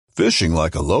Fishing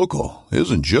like a local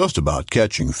isn't just about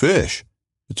catching fish.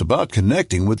 It's about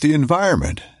connecting with the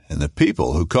environment and the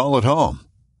people who call it home.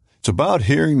 It's about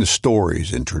hearing the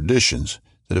stories and traditions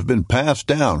that have been passed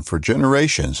down for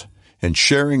generations and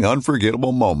sharing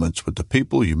unforgettable moments with the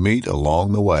people you meet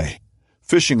along the way.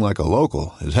 Fishing like a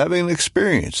local is having an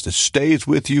experience that stays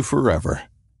with you forever.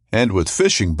 And with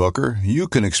Fishing Booker, you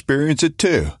can experience it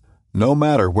too, no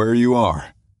matter where you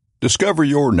are. Discover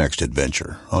your next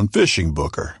adventure on Fishing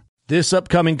Booker. This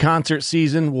upcoming concert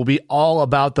season will be all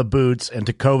about the boots, and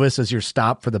Tecovas is your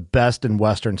stop for the best in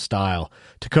Western style.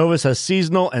 Tecovas has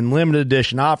seasonal and limited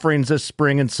edition offerings this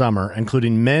spring and summer,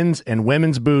 including men's and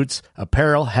women's boots,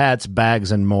 apparel, hats,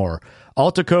 bags, and more.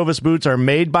 All Tecovas boots are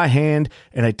made by hand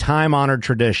in a time-honored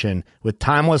tradition with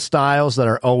timeless styles that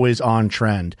are always on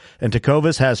trend. And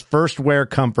Tecovas has first wear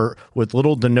comfort with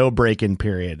little to no break-in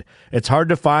period. It's hard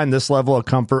to find this level of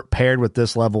comfort paired with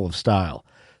this level of style.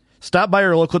 Stop by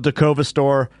your local Tecovas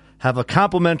store, have a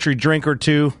complimentary drink or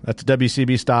two, that's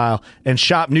WCB style, and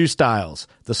shop new styles.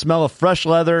 The smell of fresh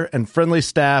leather and friendly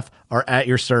staff are at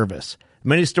your service.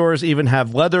 Many stores even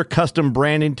have leather custom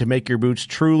branding to make your boots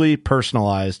truly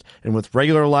personalized. And with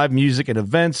regular live music and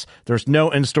events, there's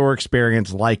no in-store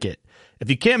experience like it.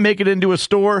 If you can't make it into a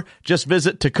store, just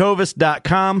visit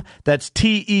tecovas.com. That's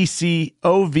TECOVAS.com.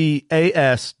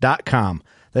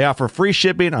 They offer free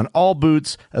shipping on all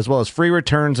boots, as well as free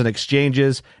returns and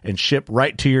exchanges, and ship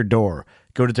right to your door.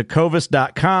 Go to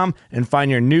tecovas.com and find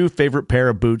your new favorite pair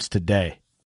of boots today.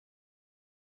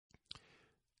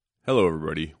 Hello,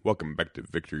 everybody. Welcome back to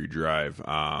Victory Drive.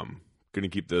 Going to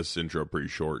keep this intro pretty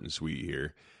short and sweet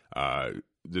here.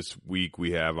 This week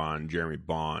we have on Jeremy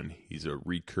Baughn. He's a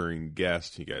recurring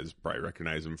guest. You guys probably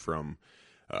recognize him from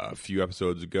a few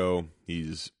episodes ago.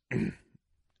 He's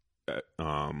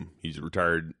he's a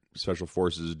retired Special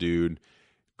Forces dude,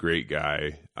 great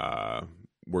guy,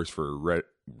 works for Red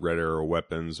Arrow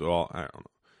Weapons. Well, I don't know,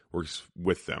 works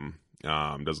with them,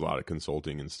 does a lot of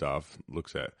consulting and stuff,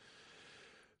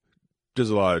 does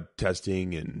a lot of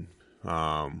testing and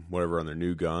whatever on their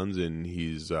new guns, and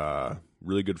he's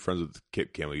really good friends with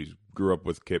Kip Campbell. He grew up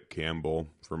with Kip Campbell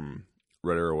from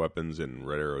Red Arrow Weapons and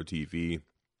Red Arrow TV.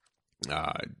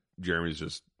 Jeremy's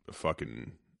just a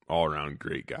fucking all-around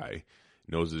great guy,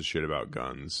 knows his shit about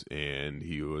guns, and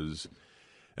he was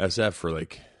SF for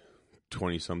like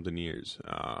 20-something years,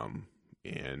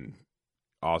 and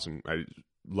awesome. I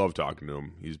love talking to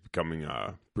him. He's becoming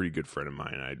a pretty good friend of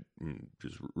mine. I'm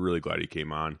just really glad he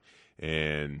came on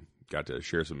and got to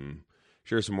share some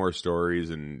more stories,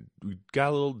 and we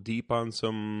got a little deep on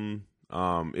some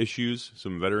issues,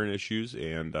 some veteran issues,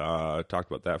 and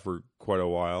talked about that for quite a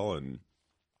while, and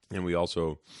we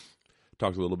also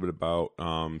talked a little bit about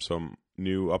some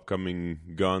new upcoming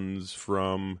guns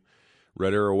from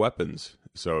Red Arrow Weapons.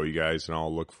 So you guys can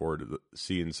all look forward to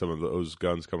seeing some of those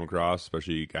guns come across,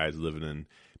 especially you guys living in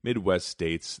Midwest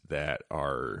states that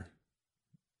are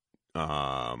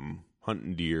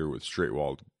hunting deer with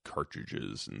straight-walled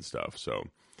cartridges and stuff. So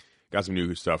got some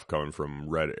new stuff coming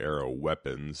from Red Arrow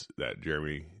Weapons that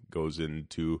Jeremy goes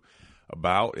into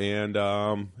about. And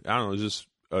I don't know, it's just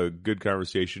a good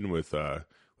conversation with a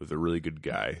really good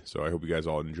guy. So I hope you guys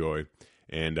all enjoy.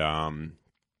 And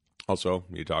also,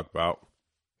 you talk about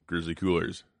Grizzly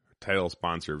Coolers, title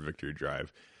sponsor of Victory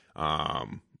Drive.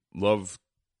 I'm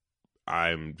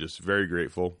just very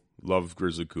grateful. Love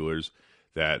Grizzly Coolers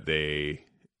that they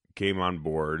came on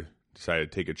board,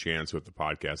 decided to take a chance with the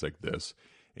podcast like this,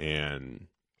 and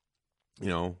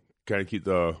kind of keep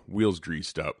the wheels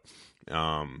greased up.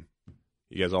 You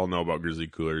guys all know about Grizzly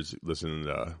Coolers. Listen to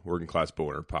the Working Class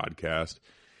Bowhunter podcast,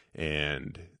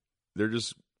 and they're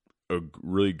just a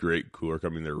really great cooler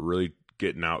company. They're really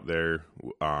getting out there,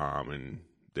 and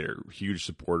they're huge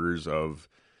supporters of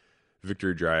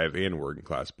Victory Drive and Working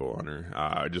Class Bowhunter.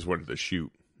 I just went to the shoot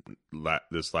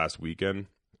this last weekend,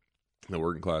 the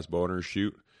Working Class Bowhunter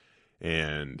shoot,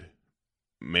 and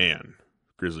man,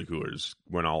 Grizzly Coolers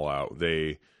went all out.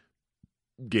 They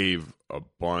gave a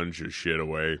bunch of shit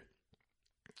away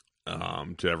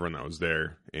to everyone that was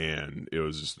there, and it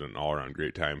was just an all-around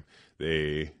great time.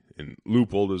 And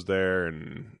Loopold was there,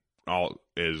 and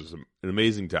it was an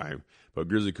amazing time. But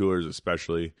Grizzly Coolers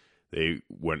especially, they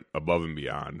went above and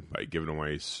beyond by giving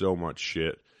away so much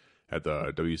shit at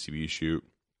the WCB shoot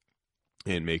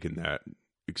and making that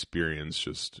experience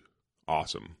just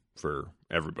awesome for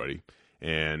everybody.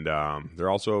 And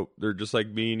they're just like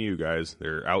me and you guys.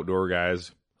 They're outdoor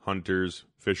guys, hunters,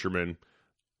 fishermen,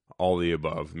 all the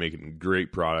above, making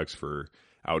great products for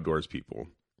outdoors people.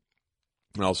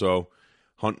 And also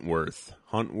Huntworth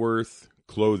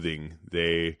Clothing,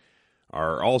 they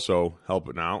are also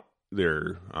helping out.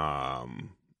 They're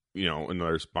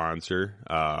another sponsor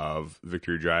of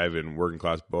Victory Drive and Working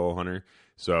Class Bow Hunter.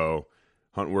 So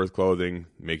Huntworth Clothing,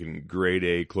 making grade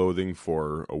A clothing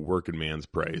for a working man's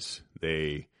price.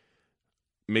 They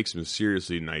make some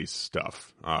seriously nice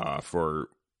stuff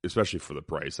especially for the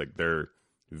price. Like, they're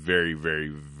very, very,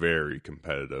 very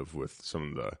competitive with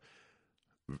some of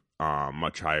the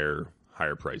much higher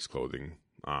price clothing.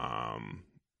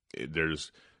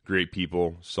 There's great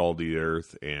people, salty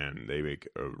earth, and they make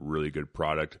a really good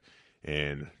product.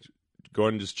 And go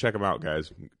ahead and just check them out,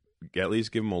 guys. At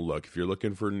least give them a look. If you're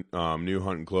looking for new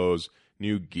hunting clothes,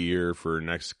 new gear for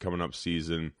next coming up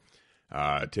season,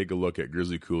 take a look at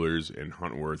Grizzly Coolers and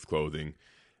Huntworth Clothing.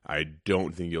 I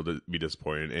don't think you'll be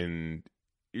disappointed. And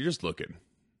you're just looking.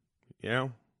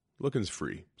 Looking's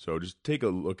free. So just take a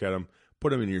look at them,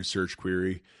 put them in your search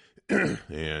query,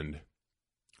 and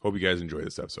hope you guys enjoy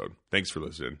this episode. Thanks for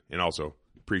listening. And also,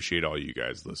 appreciate all you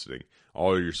guys listening,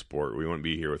 all of your support. We wouldn't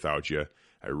be here without you.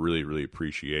 I really, really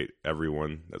appreciate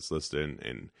everyone that's listening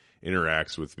and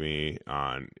interacts with me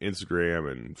on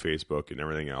Instagram and Facebook and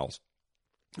everything else.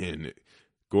 And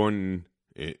going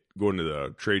to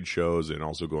the trade shows and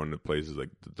also going to places like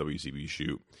the WCB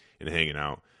shoot and hanging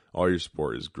out. All your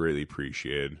support is greatly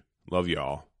appreciated. Love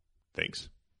y'all. Thanks.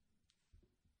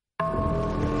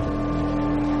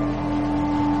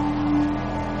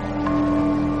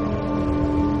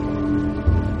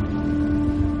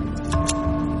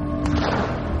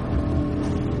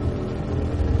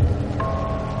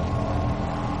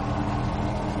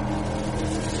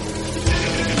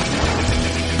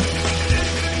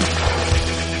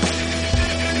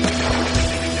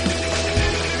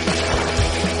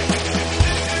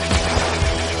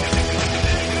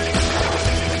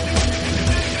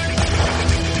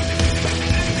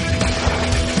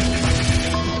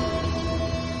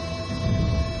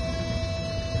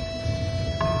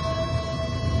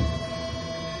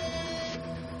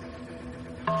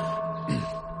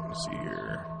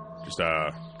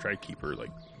 Try to keep her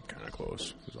kind of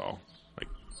close is all,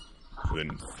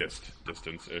 within fist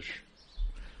distance ish.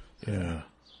 Yeah.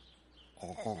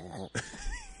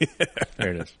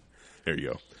 There it is. There you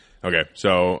go. Okay,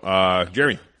 so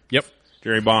Jeremy. Yep.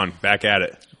 Jeremy Baughn, back at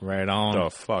it. Right on. Oh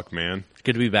fuck, man. It's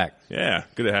good to be back. Yeah,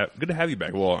 good to have you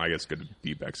back. Well, I guess good to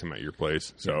be back some at your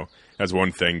place. So that's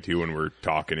one thing too. When we're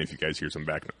talking, if you guys hear some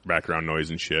background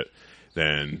noise and shit,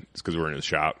 then it's because we're in the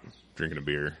shop drinking a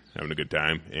beer, having a good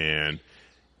time, and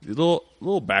the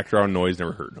little background noise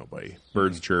never hurt nobody.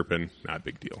 Birds chirping, not a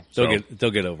big deal.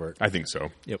 They'll get over it. I think so.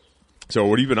 Yep. So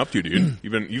what have you been up to, dude?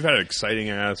 You've had an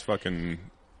exciting ass fucking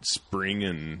spring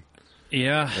and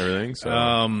everything. So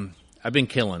I've been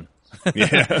killing.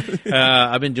 Yeah.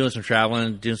 I've been doing some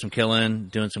traveling, doing some killing,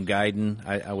 doing some guiding.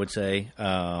 I would say,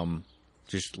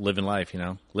 just living life.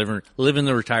 Living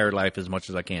the retired life as much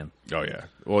as I can. Oh yeah.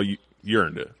 Well, you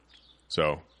earned it.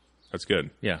 So. That's good.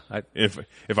 Yeah. If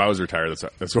I was retired,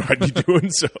 that's what I'd be doing.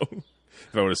 So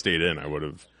if I would have stayed in, I would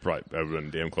have been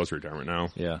damn close to retirement now.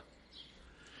 Yeah.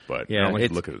 But I don't like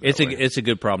to look at it that way. It's a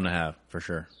good problem to have for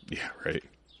sure. Yeah. Right.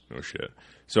 No shit.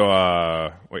 So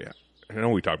I know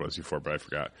we talked about this before, but I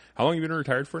forgot. How long have you been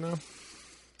retired for now?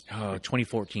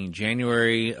 2014,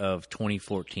 January of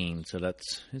 2014. So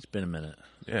it's been a minute.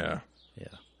 Yeah.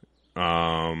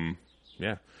 Yeah.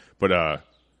 Yeah. But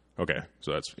okay,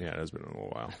 so that's it has been a little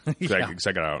while. Because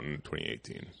I got out in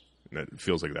 2018. And it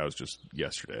feels like that was just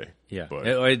yesterday. Yeah, but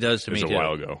it does to me, too. It was a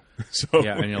while ago. So.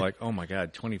 Yeah, and you're like, oh my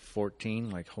God, 2014?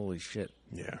 Like, holy shit.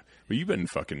 Yeah, but you've been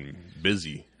fucking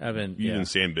busy. You've been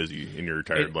staying busy in your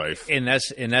retired life. And that's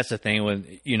the thing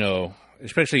when,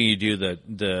 especially you do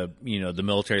the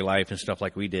military life and stuff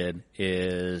like we did,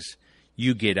 is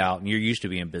you get out and you're used to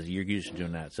being busy. You're used to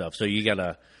doing that stuff. So you got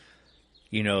to,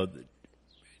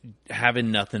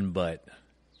 having nothing but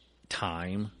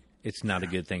time, it's not a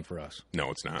good thing for us.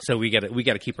 No, it's not. So we got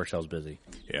to keep ourselves busy.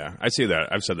 Yeah, I say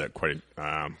that. I've said that quite.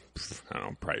 I don't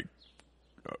know, probably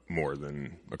more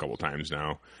than a couple times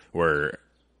now. Where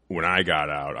when I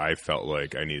got out, I felt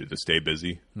like I needed to stay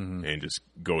busy and just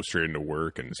go straight into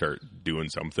work and start doing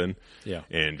something. Yeah,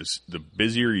 and just the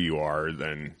busier you are,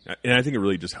 then, and I think it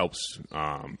really just helps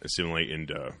assimilate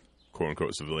into quote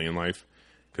unquote civilian life.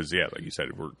 Because, like you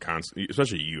said, we're constantly,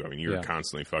 especially you, you're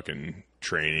constantly fucking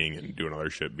training and doing other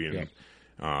shit, being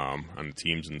on the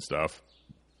teams and stuff.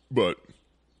 But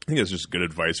I think that's just good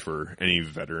advice for any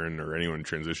veteran or anyone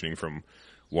transitioning from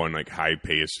one,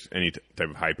 high-paced, any type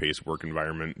of high-paced work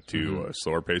environment to a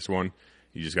slower-paced one.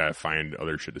 You just got to find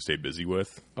other shit to stay busy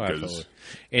with. Absolutely.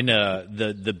 And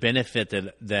the benefit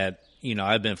that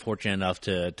I've been fortunate enough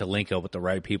to link up with the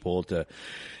right people to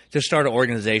start an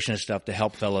organization and stuff to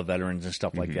help fellow veterans and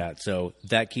stuff like that. So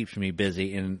that keeps me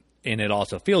busy. And and it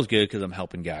also feels good because I'm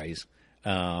helping guys.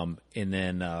 And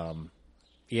then,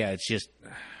 it's just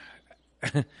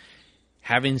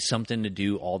having something to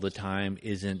do all the time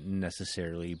isn't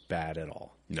necessarily bad at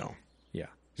all. No. Yeah.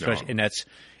 No. And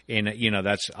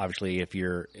that's obviously if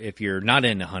you're not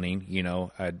into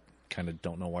hunting, I kind of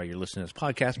don't know why you're listening to this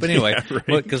podcast, but anyway,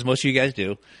 because most of you guys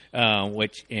do,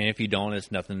 and if you don't,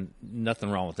 it's nothing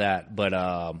wrong with that. But,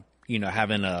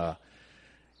 having a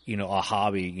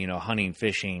hobby, hunting,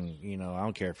 fishing, I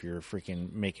don't care if you're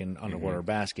freaking making underwater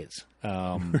baskets,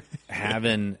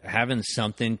 having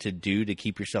something to do to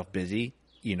keep yourself busy,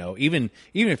 even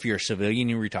if you're a civilian,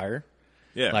 you retire.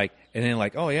 Yeah. And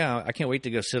then oh yeah, I can't wait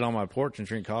to go sit on my porch and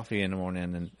drink coffee in the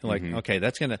morning. And okay,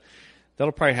 that'll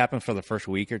probably happen for the first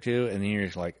week or two. And then you're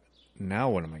just like, now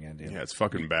what am I going to do? Yeah. It's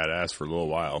fucking badass for a little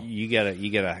while. You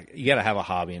gotta have a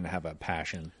hobby and have a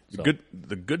passion. So.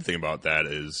 The good thing about that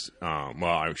is,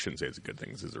 I shouldn't say it's a good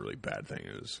thing. This is a really bad thing.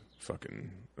 It was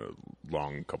fucking a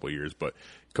long couple of years, but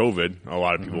COVID, a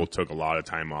lot of people took a lot of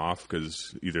time off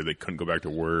because either they couldn't go back to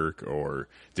work or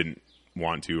didn't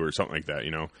want to or something like that,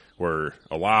 where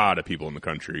a lot of people in the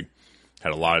country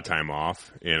had a lot of time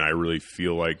off. And I really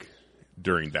feel like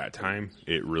during that time,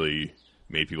 it really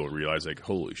made people realize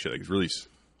holy shit, really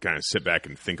kind of sit back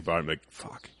and think about it and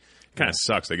fuck, it kind of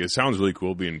sucks. It sounds really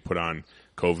cool being put on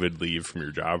COVID leave from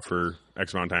your job for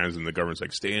X amount of times and the government's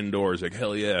stay indoors.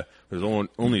 Hell yeah. There's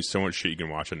only so much shit you can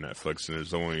watch on Netflix and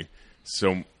there's only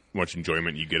so much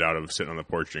enjoyment you get out of sitting on the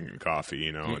porch drinking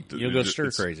coffee, You'll go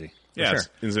stir crazy. Yeah, sure.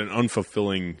 It's an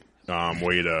unfulfilling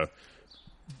way to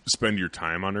spend your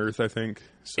time on Earth, I think.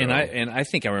 So. And I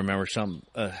think I remember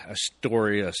a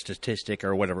story, a statistic,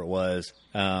 or whatever it was.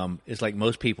 It's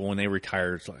most people when they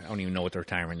retire, I don't even know what their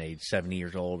retirement age, 70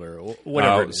 years old or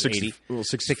whatever. 60,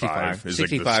 65 is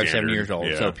 65, 70 years old.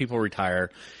 Yeah. So people retire,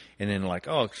 and then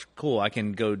oh, it's cool, I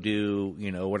can go do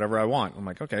whatever I want. I'm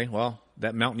like, okay, well,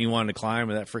 that mountain you wanted to climb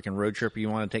or that freaking road trip you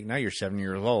want to take, now you're 7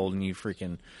 years old and you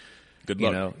freaking. Good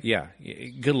luck.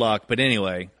 Good luck. But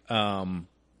anyway,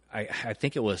 I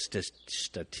think it was just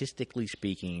statistically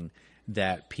speaking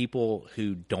that people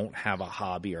who don't have a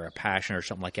hobby or a passion or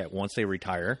something like that, once they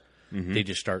retire, they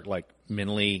just start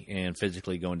mentally and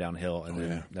physically going downhill, and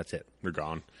then that's it. They're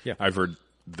gone. Yeah. I've heard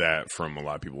that from a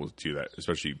lot of people too, that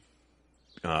especially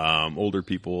older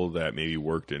people that maybe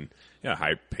worked in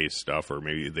high-paced stuff, or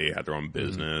maybe they had their own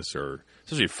business, or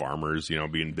especially farmers,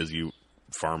 being busy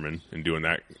farming and doing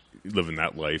that, living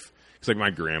that life. It's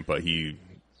my grandpa,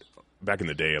 back in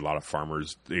the day, a lot of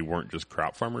farmers, they weren't just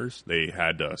crop farmers. They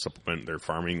had to supplement their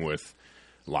farming with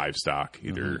livestock,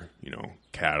 either,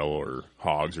 cattle or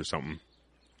hogs or something.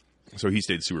 So he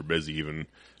stayed super busy even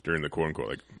during the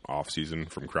quote-unquote off season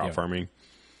from crop farming.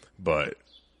 But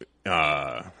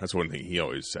that's one thing he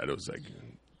always said. It was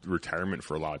retirement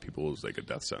for a lot of people is a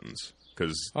death sentence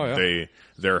because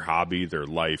their hobby, their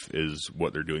life is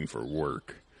what they're doing for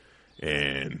work.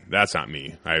 And that's not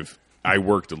me. I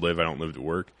work to live. I don't live to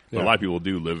work. But a lot of people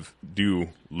do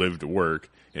live to work.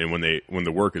 And when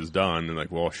the work is done, they're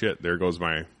well, shit, there goes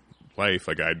my life.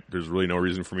 There's really no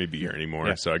reason for me to be here anymore.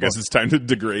 Yeah. So I guess it's time to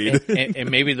degrade. And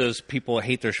maybe those people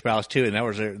hate their spouse too, and that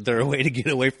was their way to get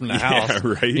away from the house.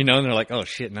 Right. And they're like, oh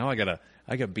shit, now I gotta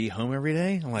be home every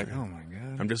day. I'm like, oh my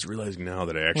god. I'm just realizing now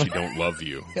that I actually don't love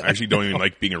you. I actually don't even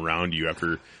like being around you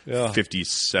after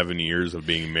 57 years of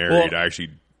being married. I actually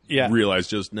realize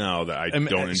just now that I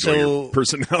don't enjoy your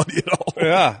personality at all.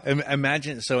 Yeah.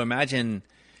 Imagine,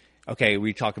 okay,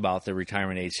 we talk about the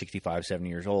retirement age, 65, 70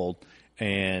 years old,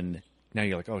 and now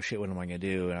you're like, oh shit, what am I going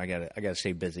to do? And I gotta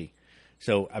stay busy.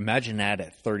 So imagine that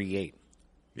at 38.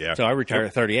 Yeah. So I retired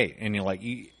at 38, and you're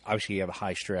obviously you have a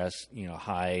high stress,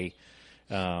 high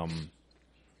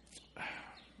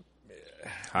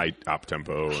op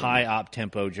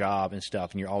tempo job and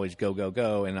stuff, and you're always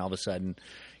go, and all of a sudden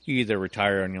you either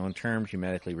retire on your own terms, you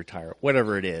medically retire,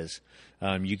 whatever it is.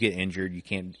 You get injured, you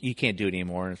can't do it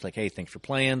anymore, and it's hey, thanks for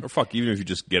playing. Or fuck, even if you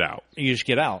just get out. You just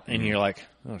get out, and you're like,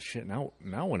 oh shit, now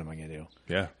what am I going to do?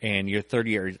 Yeah. And you're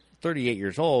 38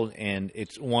 years old, and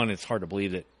it's hard to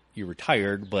believe that you're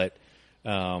retired, but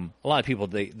a lot of people,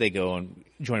 they go and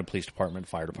join a police department,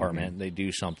 fire department, they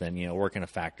do something, work in a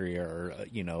factory or,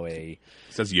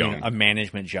 that's young. A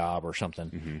management job or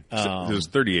something. There's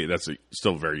 38, that's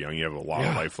still very young. You have a lot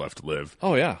of life left to live.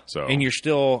 Oh, yeah. So, and you're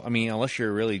still, unless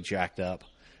you're really jacked up,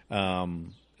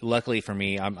 luckily for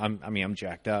me, I'm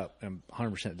jacked up. I'm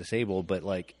 100% disabled, but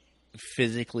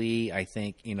physically, I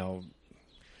think,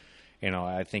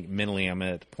 I think mentally I'm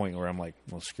at the point where I'm like,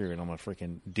 well, screw it. I'm going to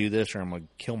freaking do this, or I'm going to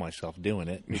kill myself doing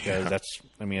it, because that's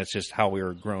just how we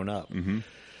were grown up,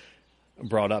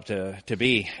 brought up to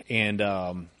be. And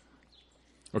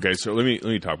Okay, so let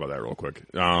me talk about that real quick.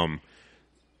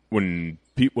 When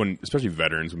especially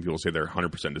veterans, when people say they're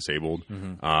 100% disabled,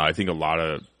 I think a lot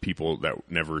of people that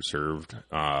never served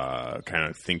kind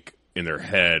of think in their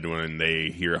head when they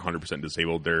hear 100%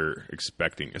 disabled, they're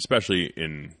expecting, especially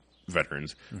in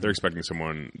veterans, they're expecting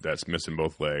someone that's missing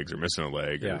both legs or missing a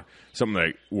leg or something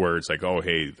like where it's like, oh,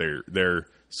 hey, they're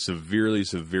severely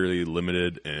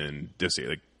limited and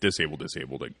disabled,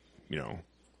 like, you know,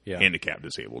 handicapped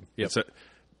disabled. Yep.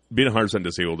 Being 100%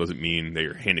 disabled doesn't mean that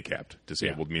you're handicapped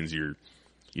disabled. It means you're,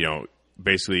 you know,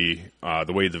 basically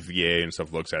the way the VA and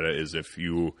stuff looks at it is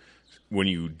when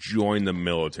you join the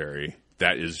military,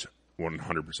 that is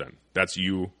 100%. That's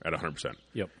you at 100%.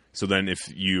 Yep. So then if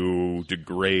you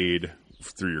degrade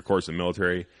through your course in the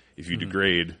military, if you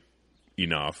degrade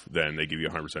enough, then they give you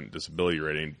a 100% disability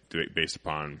rating based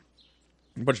upon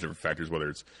a bunch of different factors, whether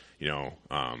it's, you know,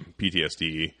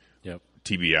 PTSD,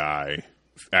 TBI,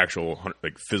 actual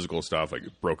like physical stuff like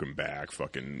broken back,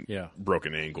 fucking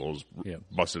broken ankles,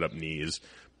 busted up knees,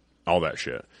 all that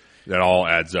shit. That all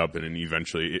adds up, and then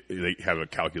eventually they have a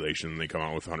calculation and they come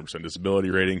out with 100% disability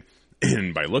rating.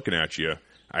 And by looking at you,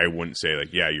 I wouldn't say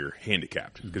like, yeah, you're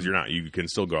handicapped, because you're not. You can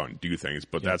still go out and do things,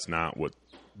 but that's not what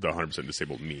the 100%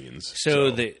 disabled means.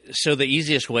 So the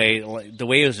easiest way, the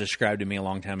way it was described to me a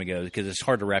long time ago, because it's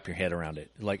hard to wrap your head around it.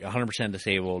 Like 100%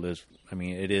 disabled is, I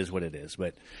mean, it is what it is.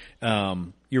 But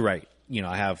you're right. You know,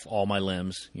 I have all my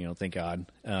limbs. You know, thank God.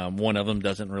 One of them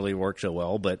doesn't really work so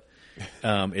well, but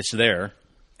it's there.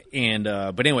 And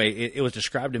but anyway, it was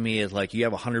described to me as like you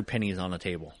have 100 pennies on the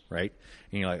table, right?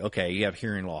 And you're like, okay, you have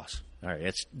hearing loss. All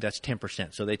right, that's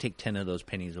 10%. So they take 10 of those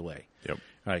pennies away. Yep.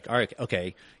 All right,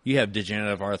 okay. You have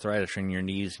degenerative arthritis in your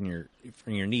knees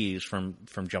from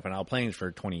jumping out of planes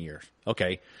for 20 years.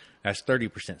 Okay, that's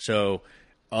 30%. So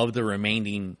of the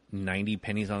remaining 90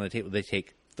 pennies on the table, they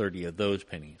take 30 of those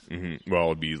pennies. Mm-hmm. Well,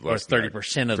 it'd be less than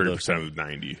 30% of those. 30% of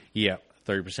 90. Yeah,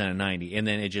 30% of 90, and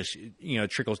then it just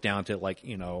trickles down to like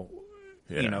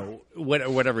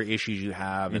whatever issues you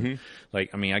have, and like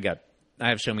I mean I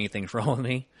have so many things wrong with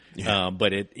me.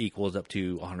 But it equals up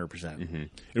to 100%.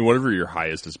 And whatever your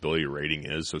highest disability rating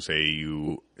is, so say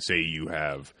you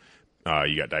have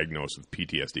you got diagnosed with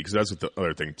PTSD, because that's the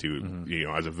other thing too. You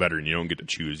know, as a veteran, you don't get to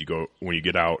choose. You go when you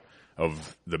get out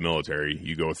of the military,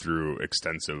 you go through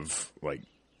extensive like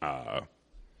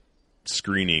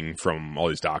screening from all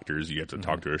these doctors. You get to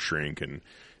talk to a shrink, and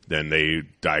then they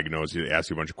diagnose you. They ask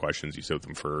you a bunch of questions. You sit with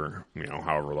them for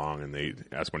however long, and they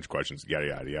ask a bunch of questions. Yada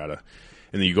yada yada.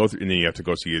 And then you go through, and then you have to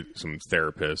go see some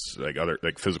therapists,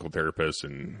 like physical therapists,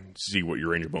 and see what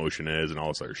your range of motion is and all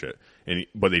this other shit.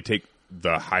 But they take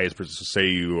the highest percent. So say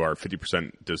you are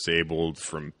 50% disabled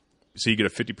say you get a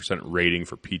 50% rating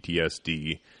for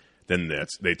PTSD, then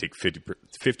they take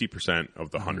 50%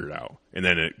 of the 100 out, and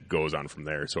then it goes on from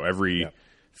there. So every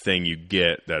thing you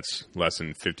get that's less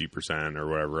than 50% or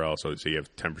whatever else. So say you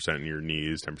have 10% in your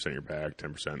knees, 10% in your back,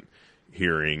 10%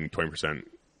 hearing, 20%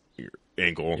 your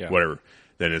ankle, whatever.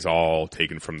 Then it's all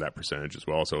taken from that percentage as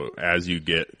well. So as you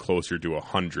get closer to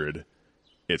 100,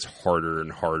 it's harder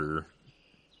and harder.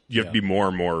 You have to be more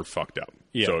and more fucked up.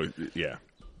 Yeah. So, yeah.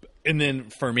 And then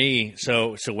for me,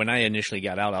 so when I initially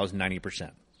got out, I was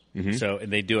 90%. So,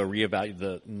 and they do a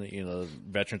the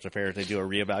Veterans Affairs, they do a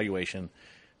reevaluation.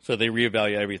 So they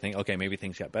reevaluate everything. Okay, maybe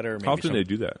things got better. Maybe How often do they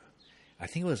do that? I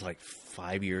think it was like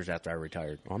 5 years after I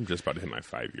retired. Well, I'm just about to hit my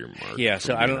 5-year mark. Yeah,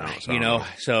 so I don't,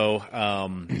 So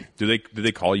did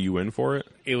they call you in for it?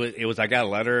 It was I got a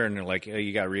letter and they're like, hey,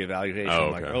 you got reevaluation.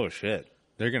 I'm like, oh shit,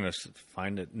 they're gonna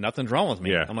find it. Nothing's wrong with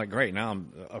me. Yeah. I'm like, great. Now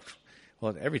I'm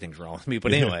well, everything's wrong with me.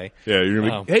 But anyway, you're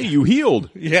gonna be, hey, you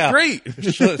healed. Yeah, great.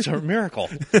 It's a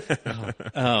miracle.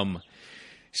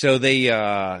 So they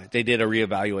did a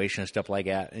reevaluation and stuff like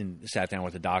that, and sat down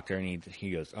with the doctor, and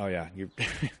he goes, "Oh yeah, you're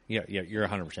you're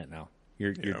 100% now.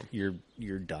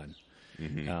 You're done.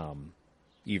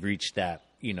 You've reached that.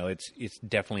 It's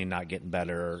definitely not getting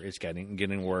better. It's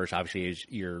getting worse. Obviously, as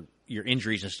your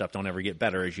injuries and stuff don't ever get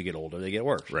better as you get older; they get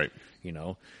worse. Right.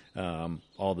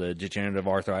 All the degenerative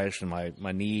arthritis in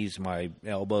my knees, my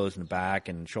elbows, and the back,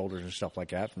 and shoulders and stuff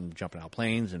like that from jumping out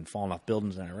planes and falling off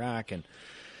buildings in Iraq, and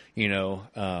hitting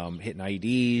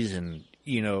IEDs, and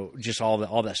just all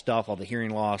that stuff, all the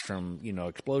hearing loss from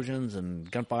explosions and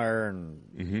gunfire,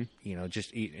 and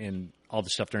and all the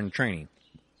stuff during training.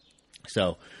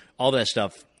 So all that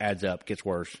stuff adds up, gets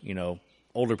worse.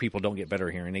 Older people don't get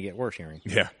better hearing; they get worse hearing.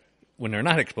 Yeah, when they're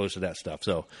not exposed to that stuff.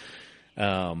 So,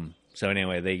 so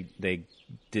anyway, they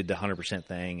did the 100%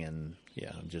 thing, and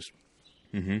just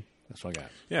that's what I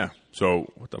got. Yeah.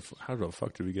 So how the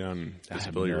fuck did we get on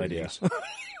disability ratings?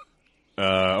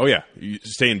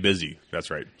 Staying busy. That's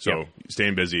right. So Yep.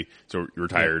 staying busy. So you're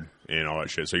retired and all that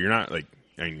shit. So you're not like,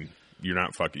 you're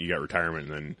not fucking. You got retirement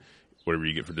and then whatever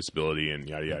you get for disability and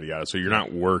yada yada yada. So you're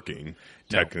not working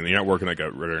technically. You're not working like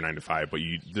a regular 9 to 5, but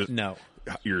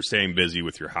you're staying busy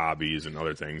with your hobbies and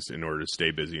other things in order to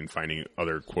stay busy and finding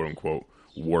other quote unquote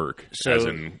work as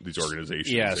in these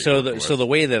organizations. Yeah. So the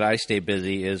way that I stay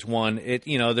busy is one.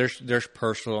 There's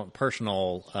personal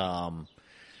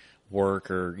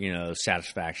work or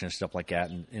satisfaction and stuff like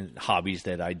that, and hobbies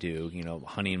that I do.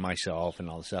 Hunting myself and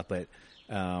all this stuff. But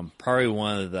probably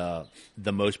one of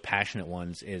the most passionate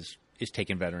ones is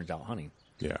taking veterans out hunting.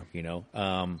 Yeah.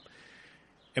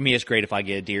 It's great if I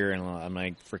get a deer and I'm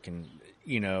like freaking,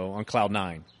 on cloud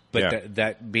 9. But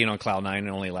that being on cloud 9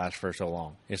 only lasts for so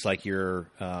long. It's like your,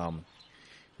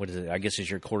 what is it? I guess it's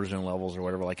your cortisone levels or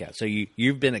whatever like that. So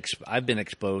I've been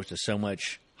exposed to so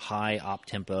much high op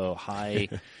tempo, high,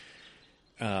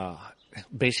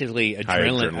 basically high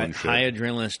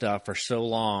adrenaline stuff for so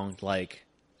long. Like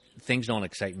things don't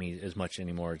excite me as much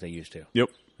anymore as they used to.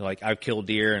 Yep. Like I've killed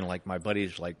deer and like my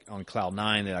buddy's like on cloud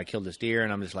 9 that I killed this deer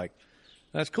and I'm just like,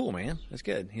 that's cool, man. That's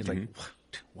good. He's like,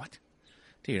 what?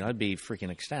 Dude, I'd be freaking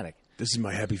ecstatic. This is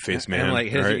my happy face, man. I'm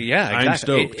like, right? Yeah, exactly. I'm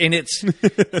stoked. And it's,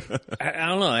 I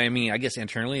don't know. I guess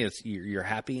internally you're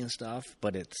happy and stuff,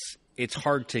 but it's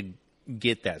hard to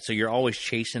get that. So you're always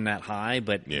chasing that high,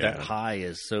 but that high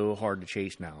is so hard to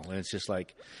chase now. And it's just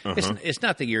like, it's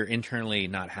not that you're internally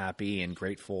not happy and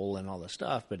grateful and all this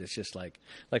stuff, but it's just like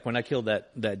when I killed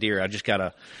that deer, I just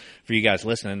got for you guys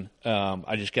listening,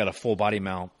 I just got a full body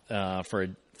mount,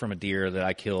 from a deer that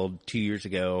I killed 2 years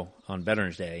ago on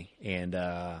Veterans Day. And,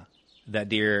 that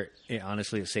deer,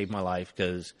 honestly, it saved my life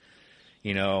because,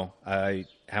 I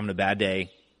having a bad day,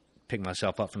 picked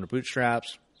myself up from the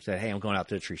bootstraps, said, hey, I'm going out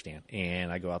to the tree stand.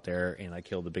 And I go out there and I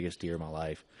killed the biggest deer of my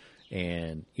life.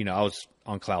 And, I was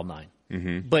on cloud 9.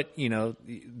 Mm-hmm. But,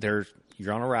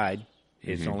 you're on a ride.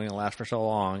 It's only going to last for so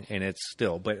long. And it's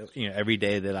still, but, every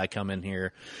day that I come in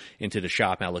here into the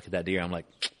shop and I look at that deer, I'm like,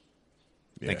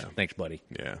 thanks, buddy.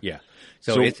 Yeah. Yeah.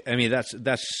 So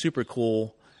that's super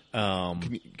cool.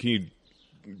 Can you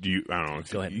I don't know.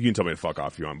 Go ahead. You can tell me to fuck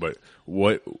off if you want, but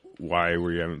why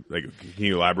were you having, can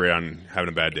you elaborate on having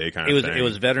a bad day kind of thing? It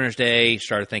was Veterans Day.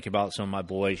 Started thinking about some of my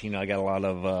boys. I got a lot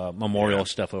of memorial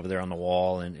stuff over there on the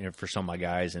wall and for some of my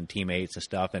guys and teammates and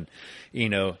stuff. And,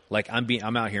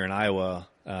 I'm out here in Iowa,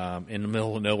 in the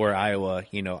middle of nowhere, Iowa,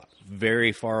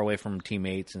 very far away from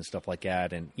teammates and stuff like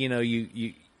that. And,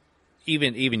 you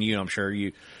even you, I'm sure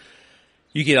you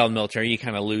get out of the military, you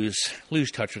kind of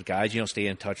lose touch with guys. You don't stay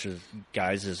in touch with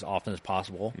guys as often as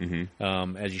possible,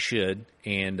 as you should.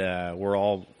 And we're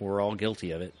all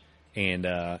guilty of it. And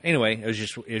anyway, it was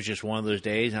just one of those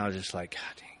days, and I was just like,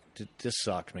 God dang, this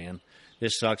sucks, man.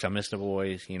 This sucks. I miss the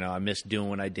boys. I miss doing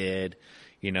what I did.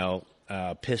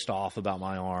 Pissed off about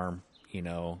my arm.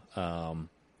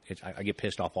 I get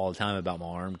pissed off all the time about my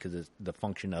arm because it's the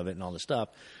function of it and all the stuff.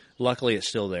 Luckily, it's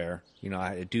still there.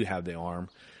 I do have the arm.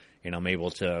 And I'm able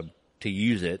to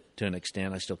use it to an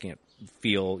extent. I still can't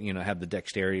feel, have the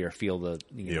dexterity or feel the,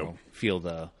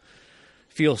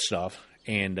 feel stuff.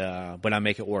 And, but I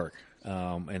make it work.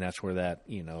 And that's where that,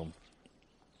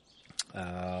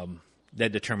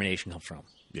 that determination comes from.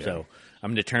 Yeah. So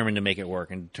I'm determined to make it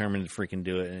work and determined to freaking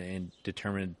do it and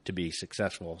determined to be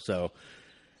successful. So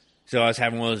I was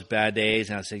having one of those bad days,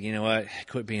 and I said, you know what,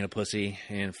 quit being a pussy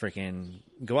and freaking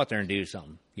go out there and do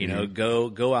something.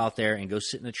 Go out there and go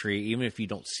sit in a tree, even if you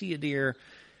don't see a deer.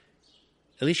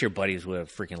 At least your buddies would have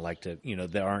freaking liked to,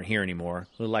 that aren't here anymore,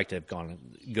 would like to have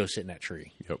go sit in that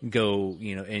tree. Yep. Go,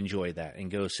 enjoy that and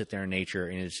go sit there in nature.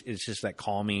 And it's just that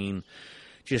calming,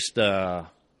 just, all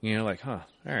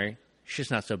right, shit's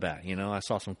not so bad. I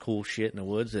saw some cool shit in the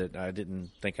woods that I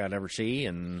didn't think I'd ever see,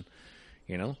 and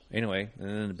anyway, and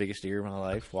then the biggest deer of my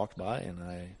life walked by, and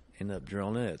I ended up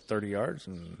drilling it at 30 yards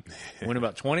and went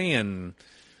about 20, and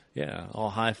all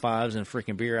high fives and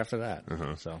freaking beer after that.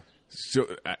 So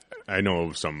I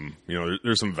know some,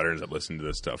 there's some veterans that listen to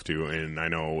this stuff too, and I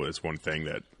know it's one thing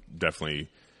that definitely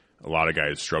a lot of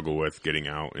guys struggle with getting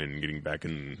out and getting back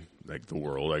in the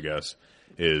world, I guess,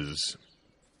 is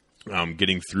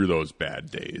getting through those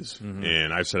bad days. Mm-hmm.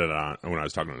 And I said it when I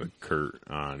was talking to Kurt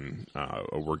on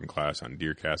a working class on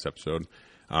Deercast episode.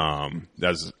 I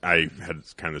had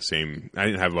kind of the same. I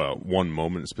didn't have one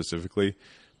moment specifically,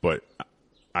 but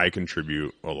I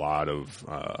contribute a lot of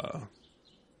a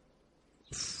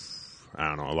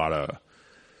lot of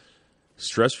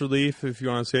stress relief, if you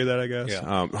want to say that. I guess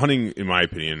hunting, in my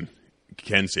opinion,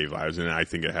 can save lives, and I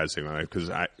think it has saved my life because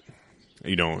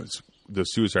it's the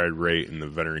suicide rate in the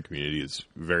veteran community is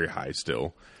very high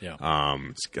still. Yeah. I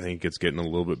think it's getting a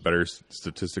little bit better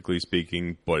statistically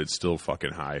speaking, but it's still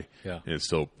fucking high. Yeah. And it's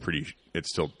still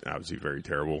obviously very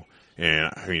terrible. And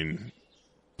I mean,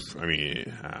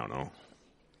 I don't know.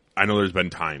 I know there's been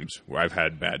times where I've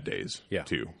had bad days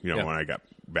too, when I got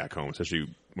back home, especially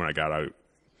when I got out,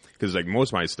 because like most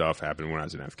of my stuff happened when I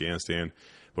was in Afghanistan.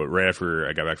 But right after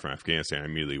I got back from Afghanistan, I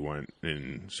immediately went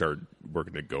and started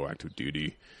working to go active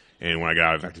duty. And when I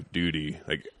got out of active duty,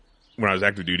 like when I was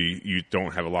active duty, you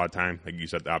don't have a lot of time. Like you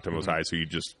said, the optimal was high, so you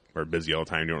just are busy all the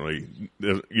time.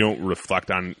 You don't reflect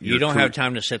on your You don't have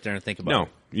time to sit there and think about it. No,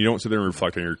 you don't sit there and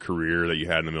reflect on your career that you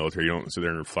had in the military. You don't sit there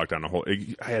and reflect on the whole.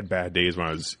 I had bad days when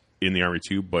I was in the Army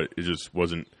too, but it just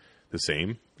wasn't the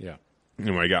same. Yeah.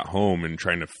 And when I got home and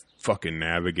trying to fucking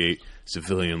navigate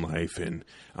civilian life, and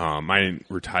I didn't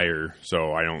retire,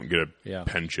 so I don't get a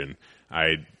pension.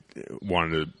 I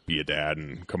wanted to be a dad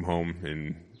and come home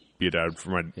and be a dad for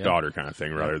my daughter kind of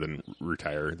thing rather than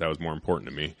retire. That was more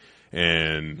important to me.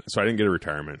 And so I didn't get a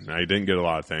retirement. I didn't get a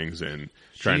lot of things, and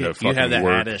trying to fucking work. You have that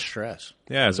added stress.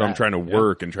 Yeah, so I'm trying to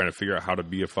work and trying to figure out how to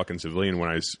be a fucking civilian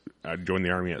when I joined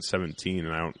the Army at 17,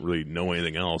 and I don't really know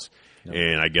anything else. Nope.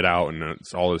 And I get out, and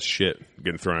it's all this shit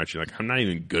getting thrown at you. Like, I'm not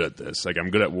even good at this. Like,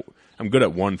 I'm good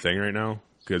at one thing right now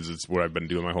because it's what I've been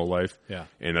doing my whole life. Yeah.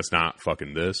 And that's not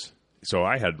fucking this. So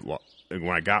when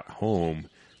I got home,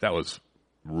 that was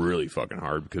really fucking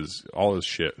hard because all this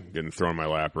shit getting thrown in my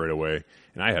lap right away.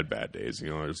 And I had bad days.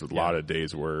 There's a lot of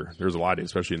days,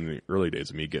 especially in the early days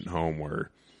of me getting home,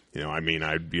 where,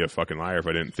 I'd be a fucking liar if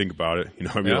I didn't think about it.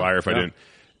 I'd be a liar if I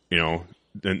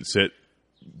didn't sit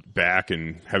back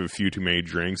and have a few too many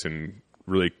drinks and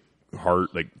really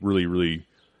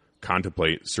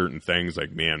contemplate certain things.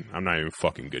 Like, man, I'm not even a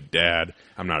fucking good dad.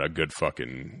 I'm not a good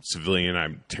fucking civilian.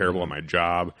 I'm terrible at my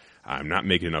job. I'm not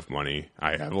making enough money.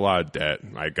 I have a lot of debt.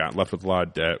 I got left with a lot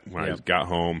of debt when I got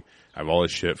home. I have all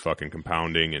this shit fucking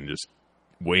compounding and just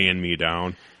weighing me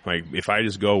down. Like, if I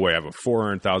just go away, I have a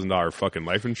 $400,000 fucking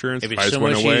life insurance. It'd be so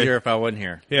much easier if I wasn't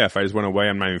here. Yeah, if I just went away,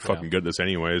 I'm not even fucking good at this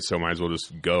anyways, so might as well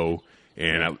just go.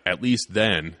 And at least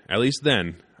then,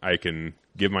 I can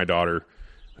give my daughter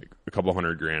like a couple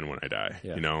 $100,000 when I die.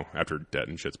 After debt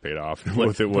and shit's paid off. But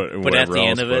at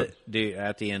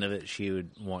the end of it, she would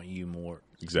want you more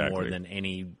than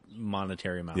any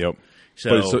monetary amount. Yep.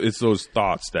 But it's those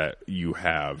thoughts that you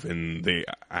have, and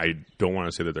I don't want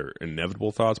to say that they're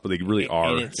inevitable thoughts, but they really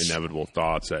are inevitable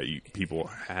thoughts that people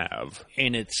have.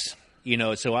 And it's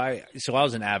so I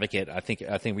was an advocate. I think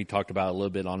we talked about it a little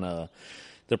bit on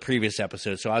the previous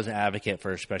episode. So I was an advocate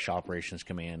for Special Operations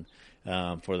Command,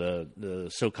 for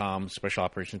the SOCOM Special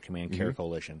Operations Command Care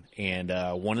Coalition. And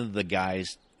one of the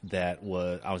guys that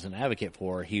I was an advocate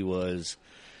for, he was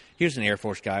an Air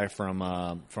Force guy from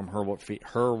Hurlburt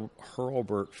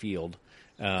Field.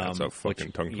 That's a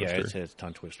fucking tongue twister. Yeah, it's a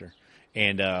tongue twister.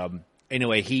 And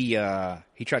anyway, he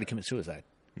tried to commit suicide.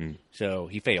 So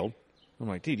he failed. I'm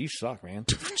like, dude, you suck, man.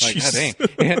 Like, God dang.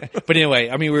 But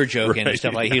anyway, I mean, we were joking and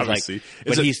stuff like. He was like,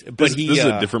 this is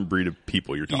a different breed of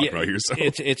people you're talking about here. So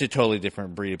it's a totally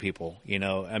different breed of people.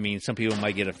 I mean, some people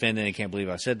might get offended and can't believe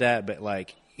I said that, but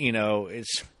like,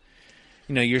 it's,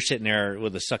 you're sitting there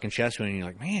with a sucking chest wound and you're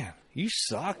like, man, you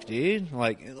suck, dude.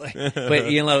 Like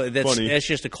but that's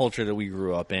just a culture that we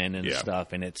grew up in and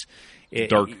stuff, and it's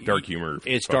dark humor.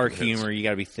 It's dark humor. You got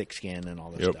to be thick skinned and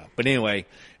all this stuff. But anyway,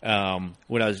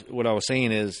 what I was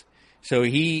saying is, so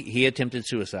he attempted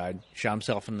suicide, shot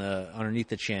himself underneath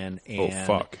the chin. And, oh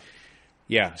fuck!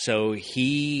 Yeah, so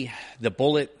the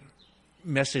bullet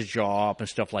messed his jaw up and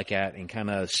stuff like that, and kind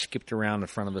of skipped around the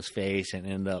front of his face and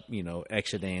ended up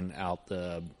exiting out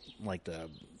the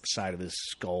side of his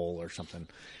skull or something.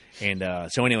 And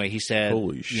so anyway, he said,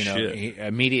 holy shit.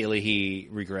 Immediately he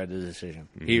regretted the decision.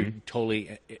 He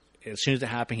totally, as soon as it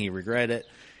happened, he regretted it.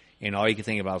 And all you could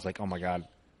think about was like, oh my God,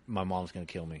 my mom's going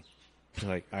to kill me.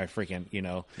 Like, I freaking,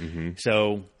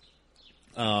 So,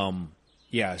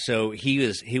 so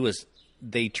he was,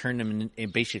 they turned him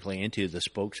basically into the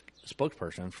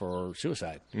spokesperson for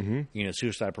suicide,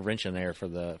 suicide prevention there for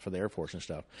the Air Force and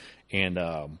stuff. And,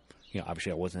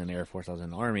 obviously I wasn't in the Air Force, I was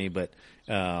in the Army, but,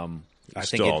 I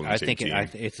think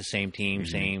it's the same team,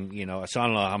 same, so I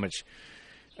don't know how much,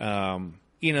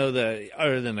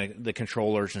 other than the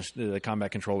controllers and the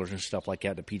combat controllers and stuff like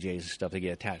that, the PJs and stuff, they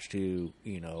get attached to,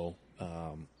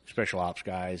 special ops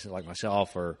guys like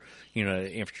myself or,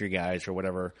 infantry guys or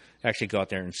whatever, actually go out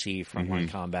there and see frontline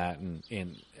combat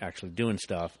and actually doing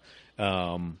stuff.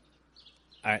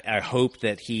 I hope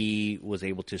that he was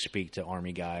able to speak to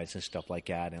Army guys and stuff like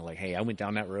that and like, hey, I went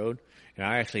down that road and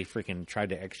I actually freaking tried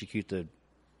to execute the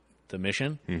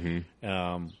mission.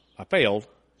 I I failed,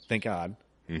 thank God.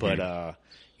 But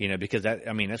because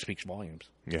that speaks volumes.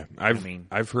 Yeah,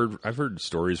 I've heard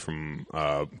stories from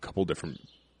a couple different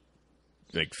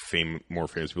like more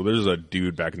famous people. There's a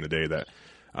dude back in the day that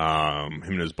him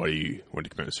and his buddy went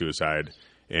to commit suicide,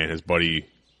 and his buddy,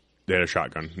 they had a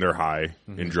shotgun. They're high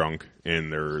and drunk,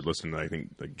 and they're listening to, I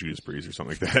think, like Judas Priest or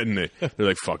something like that. And they're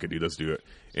like, "Fuck it, dude, let's do it."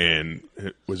 And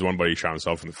it was one buddy shot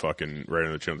himself in the fucking right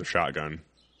in the chin with the shotgun.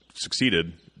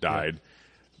 Succeeded, died,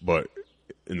 but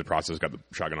in the process got the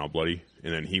shotgun all bloody.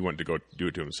 And then he went to go do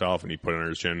it to himself, and he put it under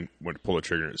his chin, went to pull the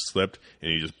trigger, and it slipped,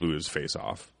 and he just blew his face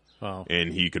off. Wow.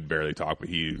 And he could barely talk, but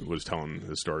he was telling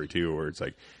his story too, where it's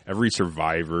like every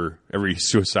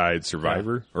suicide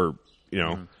survivor, or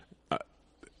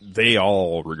they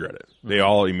all regret it. They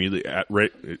all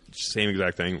immediately, same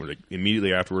exact thing, where like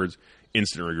immediately afterwards,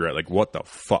 instant regret. Like, what the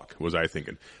fuck was I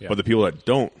thinking? Yeah. But the people that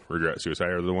don't regret suicide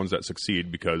are the ones that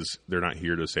succeed because they're not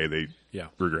here to say they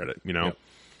regret it. Yep.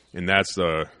 And that's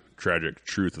the tragic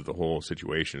truth of the whole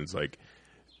situation. It's like,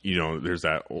 there's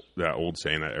that old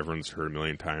saying that everyone's heard a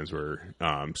million times, where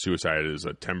suicide is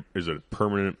a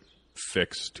permanent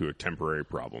fix to a temporary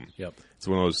problem. Yep. It's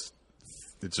one of those.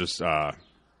 It's just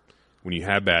when you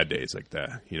have bad days like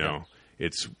that,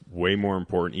 it's way more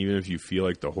important. Even if you feel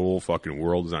like the whole fucking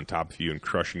world is on top of you and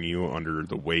crushing you under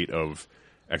the weight of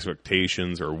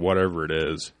expectations or whatever it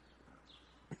is,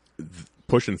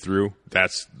 pushing through.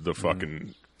 That's the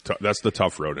fucking. That's the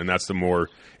tough road, and that's the more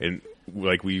and.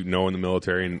 Like we know in the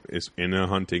military and in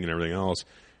hunting and everything else,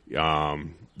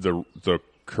 the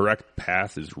correct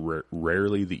path is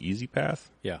rarely the easy path.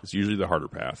 Yeah, it's usually the harder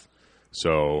path.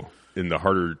 So, and the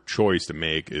harder choice to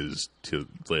make is to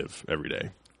live every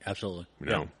day. Absolutely,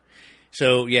 Yeah.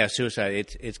 So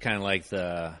suicide. It's kind of like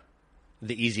the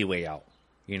easy way out.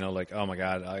 Like, oh my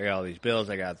God, I got all these bills,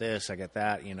 I got this, I got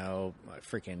that. My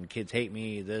freaking kids hate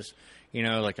me. This,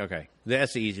 like, okay,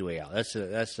 that's the easy way out.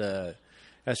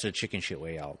 That's a chicken shit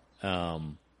way out.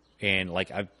 And like,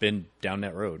 I've been down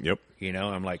that road. Yep.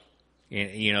 I'm like,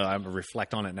 I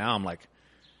reflect on it now. I'm like,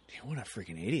 dude, what a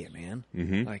freaking idiot, man.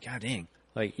 Mm-hmm. Like, God dang.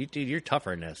 Like, dude, you're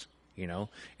tougher than this,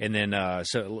 And then,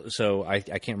 so I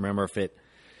can't remember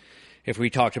if we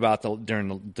talked about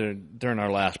during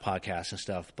our last podcast and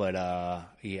stuff, but,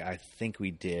 I think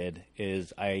we did.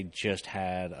 I just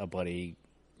had a buddy,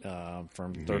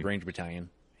 from 3rd Ranger Battalion.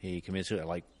 He committed suicide.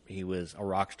 Like, he was a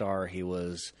rock star. He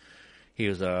was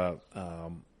a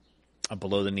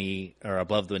below the knee or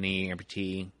above the knee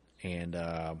amputee. And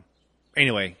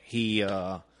anyway, you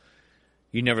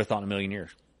never thought in a million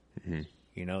years,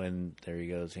 and there he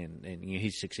goes, and he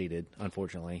succeeded,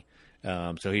 unfortunately.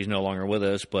 So he's no longer with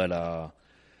us. But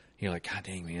you're like, God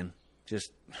dang, man,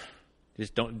 just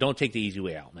don't take the easy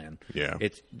way out, man. Yeah,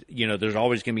 it's there's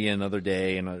always going to be another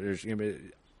day, and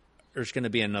there's going to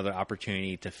be another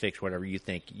opportunity to fix whatever you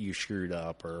think you screwed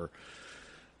up, or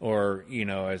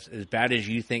as bad as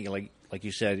you think. Like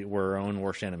you said, we're our own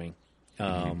worst enemy,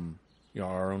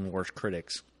 our own worst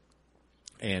critics,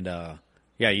 and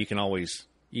you can always.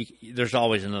 There's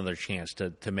always another chance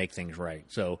to make things right.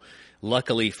 So,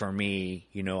 luckily for me,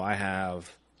 I have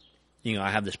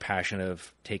this passion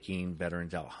of taking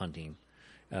veterans out hunting.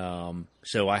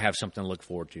 So I have something to look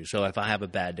forward to. So if I have a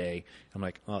bad day, I'm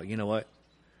like, oh, you know what?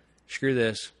 Screw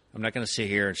this. I'm not going to sit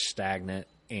here and stagnant,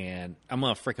 and I'm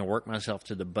going to freaking work myself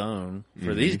to the bone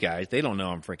for these guys. They don't know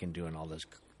I'm freaking doing all this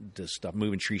stuff,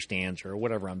 moving tree stands or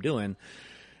whatever I'm doing.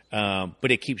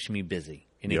 But it keeps me busy,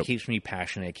 and it keeps me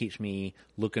passionate. It keeps me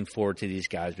looking forward to these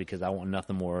guys, because I want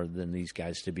nothing more than these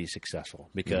guys to be successful,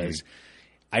 because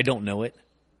I don't know it,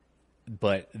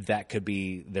 but that could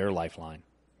be their lifeline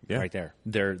right there.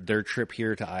 Their trip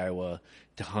here to Iowa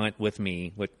to hunt with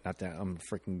me, not that I'm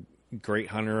a freaking great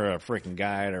hunter or a freaking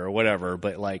guide or whatever,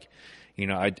 but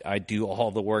I do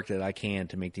all the work that I can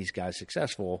to make these guys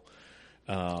successful.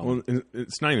 Well,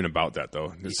 it's not even about that,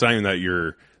 though. It's not even that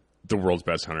you're the world's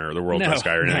best hunter or the world's best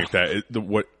guy or anything like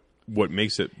that. What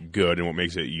makes it good and what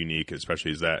makes it unique,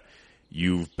 especially, is that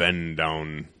you've been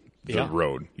down the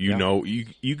road. You know,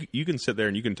 you can sit there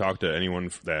and you can talk to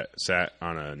anyone that sat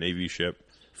on a Navy ship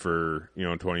for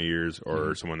 20 years,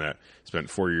 or someone that spent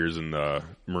 4 years in the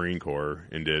Marine Corps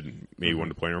and did maybe one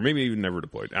deployment, or maybe even never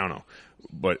deployed. I don't know,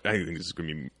 but I think this is going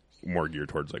to be more geared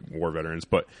towards like war veterans.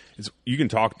 But you can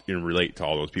talk and relate to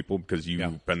all those people because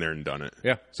you've been there and done it.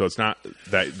 Yeah. So it's not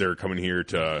that they're coming here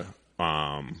to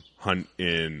hunt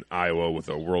in Iowa with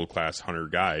a world-class hunter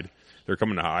guide. They're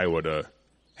coming to Iowa to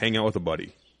hang out with a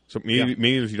buddy. So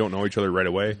maybe if you don't know each other right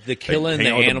away, the killing the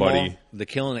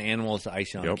animal is the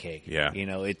icing on the cake. Yeah,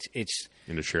 it's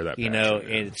and to share that.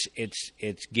 Passion,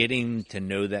 it's getting to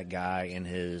know that guy in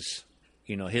his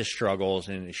his struggles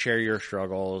and share your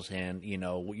struggles and,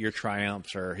 your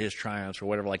triumphs or his triumphs or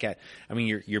whatever like that. I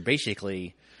mean, you're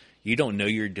basically, you don't know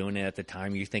you're doing it at the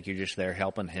time. You think you're just there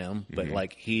helping him, but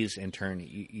like he's in turn,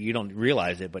 you don't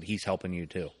realize it, but he's helping you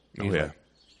too. He's like,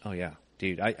 oh yeah,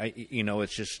 dude.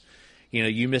 It's just,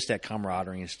 you miss that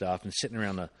camaraderie and stuff and sitting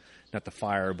around not the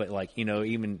fire, but like,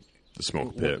 even the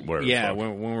smoke pit, whatever. Yeah,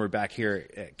 when we're back here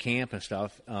at camp and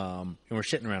stuff, and we're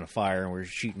sitting around a fire and we're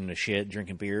shooting the shit,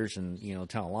 drinking beers, and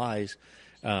telling lies.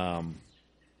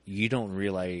 You don't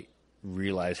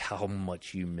realize how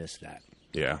much you miss that.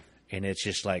 Yeah, and it's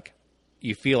just like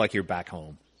you feel like you're back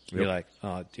home. You're like,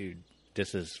 oh, dude,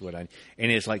 this is what I. And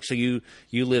it's like so you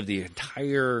live the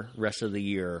entire rest of the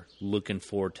year looking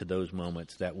forward to those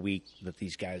moments, that week that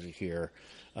these guys are here,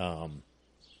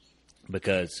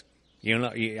 because. You don't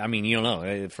know. You don't know.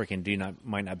 It freaking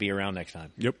might not be around next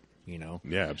time. Yep.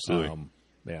 Yeah, absolutely.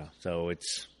 Yeah. So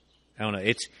it's, I don't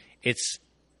know.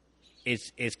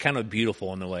 It's kind of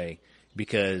beautiful in a way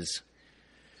because,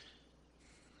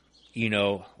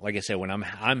 like I said, when I'm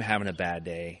having a bad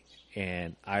day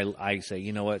and I say,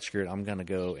 you know what, screw it, I'm gonna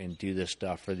go and do this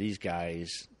stuff for these guys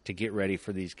to get ready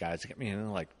for these guys. I mean,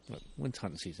 like, when's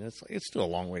hunting season? It's still a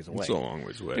long ways away. It's still a long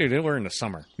ways away. Dude, we're in the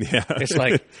summer. Yeah. It's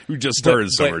like... we just started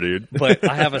summer, dude. But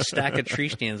I have a stack of tree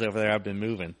stands over there I've been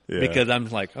moving. Yeah. Because I'm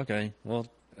like, okay, well,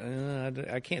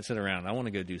 I can't sit around. I want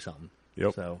to go do something.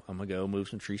 Yep. So I'm going to go move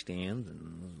some tree stands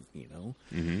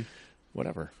and,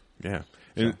 whatever. Yeah.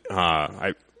 And who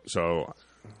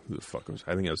the fuck was...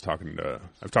 I think I've talked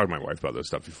to my wife about this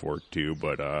stuff before, too,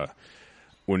 but...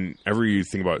 whenever you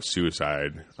think about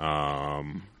suicide,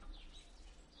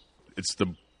 it's the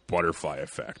butterfly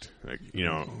effect. Like,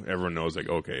 everyone knows, like,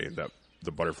 okay, that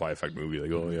the butterfly effect movie,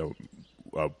 like, oh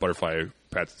yeah, a butterfly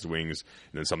pats its wings,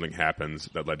 and then something happens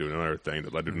that led to another thing,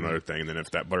 that led to another thing, and then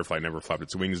if that butterfly never flapped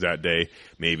its wings that day,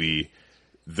 maybe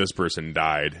this person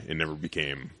died and never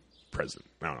became president.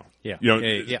 I don't know. Yeah. You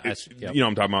know what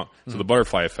I'm talking about? So the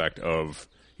butterfly effect of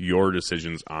your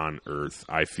decisions on Earth,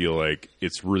 I feel like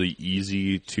it's really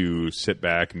easy to sit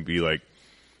back and be like,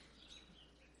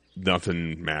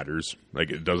 nothing matters.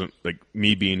 Like, it doesn't, like,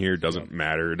 me being here doesn't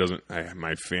matter. It doesn't,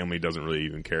 my family doesn't really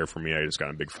even care for me. I just got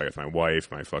in a big fight with my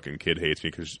wife. My fucking kid hates me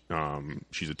because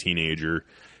she's a teenager,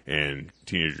 and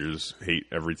teenagers hate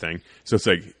everything. So it's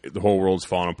like the whole world's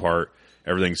falling apart.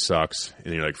 Everything sucks.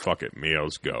 And you're like, fuck it, may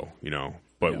as go,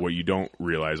 But what you don't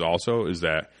realize also is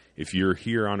that if you're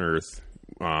here on Earth,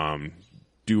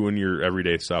 doing your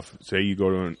everyday stuff. Say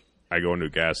I go into a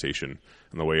gas station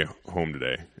on the way home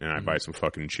today, and I buy some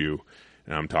fucking chew,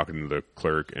 and I'm talking to the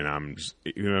clerk, and I'm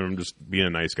just being a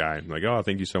nice guy. I'm like, oh,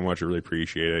 thank you so much, I really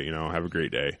appreciate it. Have a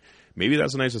great day. Maybe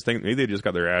that's the nicest thing. Maybe they just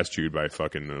got their ass chewed by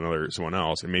fucking someone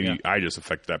else, and maybe I just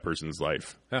affected that person's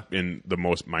life in the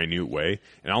most minute way,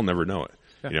 and I'll never know it.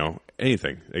 Yeah.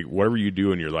 Anything, like whatever you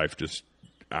do in your life, just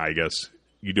I guess.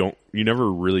 You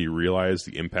never really realize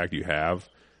the impact you have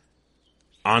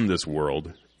on this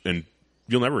world, and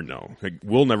you'll never know. Like,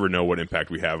 we'll never know what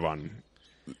impact we have on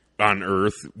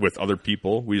Earth with other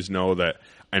people. We just know that,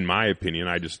 in my opinion,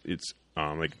 it's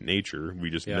like nature. We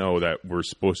just know that we're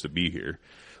supposed to be here.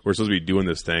 We're supposed to be doing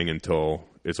this thing until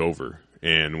it's over.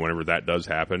 And whenever that does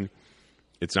happen,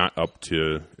 it's not up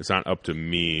to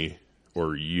me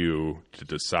or you to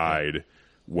decide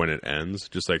when it ends,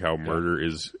 just like how murder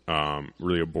is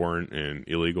really abhorrent and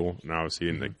illegal and obviously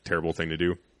a terrible thing to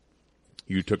do.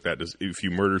 You took that, if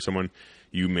you murder someone,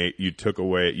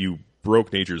 you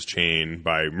broke nature's chain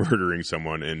by murdering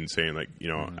someone and saying, like,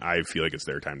 I feel like it's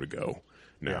their time to go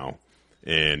now.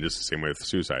 And just the same way with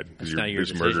suicide, because you're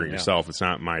just murdering yourself. It's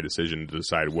not my decision to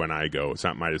decide when I go. It's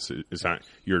not it's not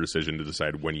your decision to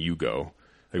decide when you go.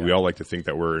 Like, we all like to think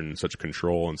that we're in such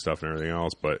control and stuff and everything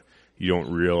else, but you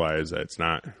don't realize that it's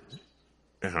not.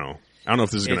 I don't know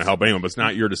if this is going to help anyone, but it's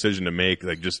not your decision to make.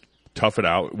 Like, just tough it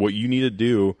out. What you need to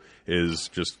do is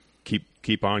just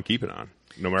keep on keeping on,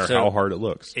 no matter how hard it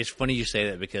looks. It's funny you say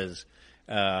that because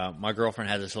my girlfriend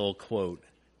has this little quote,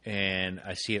 and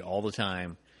I see it all the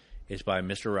time. It's by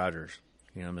Mr. Rogers.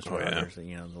 Mr. Rogers,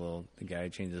 the guy who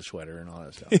changes his sweater and all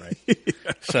that stuff, right?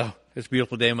 So it's a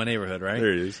beautiful day in my neighborhood, right?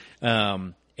 There it is.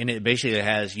 And it basically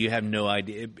has, you have no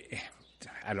idea.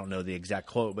 I don't know the exact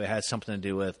quote, but it has something to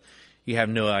do with you have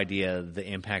no idea the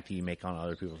impact you make on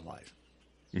other people's lives.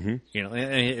 Mm-hmm.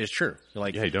 And it's true.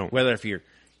 Like, you don't. Whether if you're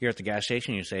at the gas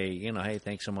station, you say, hey,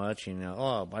 thanks so much.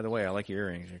 Oh, by the way, I like your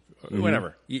earrings.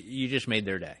 Whatever. You just made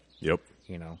their day. Yep.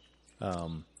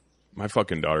 My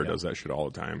fucking daughter does that shit all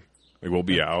the time. Like, we'll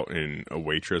be out and a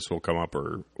waitress will come up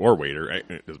or waiter.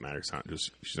 It doesn't matter. It's not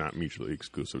just, she's not mutually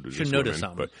exclusive to she'll just notice women,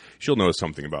 something. but she'll notice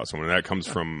something about someone. And that comes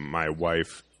from my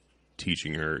wife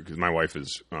teaching her, because my wife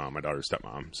is my daughter's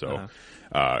stepmom. So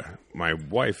my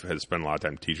wife has spent a lot of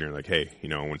time teaching her, like, hey, you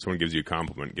know, when someone gives you a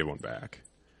compliment, give one back.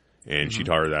 And she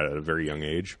taught her that at a very young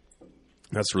age.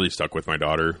 That's really stuck with my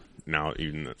daughter now,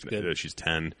 even that she's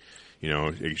 10. You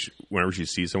know, whenever she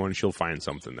sees someone, she'll find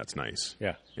something that's nice.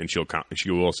 Yeah. And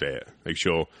she will say it. Like,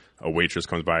 a waitress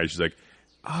comes by and she's like,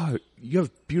 oh, you have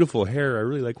beautiful hair. I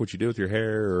really like what you do with your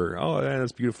hair. Or, oh,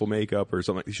 that's beautiful makeup or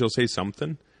something. She'll say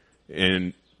something.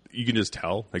 And you can just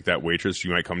tell, like, that waitress, she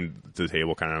might come to the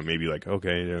table kind of maybe like,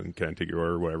 okay, can I take your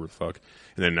order, whatever the fuck.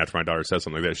 And then after my daughter says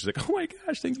something like that, she's like, oh my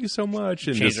gosh, thank you so much.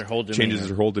 And changes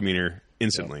her whole demeanor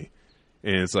instantly.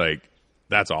 Yep. And it's like,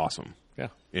 that's awesome. Yeah.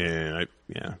 And I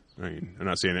mean, I'm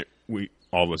not saying that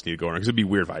all of us need to go around, because it'd be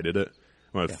weird if I did it.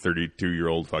 I'm a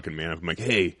 32-year-old fucking man. I'm like,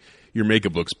 hey, your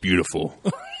makeup looks beautiful.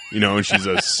 You know, and she's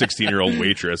a 16-year-old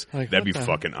waitress. Like, that'd be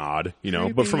fucking odd, you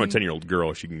know. But from a 10-year-old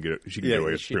girl, she can get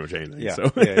away with pretty much anything. Yeah,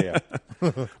 so. yeah.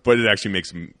 But it actually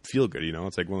makes them feel good, you know.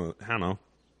 It's like, well, I don't know.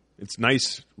 It's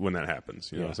nice when that happens,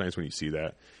 you know. It's nice when you see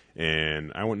that.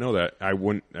 And I wouldn't know that. I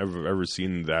wouldn't have ever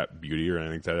seen that beauty or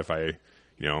anything like that if I,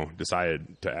 you know,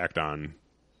 decided to act on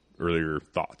earlier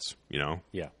thoughts, you know.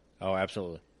 Yeah. Oh,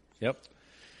 absolutely. Yep.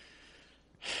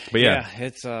 But yeah,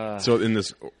 it's so in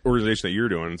this organization that you're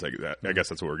doing, it's like that. I guess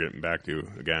that's what we're getting back to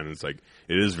again. It's like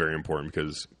it is very important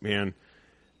because, man,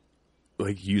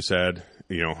 like you said,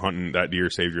 you know, hunting that deer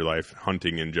saved your life.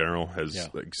 Hunting in general has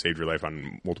like saved your life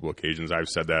on multiple occasions. I've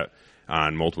said that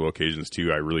on multiple occasions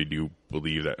too. I really do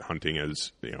believe that hunting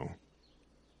has, you know,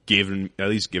 given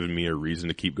me a reason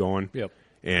to keep going. Yep.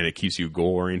 And it keeps you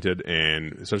goal oriented,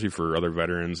 and especially for other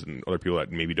veterans and other people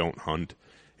that maybe don't hunt.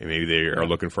 And maybe they are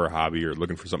looking for a hobby or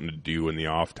looking for something to do in the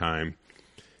off time,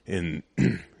 and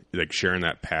like sharing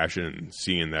that passion and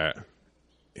seeing that,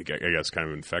 I guess, kind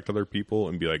of infect other people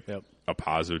and be like a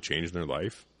positive change in their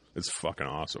life. It's fucking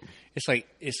awesome. It's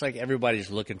like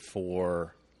everybody's looking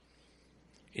for.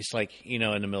 It's like, you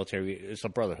know, in the military, it's a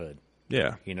brotherhood.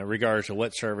 Yeah. You know, regardless of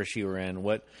what service you were in,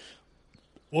 what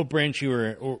branch you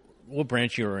were, or what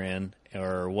branch you were in,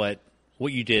 or what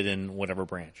you did in whatever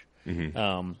branch.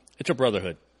 Mm-hmm. It's a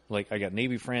brotherhood. Like, I got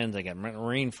Navy friends, I got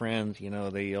Marine friends, you know,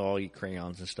 they all eat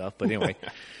crayons and stuff. But anyway,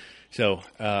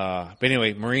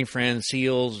 Marine friends,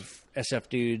 SEALs, SF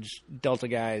dudes, Delta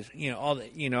guys, you know, all the,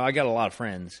 you know, I got a lot of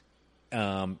friends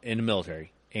in the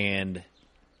military. And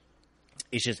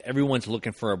it's just everyone's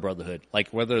looking for a brotherhood. Like,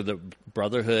 whether the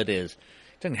brotherhood is,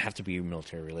 it doesn't have to be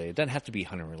military related, it doesn't have to be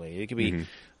hunting related. It could be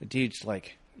dudes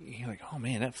like, you're like, oh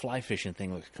man, that fly fishing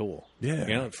thing looks cool. Yeah,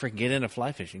 you know, freaking get into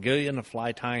fly fishing, go into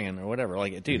fly tying or whatever.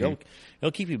 Like, dude,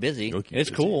 it'll keep you busy. It's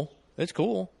cool. It's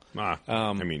cool. I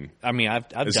mean, I've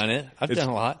done it. I've done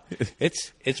a lot.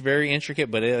 It's very intricate,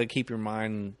 but it'll keep your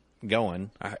mind going.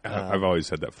 I've always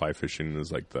said that fly fishing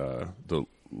is like the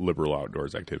liberal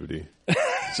outdoors activity.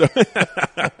 So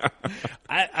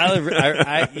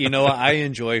I you know, I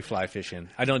enjoy fly fishing.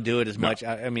 I don't do it as much.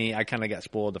 I mean, I kind of got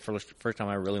spoiled. The first time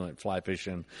I really went fly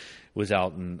fishing was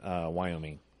out in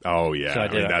Wyoming. Oh yeah, so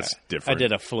that's different. I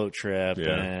did a float trip,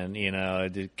 and you know, I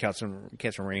did catch some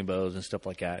rainbows and stuff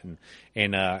like that,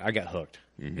 and I got hooked,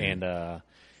 and I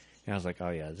was like, oh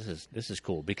yeah, this is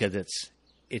cool because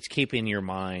it's keeping your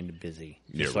mind busy.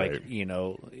 Just like, you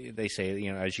know, they say,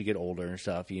 you know, as you get older and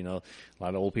stuff, you know, a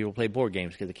lot of old people play board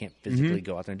games because they can't physically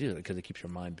go out there and do it because it keeps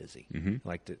your mind busy.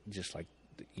 Like just like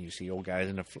you see old guys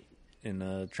in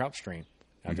the trout stream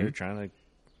out there trying to, you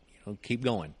know, keep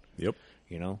going. Yep.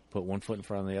 You know, put one foot in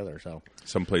front of the other. So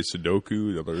some play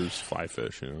Sudoku, others fly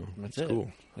fish. You know, that's cool.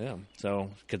 Yeah. So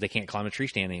because they can't climb a tree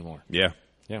stand anymore. Yeah.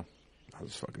 Yeah. I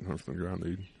was fucking hunting from the ground,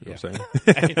 dude. You know what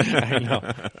I'm saying? I know.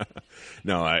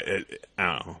 No, I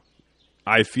don't know.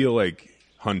 I feel like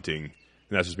hunting, and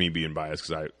that's just me being biased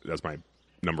because that's my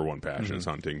number one passion is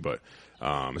hunting, but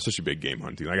especially big game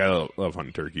hunting. Like, I love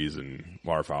hunting turkeys and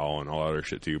waterfowl and all that other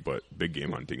shit too, but big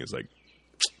game hunting is like,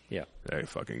 that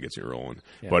fucking gets you rolling.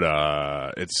 Yeah. But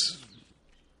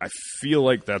I feel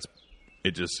like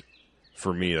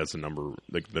for me, that's the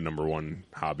number one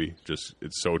hobby. Just,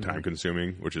 it's so time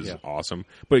consuming, which is awesome.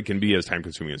 But it can be as time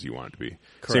consuming as you want it to be.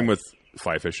 Correct. Same with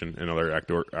fly fishing and other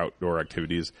outdoor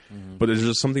activities. But there's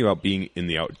just something about being in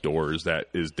the outdoors that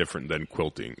is different than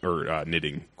quilting or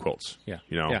knitting quilts. Yeah.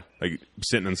 You know, like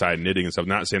sitting inside knitting and stuff.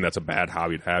 Not saying that's a bad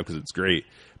hobby to have because it's great,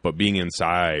 but being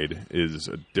inside is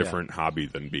a different hobby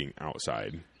than being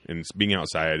outside. And being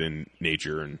outside in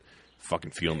nature and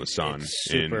fucking feeling the sun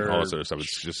and all this other stuff.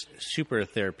 It's just super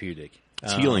therapeutic.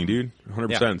 It's healing, dude.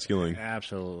 100% it's healing.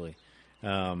 Absolutely.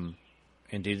 And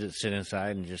dudes that sit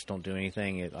inside and just don't do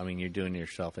anything, you're doing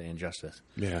yourself an injustice.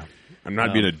 Yeah. I'm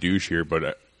not being a douche here,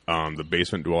 but the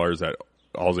basement dwellers that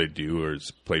all they do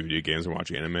is play video games and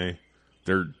watch anime,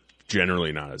 they're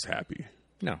generally not as happy.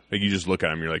 No. Like, you just look at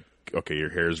them, you're like, okay, your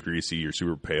hair is greasy, you're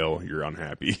super pale, you're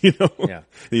unhappy, you know? Yeah.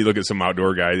 And you look at some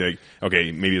outdoor guy, like,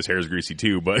 okay, maybe his hair is greasy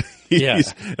too, but Yeah.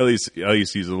 at least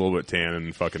he's a little bit tan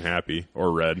and fucking happy,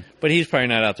 or red. But he's probably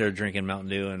not out there drinking Mountain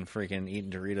Dew and freaking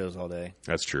eating Doritos all day.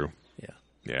 That's true. Yeah.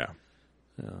 Yeah.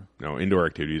 No, indoor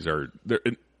activities are, don't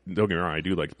get me wrong, I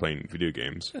do like playing video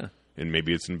games. Yeah. And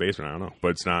maybe it's in the basement, I don't know.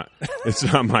 But it's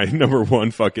not my number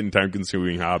one fucking time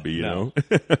consuming hobby, you know?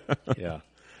 Yeah.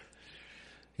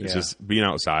 It's just being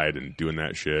outside and doing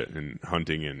that shit and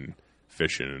hunting and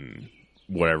fishing and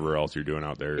whatever else you're doing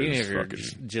out there. Even is if you're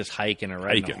fucking just hiking or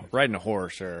riding a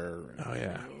horse or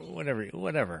whatever,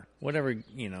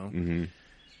 you know. Mm-hmm.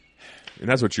 And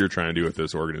that's what you're trying to do with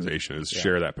this organization is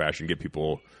share that passion, get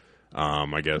people,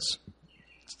 I guess,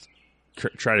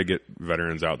 try to get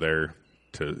veterans out there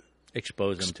to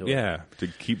expose them to it. Yeah, to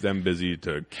keep them busy,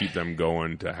 to keep them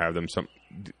going, to have them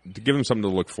to give them something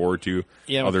to look forward to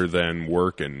other than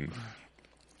work and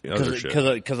other shit.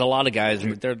 Because a lot of guys,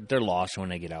 they're lost when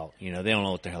they get out. You know, they don't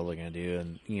know what the hell they're going to do,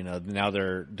 and you know now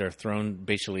they're thrown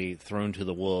to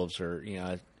the wolves, or you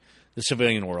know, the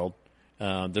civilian world.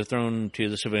 They're thrown to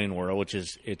the civilian world, which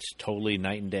is it's totally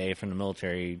night and day from the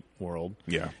military world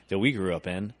that we grew up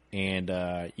in,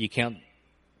 and you can't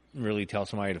really tell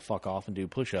somebody to fuck off and do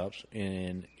push-ups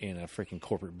in a freaking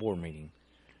corporate board meeting.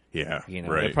 Yeah, you know,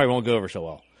 right. It probably won't go over so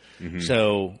well. Mm-hmm.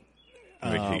 So,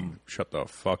 shut the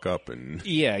fuck up and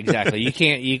yeah, exactly. You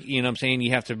can't. You know what I'm saying?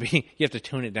 You have to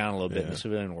tune it down a little bit in the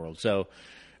civilian world. So,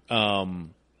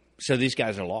 so these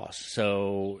guys are lost.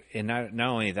 So, and not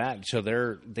only that, so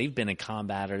they've been in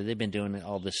combat or they've been doing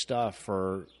all this stuff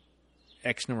for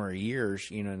X number of years.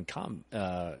 You know,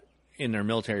 in their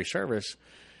military service,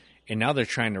 and now they're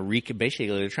trying to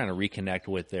reconnect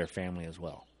with their family as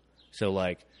well. So,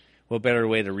 like, what better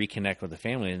way to reconnect with the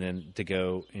family than to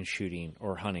go in shooting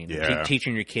or hunting,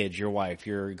 teaching your kids, your wife,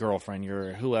 your girlfriend,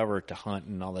 your whoever to hunt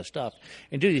and all that stuff,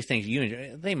 and do these things you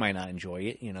enjoy. They might not enjoy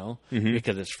it, you know,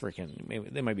 because it's freaking. Maybe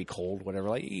they might be cold, whatever.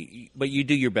 Like, but you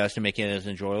do your best to make it as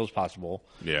enjoyable as possible.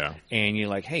 Yeah, and you're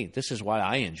like, hey, this is what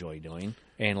I enjoy doing,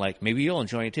 and like maybe you'll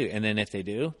enjoy it too. And then if they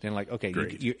do, then like, okay,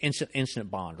 you're instant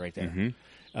bond right there. Mm-hmm.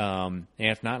 And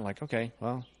if not, like, okay,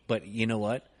 well, but you know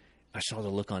what? I saw the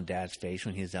look on Dad's face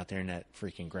when he was out there in that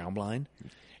freaking ground blind,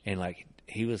 and like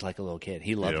he was like a little kid.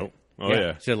 He loved it. Oh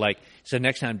yeah. So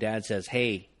next time Dad says,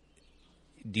 "Hey,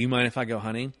 do you mind if I go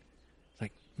hunting?" It's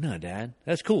like, no, Dad,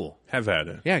 that's cool. Have at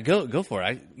it. Yeah, go for it.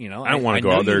 I don't want to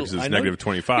go out there because it's negative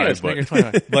 25. Yeah, it's negative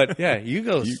 25. But yeah, you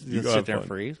go you sit there and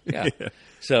freeze. Yeah.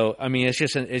 So I mean, it's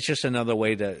just another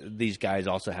way that these guys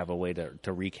also have a way to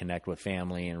reconnect with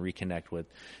family and reconnect with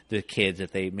the kids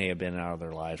that they may have been out of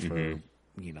their lives for.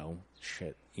 You know,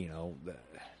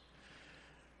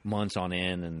 months on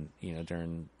end, and you know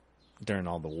during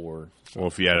all the war. So. Well,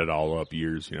 if you add it all up,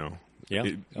 years, you know,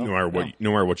 no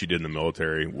matter what you did in the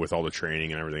military with all the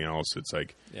training and everything else, it's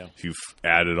like if you've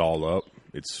added it all up,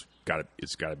 it's got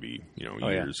to be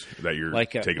years that you're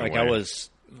taking away. I was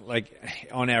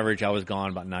on average, I was gone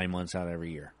about 9 months out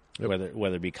every year,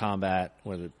 whether it be combat,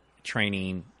 whether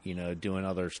training, you know, doing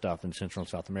other stuff in Central and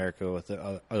South America with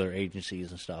other agencies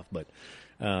and stuff. But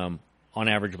on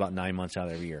average, about 9 months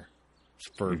out every year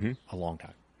for a long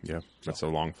time. Yeah, that's a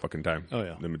long fucking time. Oh,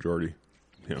 yeah. The majority.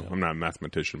 You know, I'm not a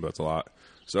mathematician, but that's a lot.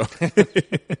 So,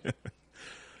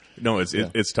 no,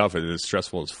 it's tough and it's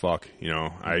stressful as fuck. You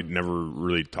know, I never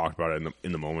really talked about it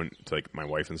in the moment to like my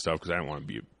wife and stuff because I don't want to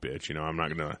be a bitch. You know, I'm not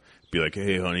gonna be like,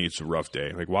 hey, honey, it's a rough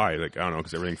day. Like, why? Like, I don't know,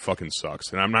 because everything fucking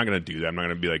sucks, and I'm not gonna do that. I'm not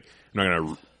gonna be like, I'm not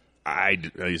gonna.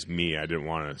 At least me, I didn't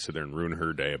want to sit there and ruin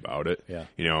her day about it. Yeah.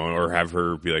 You know, or have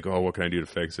her be like, oh, what can I do to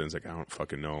fix it? And it's like, I don't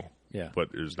fucking know. Yeah.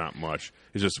 But there's not much.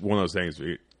 It's just one of those things.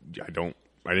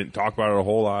 I didn't talk about it a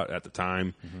whole lot at the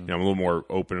time. You know, I'm a little more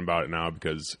open about it now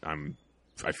because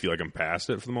I feel like I'm past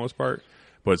it for the most part.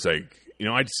 But it's like, you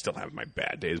know, I still have my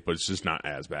bad days, but it's just not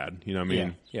as bad. You know what I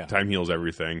mean? Yeah. Time heals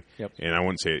everything. Yep. And I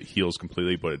wouldn't say it heals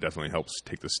completely, but it definitely helps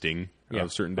take the sting out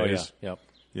of certain days. Yep.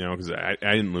 You know, because I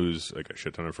didn't lose like a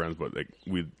shit ton of friends, but like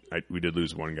we did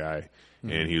lose one guy,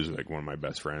 and he was like one of my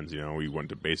best friends. You know, we went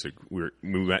to basic, we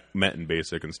met in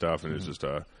basic and stuff, and it's just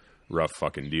a rough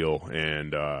fucking deal.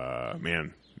 And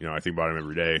man, you know, I think about him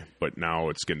every day. But now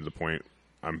it's getting to the point.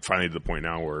 I'm finally to the point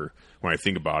now where when I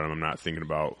think about him, I'm not thinking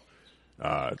about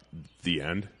the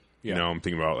end. Yeah. You know, I'm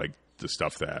thinking about like the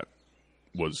stuff that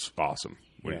was awesome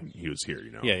when he was here.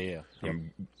 You know, Yeah.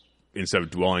 Instead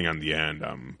of dwelling on the end,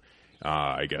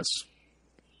 I guess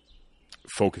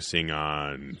focusing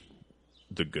on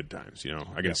the good times. You know,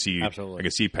 I can see absolutely. I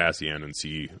can see past the end and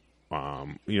see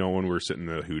when we're sitting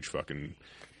in the hooch fucking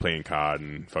playing COD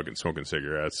and fucking smoking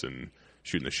cigarettes and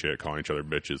shooting the shit, calling each other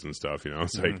bitches and stuff,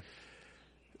 it's like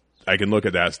I can look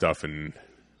at that stuff and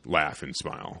laugh and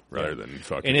smile rather than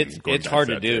fucking. And it's hard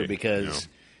to do day, because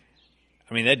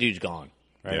I mean that dude's gone,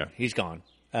 right? Yeah. He's gone.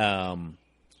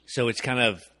 So it's kind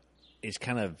of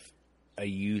a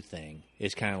you thing.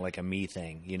 It's kind of like a me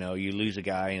thing. You lose a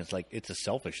guy and it's like it's a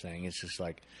selfish thing. It's just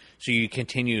like so you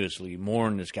continuously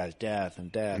mourn this guy's death.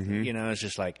 It's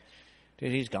just like,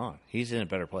 dude, he's gone. He's in a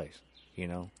better place.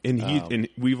 And and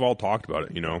we've all talked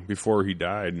about it. Before he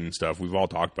died and stuff. We've all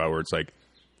talked about where it's like,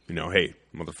 hey,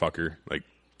 motherfucker, like.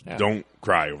 Yeah. Don't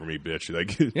cry over me, bitch.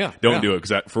 Like, don't do it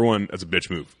because for one, that's a bitch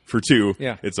move. For two,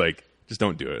 it's like just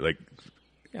don't do it. Like,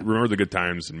 remember the good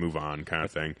times and move on, kind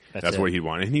of thing. That's what he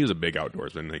wanted. And he was a big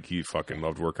outdoorsman. Like, he fucking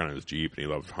loved working on his Jeep and he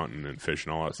loved hunting and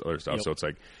fishing and all that other stuff. Yep. So it's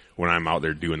like when I'm out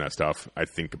there doing that stuff, I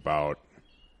think about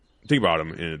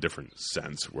him in a different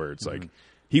sense where it's like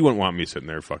he wouldn't want me sitting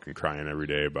there fucking crying every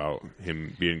day about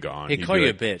him being gone. He'd call you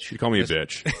a bitch. He'd call me a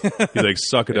bitch. He's like,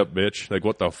 suck it up, bitch. Like,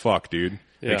 what the fuck, dude?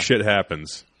 Like, shit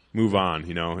happens. Move on,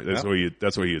 That's what he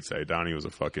would say. Donnie was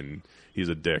he's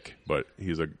a dick, but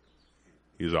he's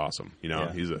awesome,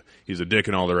 He's a dick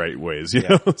in all the right ways, you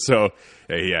know. So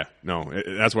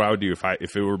that's what I would do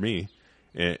if it were me.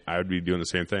 I would be doing the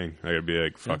same thing. I'd be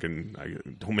like,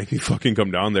 fucking, don't make me fucking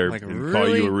come down there and really? Call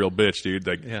you a real bitch, dude.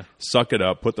 Like, suck it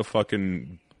up. Put the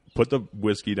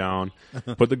whiskey down,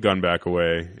 put the gun back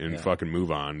away, and fucking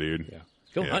move on, dude. Yeah.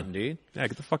 Go hunting, dude. Yeah,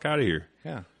 get the fuck out of here.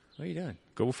 Yeah. What are you doing?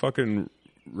 Go fucking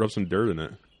rub some dirt in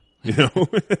it,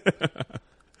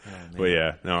 But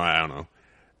I don't know.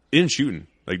 In shooting,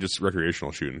 like just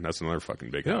recreational shooting, that's another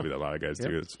fucking big hobby that a lot of guys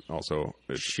do. It's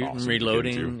shooting, awesome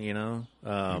reloading.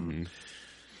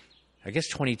 I guess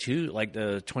 22, like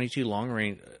the 22 long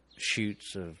range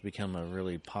shoots have become a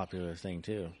really popular thing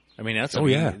too. I mean, that's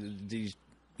these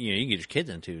you can get your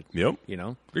kids into. Yep.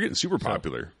 They're getting super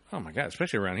popular. Oh my god,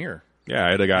 especially around here. Yeah,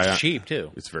 I had a guy. It's cheap too.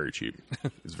 It's very cheap.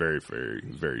 It's very, very,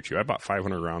 very cheap. I bought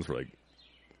 500 rounds for like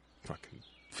fucking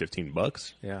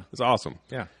 $15. Yeah, it's awesome.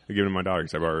 Yeah, I gave it to my daughter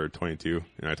because I bought her a 22,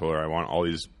 and I told her I want all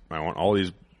these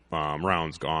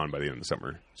rounds gone by the end of the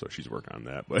summer. So she's working on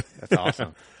that. But that's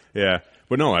awesome. Yeah,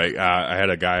 but no, I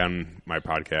had a guy on my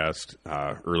podcast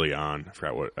early on. I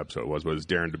forgot what episode it was, but it's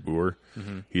Darren DeBoer.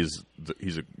 He's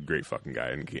a great fucking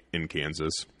guy in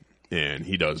Kansas. And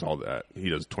he does all that. He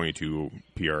does 22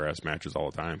 PRS matches all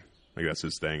the time. Like, that's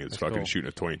his thing. It's fucking cool. Shooting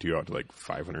a 22 out to, like,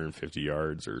 550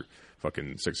 yards or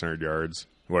fucking 600 yards,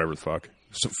 whatever the fuck.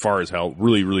 So far as hell.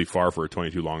 Really, really far for a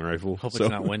 22 long rifle. Hope it's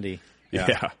not windy.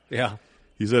 Yeah.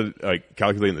 He said, like,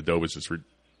 calculating the dough was just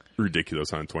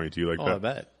ridiculous on a 22 like that. I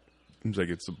bet. It's like,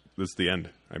 it's the end.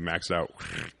 I max out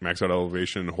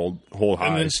elevation, hold high.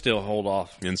 And then still hold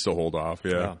off.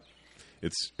 Yeah.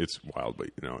 It's wild, but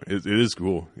it is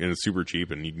cool and it's super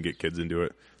cheap, and you can get kids into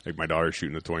it. Like my daughter's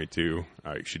shooting the 22.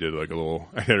 She did like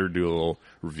I had her do a little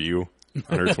review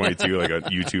on her 22, like a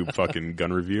YouTube fucking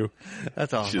gun review.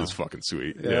 That's awesome. She's fucking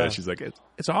sweet. Yeah, she's like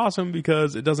it's awesome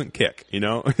because it doesn't kick,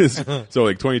 So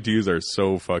like 22s are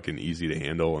so fucking easy to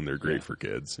handle, and they're great for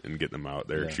kids and getting them out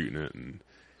there shooting it and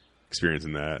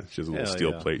experiencing that. She has a little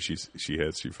steel plate she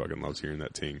hits. She fucking loves hearing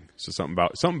that ting. So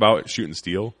something about shooting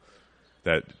steel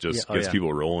that just gets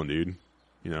people rolling, dude.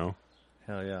 Hell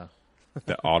yeah.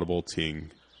 That audible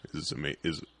ting is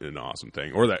an awesome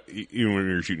thing. Or that even when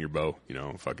you're shooting your bow,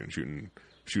 fucking shooting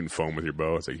foam with your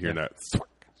bow, it's like hearing that,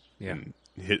 and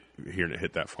hearing it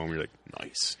hit that foam. You're like,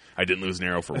 nice. I didn't lose an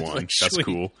arrow for one. Like, that's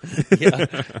cool. Yeah,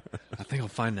 I think I'll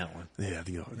find that one. Yeah, I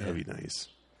think that'd be nice.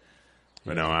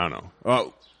 But no, I don't know.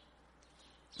 Oh,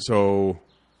 so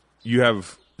you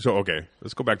have. So, okay,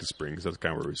 let's go back to spring because that's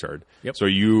kind of where we started. Yep. So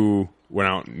you went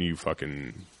out and you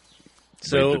fucking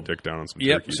laid the dick down on some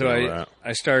turkeys. So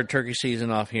I started turkey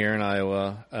season off here in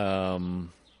Iowa.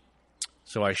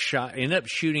 So I ended up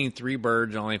shooting 3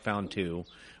 birds and only found 2.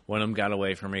 One of them got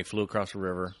away from me, flew across the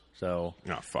river. So,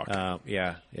 fuck.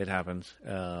 Yeah, it happens.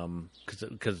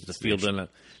 Because the field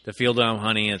that I'm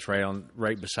hunting is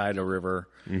right beside a river.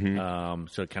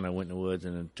 So it kind of went in the woods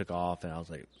and then took off, and I was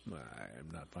like,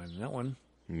 I'm not finding that one.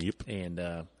 Yep. And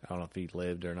I don't know if he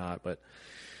lived or not, but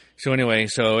so anyway,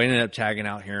 I ended up tagging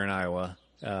out here in Iowa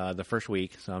the first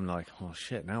week. So I'm like, oh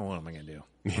shit, now what am I gonna do?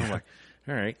 Yeah. I'm like,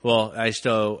 all right. Well,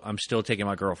 I'm still taking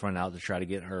my girlfriend out to try to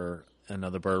get her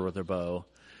another bird with her bow,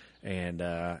 and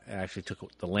I actually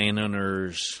took the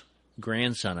landowner's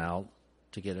grandson out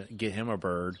to get him a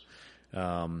bird.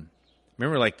 Remember,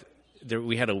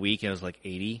 we had a week and it was like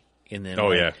 80, and then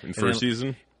in first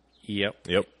season. Yep.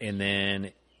 And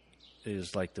then it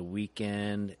was like the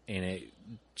weekend, and it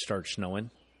started snowing.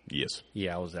 Yes.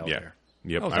 Yeah, I was out there.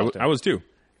 Yep. I I was too.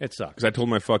 It sucked. Because I told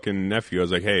my fucking nephew, I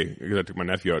was like, hey, because I took my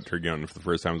nephew out turkey hunting for the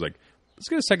first time. I was like, let's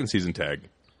get a second season tag.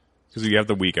 Because you have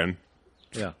the weekend.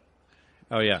 Yeah.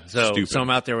 Oh, yeah. So Stupid. I'm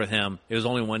out there with him. It was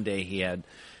only one day he had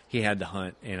to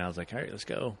hunt, and I was like, all right, let's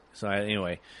go. So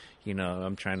anyway,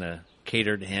 I'm trying to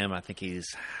cater to him. I think he's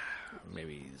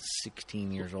maybe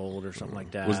 16 years old or something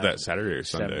like that. Was that Saturday or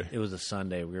Sunday? It was a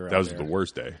Sunday. We were That out was there. the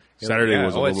worst day. Saturday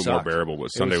was a little bit more sucked. bearable, but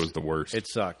Sunday was the worst. It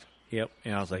sucked. Yep.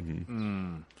 And I was like,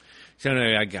 So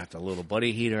anyway, I got the little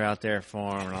buddy heater out there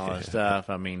for him and all that stuff.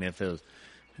 I mean, if it was,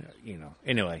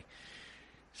 anyway.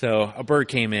 So a bird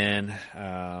came in,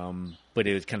 but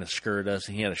it was kind of scurred us,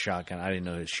 and he had a shotgun. I didn't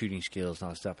know his shooting skills and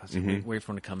all that stuff. I said, wait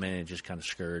for him to come in, and just kind of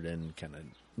scurred and kind of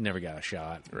never got a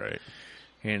shot. Right.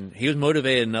 And he was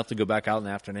motivated enough to go back out in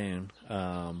the afternoon,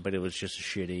 but it was just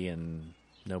shitty and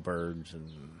no birds and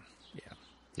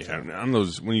Yeah, and on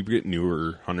those, when you get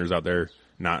newer hunters out there,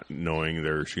 not knowing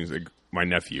their shooting, like my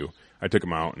nephew, I took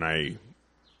him out and I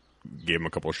gave him a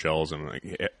couple of shells, and like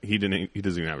he doesn't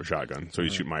even have a shotgun, so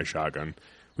he's shooting my shotgun.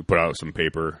 We put out some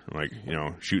paper, like,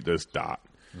 shoot this dot,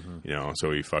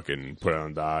 so he fucking put it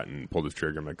on a dot and pulled his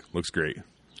trigger. I'm like, looks great.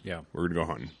 Yeah. We're going to go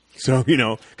hunting. So,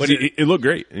 but it looked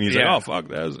great. And he's like, oh, fuck,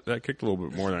 that kicked a little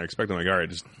bit more than I expected. I'm like, all right,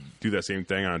 just do that same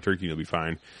thing on a turkey and you'll be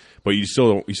fine. But you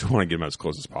still want to get him as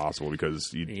close as possible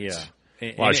because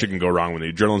a lot of shit can go wrong when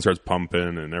the adrenaline starts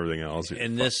pumping and everything else.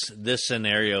 In this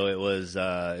scenario, it was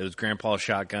Grandpa's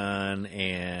shotgun,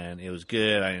 and it was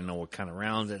good. I didn't know what kind of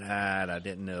rounds it had. I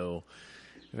didn't know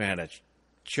if it had a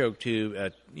choke tube,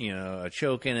 a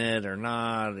choke in it or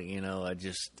not. I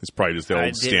just it's probably just the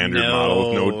old standard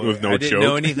model with no choke. I didn't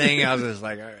know anything. I was just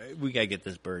like, all right, we gotta get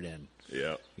this bird in.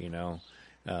 Yeah.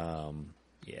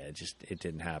 It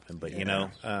didn't happen. But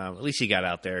at least he got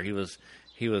out there. He was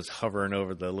hovering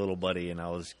over the little buddy, and I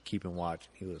was keeping watch.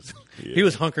 He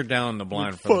was hunkered down in the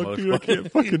blind for the most part. I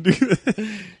can't fucking do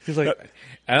that. He's like,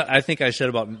 I think I said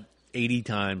about 80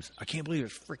 times, I can't believe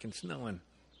it's freaking snowing.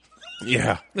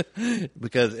 Yeah.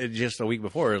 Because just a week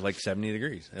before, it was like 70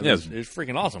 degrees. It was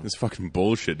freaking awesome. It's fucking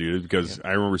bullshit, dude, because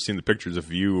I remember seeing the pictures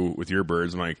of you with your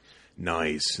birds. I'm like,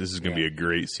 nice. This is going to be a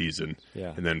great season.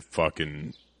 Yeah. And then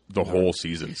fucking the whole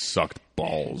season sucked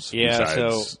balls. Yeah,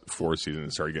 Besides 4 seasons,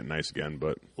 it started getting nice again.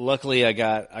 But luckily, I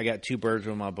got 2 birds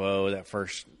with my bow the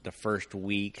first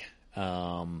week.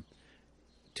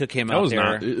 Took him out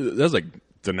there. That was like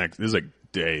the next. This was like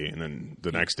day, and then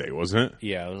the next day, wasn't it?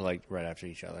 Yeah, it was like right after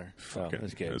each other. So it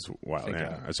was good. It was wild.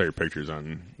 I saw your pictures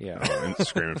on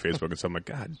Instagram and Facebook and stuff. I'm like,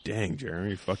 God dang, Jeremy,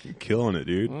 you're fucking killing it,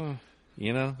 dude. Well,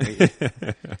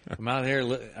 I'm out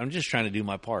here. I'm just trying to do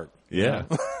my part. Yeah,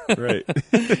 right.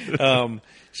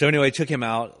 So anyway, took him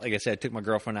out. Like I said, took my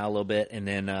girlfriend out a little bit, and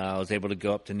then I was able to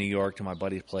go up to New York to my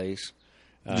buddy's place.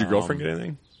 Did your girlfriend get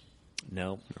anything?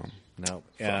 No.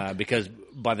 Because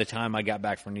by the time I got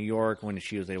back from New York, when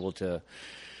she was able to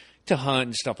hunt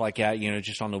and stuff like that,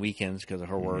 just on the weekends because of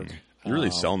her work. You're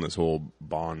really selling this whole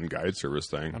Baughn guide service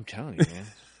thing. I'm telling you,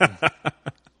 man.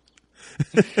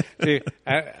 Dude,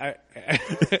 I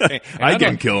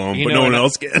can kill them, but no one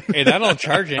else can. And I don't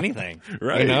charge anything.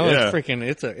 Right. It's freaking,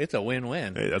 it's a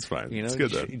win-win. Hey, that's fine. It's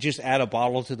good then. Just add a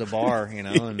bottle to the bar,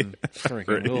 and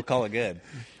freaking, we'll call it good.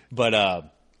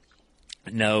 But,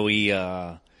 no, we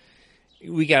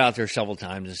got out there several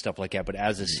times and stuff like that. But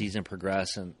as the season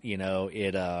progressed, and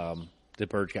the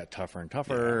birds got tougher and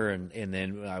tougher, and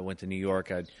then I went to New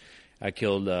York. I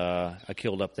killed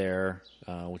up there,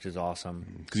 which is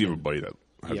awesome. Because you have a buddy that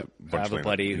has a bunch of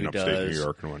land in upstate New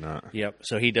York and whatnot. Yep.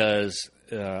 So he does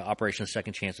Operation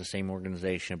Second Chance, the same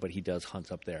organization, but he does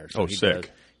hunts up there. So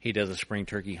sick. He does a spring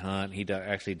turkey hunt. He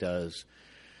actually does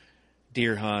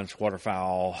deer hunts,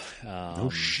 waterfowl.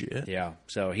 No shit. Yeah.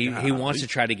 So he wants to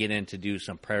try to get in to do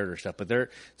some predator stuff, but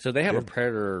they have a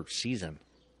predator season.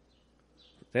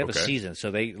 They have a season,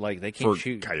 so they can't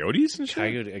shoot coyotes and shit.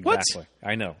 Coyote, exactly. What?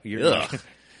 I know. Yeah.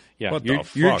 What the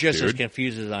you're fuck, just as dude?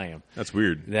 confused as I am. That's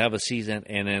weird. They have a season,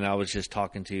 and then I was just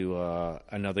talking to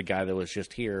another guy that was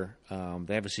just here.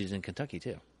 They have a season in Kentucky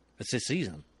too. It's a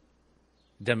season.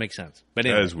 Doesn't make sense. But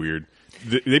anyway. That is weird.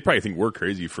 They probably think we're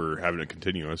crazy for having it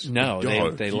continuous. No,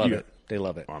 they love it. They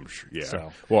love it. I'm sure. Yeah.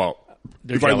 So, well,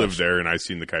 if I jealous. lived there and I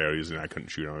seen the coyotes and I couldn't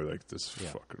shoot them, I'd be like, this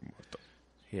fucking what the.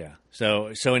 Yeah.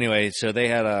 So anyway, so they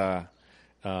had a.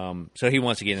 So he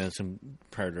wants to get into some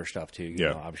predator stuff too. You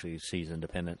know, obviously season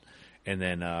dependent. And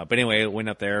then, but anyway, went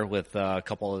up there with a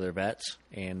couple other vets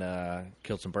and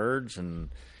killed some birds and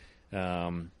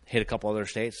hit a couple other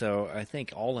states. So I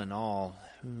think all in all,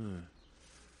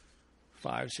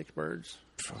 5-6 birds.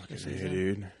 Fucking yeah,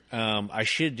 dude. I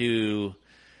should do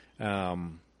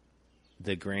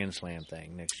the Grand Slam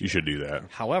thing next year. You should do that.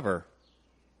 However,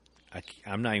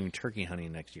 I'm not even turkey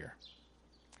hunting next year.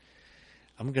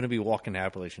 I'm going to be walking the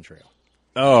Appalachian Trail.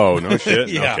 Oh, no shit?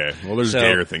 Yeah. Okay. Well, there's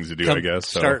gayer things to do, I guess.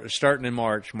 So. Starting in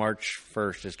March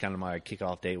 1st is kind of my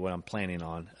kickoff date, what I'm planning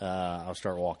on. I'll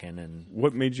start walking. And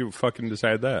what made you fucking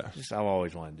decide that? I've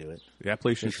always wanted to do it. The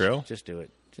Appalachian Trail? Just do it.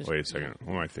 Wait a second.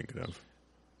 What am I thinking of?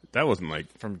 That wasn't like...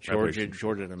 From Georgia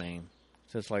to Maine.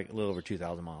 So it's like a little over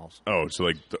 2,000 miles. Oh, so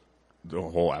like the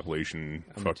whole Appalachian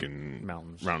fucking...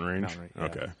 Mountains. Mountain range? Yeah.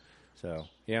 Okay. So,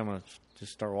 yeah, I'm going to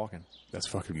just start walking. That's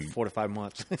fucking... 4 to 5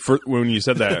 months. When you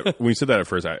said that at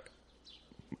first,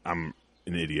 I'm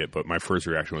an idiot, but my first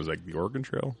reaction was like the Oregon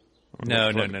Trail. No.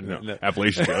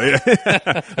 Appalachian Trail.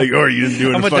 Yeah. Like, are you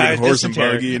doing a fucking horse and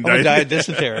buggy and I'm a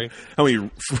dysentery. How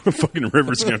many fucking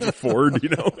rivers can you have to ford? You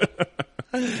know.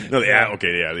 No,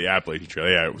 the Appalachian Trail.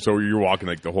 Yeah, so you're walking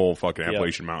like the whole fucking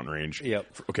Appalachian mountain range. Yep.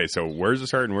 Okay, so where's it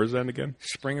start and where's it end again?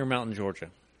 Springer Mountain, Georgia.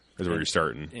 Is where you're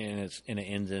starting, and it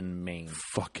ends in Maine.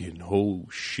 Fucking oh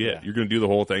shit! Yeah. You're gonna do the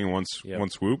whole thing in one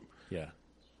swoop. Yeah.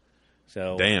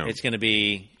 So damn, it's gonna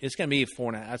be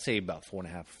 4.5. I'd say about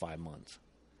 4.5 to 5 months.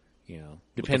 You know,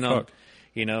 depending on,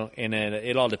 you know, and then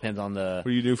it all depends on the.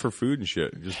 What do you do for food and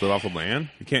shit? You just live off of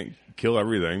land. You can't kill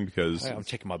everything because I'm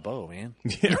taking my bow, man.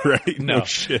 Yeah, right. No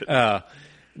shit.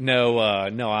 No.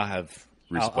 I have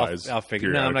resupplies. I'll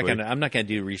figure. No, I'm not gonna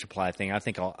do a resupply thing. I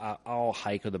think I'll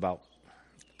hike with about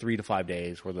 3 to 5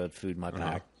 days worth of food in my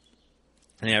pack,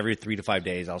 and every 3 to 5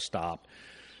 days I'll stop,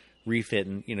 refit,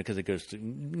 and because it goes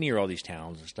near all these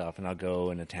towns and stuff, and I'll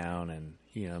go into town and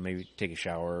maybe take a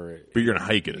shower. But you're gonna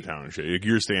hike into town and shit.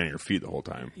 You're staying on your feet the whole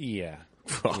time. Yeah.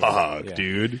 Fuck,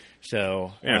 dude.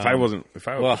 So, and if I was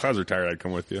retired, I'd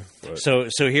come with you. But. So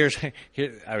here,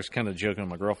 I was kind of joking with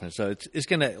my girlfriend. So it's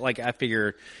gonna I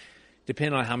figure.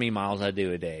 Depending on how many miles I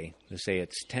do a day, let's say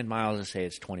it's 10 miles, let's say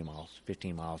it's 20 miles,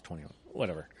 15 miles, 20,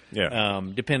 whatever. Yeah.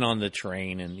 Depending on the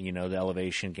terrain and, the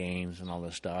elevation gains and all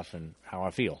this stuff and how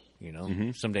I feel,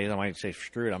 Some days I might say,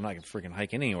 screw it, I'm not going to freaking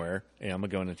hike anywhere. I'm going to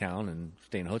go into town and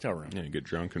stay in a hotel room. Yeah, get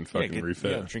drunk and fucking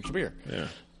refit. Yeah, drink some beer. Yeah.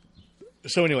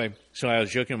 So anyway, I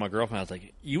was joking with my girlfriend. I was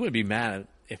like, you would be mad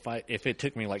if it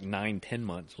took me like 9-10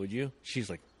 months, would you? She's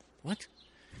like, what?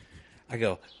 I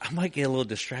go, I might get a little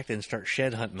distracted and start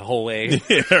shed hunting the whole way.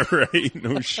 Yeah, right.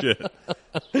 No shit.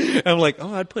 I'm like,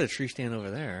 I'd put a tree stand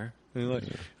over there. And like,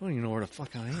 I don't even know where the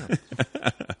fuck I am.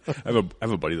 I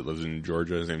have a buddy that lives in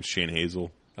Georgia. His name's Shane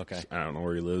Hazel. Okay. I don't know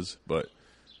where he lives, but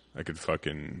I could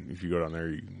fucking, if you go down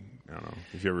there, I don't know.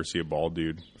 If you ever see a bald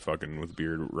dude fucking with a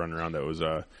beard running around that was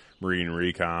Marine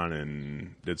Recon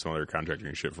and did some other contracting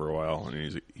and shit for a while.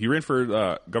 And he ran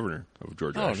for governor of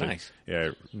Georgia. Oh, actually. Nice.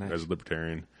 Yeah, as a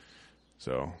libertarian.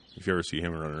 So if you ever see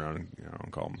him running around, I'll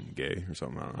call him gay or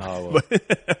something. I don't know. Oh, well.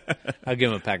 I'll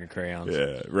give him a pack of crayons.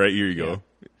 Yeah, right. Here you go.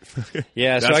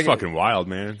 Yeah, that's fucking wild,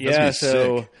 man. Yeah,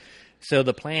 so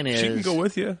the plan is she can go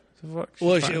with you.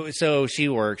 Well, she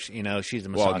works. She's a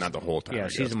massage. Well, not the whole time. Yeah,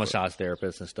 she's a massage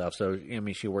therapist and stuff. So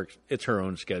she works. It's her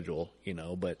own schedule.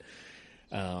 But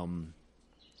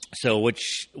so what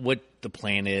the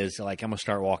plan is? Like, I'm gonna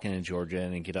start walking in Georgia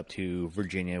and then get up to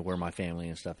Virginia, where my family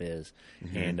and stuff is,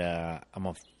 and I'm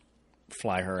gonna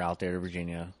fly her out there to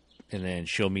Virginia, and then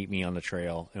she'll meet me on the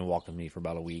trail and walk with me for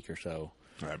about a week or so,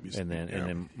 and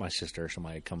then my sister or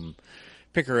somebody come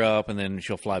pick her up, and then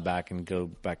she'll fly back and go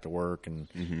back to work, and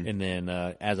then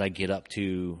as I get up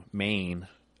to Maine,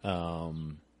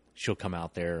 she'll come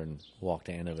out there and walk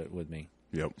the end of it with me.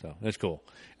 Yep. So that's cool.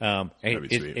 Hey,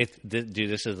 dude,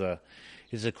 this is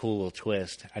a cool little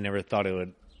twist. I never thought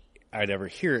I'd ever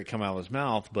hear it come out of his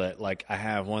mouth, but like, I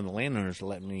have one of the landowners that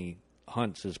let me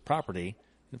hunt his property,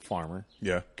 the farmer.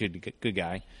 Yeah. Good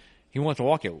guy. He wants to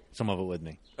walk some of it with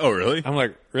me. Oh, really? I'm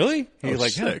like, really? He's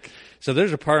like, sick. Yeah. So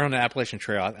there's a part on the Appalachian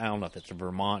Trail. I don't know if it's in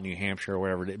Vermont, New Hampshire, or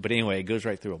whatever. But anyway, it goes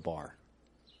right through a bar.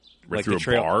 Right through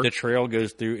a bar? The trail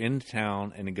goes through into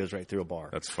town, and it goes right through a bar.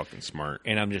 That's fucking smart.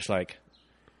 And I'm just like,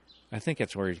 I think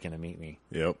that's where he's going to meet me.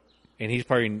 Yep. And he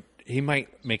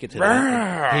might make it to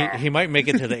the he might make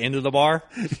it to the end of the bar.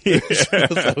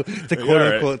 So to quote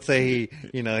unquote say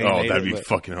he that'd be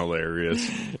fucking hilarious.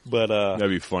 But that'd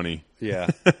be funny. Yeah.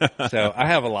 So I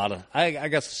have a lot of I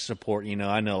got support.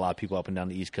 I know a lot of people up and down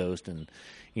the East Coast, and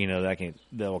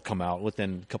they'll come out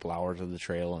within a couple hours of the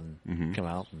trail and come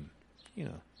out, and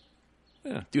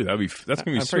yeah. Dude, that's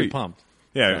gonna be I'm sweet. pretty pumped.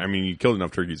 Yeah, I mean, you killed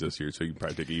enough turkeys this year, so you can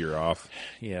probably take a year off.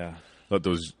 Yeah. Let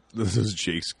those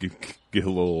jakes get a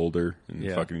little older, and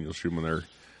fucking you'll shoot them when they're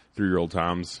 3-year-old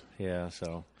toms. Yeah.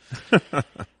 So.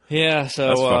 Yeah.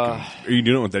 So. Are you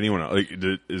doing it with anyone else? Like,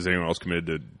 is anyone else committed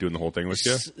to doing the whole thing with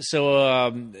you?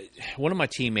 So one of my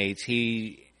teammates,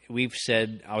 we've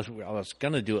said I was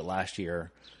going to do it last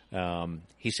year.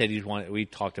 He said we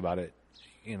talked about it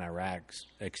in Iraq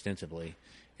extensively,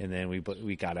 and then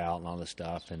we got out and all this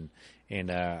stuff, and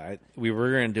we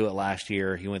were going to do it last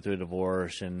year. He went through a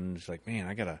divorce, and it's like, man,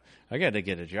 I gotta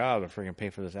get a job to freaking pay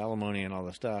for this alimony and all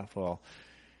this stuff. Well,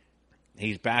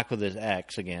 he's back with his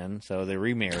ex again, so they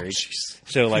remarried.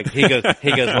 So like he goes,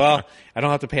 well, I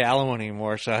don't have to pay alimony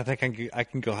anymore, so I think I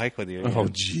can go hike with you. Oh,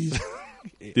 jeez.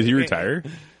 Did he retire?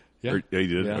 Yeah. Yeah, he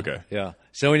did. Yeah. Okay. Yeah.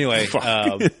 So anyway,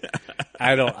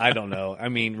 I don't know. I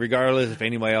mean, regardless if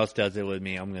anybody else does it with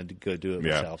me, I'm going to go do it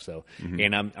myself. So,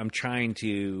 and I'm trying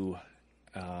to.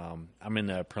 I'm in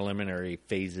the preliminary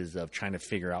phases of trying to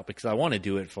figure out, because I want to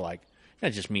do it for like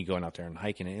not just me going out there and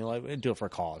hiking it. Like, do it for a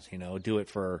cause. Do it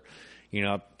for,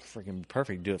 freaking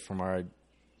perfect. Do it from our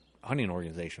hunting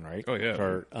organization, right? Oh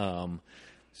yeah.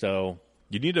 So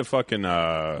you need to fucking.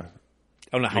 I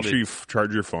don't know how make sure you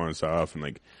charge your phone and stuff, and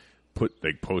like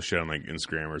post shit on like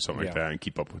Instagram or something like that, and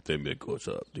keep up with them. Be like, what's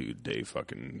up, dude? Day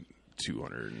fucking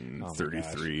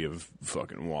 233 of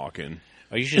fucking walking.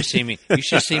 Oh, you should see me. You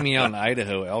should see me out in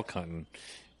Idaho elk hunting,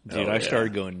 dude. Oh, I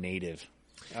started going native.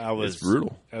 It's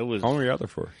brutal. It was. How long were you out there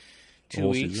for? 2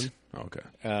 weeks. Season? Oh, okay.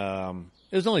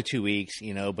 It was only 2 weeks,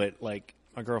 but like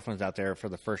my girlfriend's out there for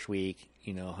the first week,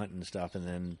 hunting and stuff, and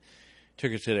then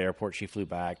took her to the airport. She flew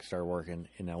back, started working,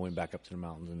 and I went back up to the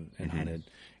mountains and hunted.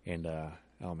 And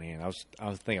oh man, I was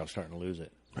starting to lose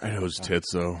it. Idaho's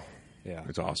tits though. Yeah,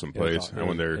 it's an awesome place. I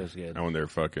went there. It was good. I went there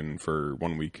fucking for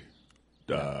 1 week,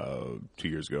 2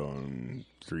 years ago and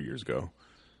 3 years ago.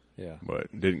 Yeah, but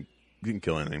didn't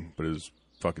kill anything. But it was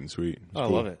fucking sweet. It was cool. I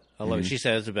love it. I love it. Mm-hmm. She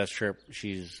said it's the best trip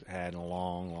she's had in a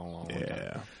long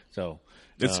time. So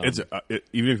it's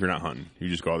even if you're not hunting, you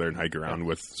just go out there and hike around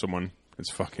with someone.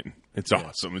 It's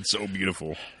awesome. It's so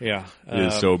beautiful. Yeah, it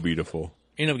is so beautiful.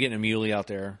 Ended up getting a muley out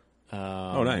there.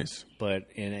 Oh, nice. But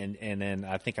and then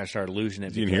I think I started losing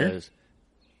it because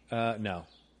no,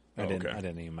 I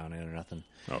didn't even mount in or nothing.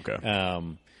 Okay.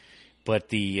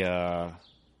 But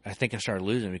I think I started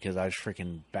losing because I was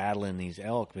freaking battling these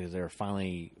elk because they were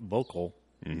finally vocal.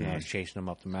 Mm-hmm. I was chasing them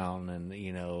up the mountain, and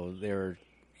they were,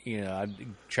 I'd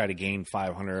try to gain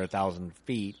 500 or 1,000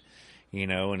 feet,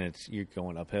 and you're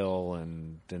going uphill,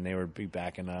 and then they would be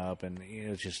backing up, and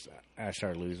it's just I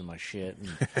started losing my shit and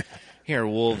hear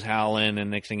wolves howling, and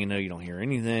next thing you know, you don't hear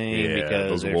anything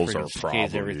because those wolves are a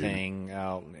problem. Everything dude.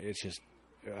 Out. It's just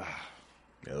yeah,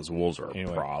 those wolves are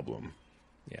a problem.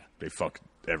 Yeah, they fuck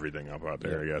everything up out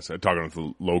there. I guess talking with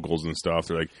the locals and stuff,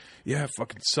 they're like, "Yeah, it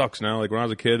fucking sucks now." Like when I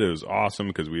was a kid, it was awesome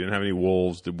because we didn't have any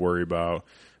wolves to worry about.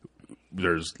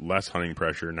 There's less hunting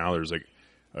pressure now. There's like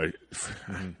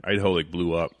Idaho like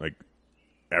blew up. Like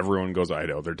everyone goes to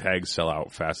Idaho. Their tags sell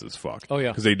out fast as fuck. Oh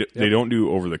yeah, because they don't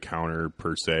do over the counter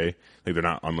per se. Like they're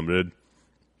not unlimited,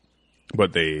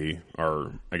 but they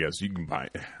are. I guess you can buy.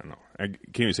 I don't know. I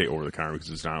can't even say over the counter because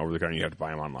it's not over the counter. You have to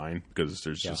buy them online because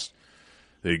there's just.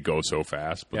 They go so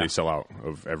fast, but they sell out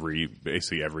of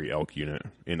basically every elk unit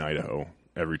in Idaho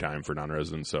every time for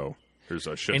non-residents. So there's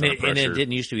a shit ton of pressure. And it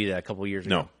didn't used to be that a couple of years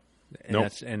ago. No,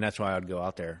 and that's why I'd go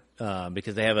out there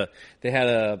because they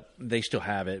still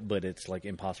have it, but it's like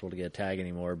impossible to get a tag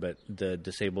anymore. But the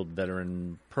disabled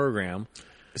veteran program.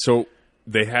 So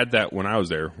they had that when I was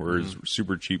there, where it's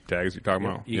super cheap tags. You're talking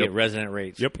about? You get resident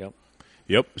rates. Yep.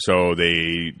 So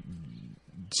they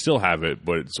still have it,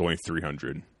 but it's only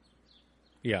 $300.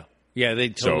 Yeah, they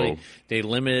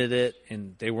limited it,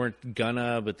 and they weren't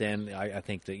gonna. But then I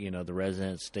think that the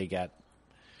residents they got.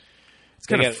 It's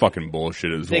kind of fucking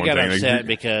bullshit. Is they one got thing. upset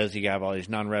because you have all these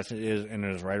non-residents, and it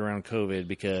was right around COVID.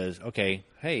 Because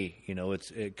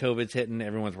COVID's hitting,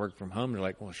 everyone's working from home. They're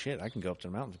like, well, shit, I can go up to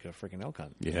the mountains and go freaking elk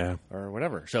hunt, or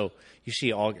whatever. So you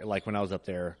see all like when I was up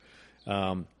there.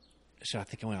 So I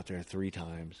think I went out there 3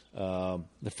 times.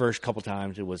 The first couple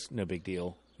times it was no big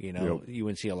deal. You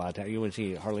wouldn't see a lot of tags. You wouldn't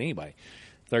see hardly anybody.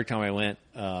 Third time I went,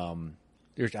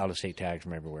 there's out-of-state tags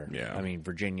from everywhere. Yeah. I mean,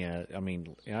 Virginia. I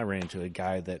mean, I ran into a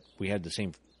guy that we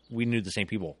knew the same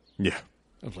people. Yeah.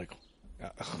 I was like,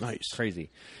 nice. Crazy.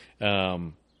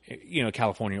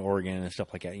 California, Oregon, and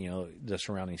stuff like that, the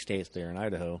surrounding states there in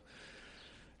Idaho.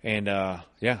 And,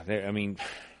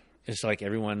 it's like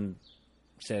everyone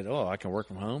said, oh, I can work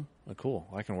from home. Oh, cool.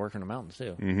 I can work in the mountains,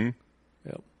 too. Mm-hmm.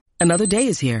 Yep. Another day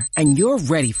is here, and you're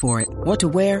ready for it. What to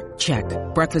wear? Check.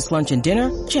 Breakfast, lunch, and dinner?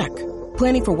 Check.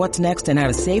 Planning for what's next and how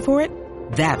to save for it?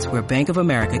 That's where Bank of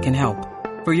America can help.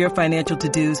 For your financial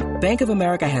to-dos, Bank of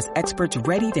America has experts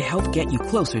ready to help get you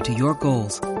closer to your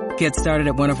goals. Get started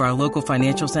at one of our local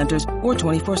financial centers or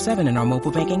 24/7 in our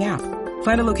mobile banking app.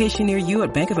 Find a location near you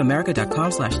at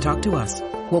bankofamerica.com/talktous.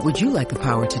 What would you like the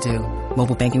power to do?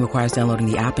 Mobile banking requires downloading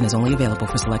the app and is only available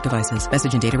for select devices.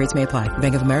 Message and data rates may apply.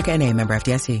 Bank of America N.A., member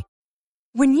FDIC.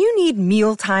 When you need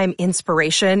mealtime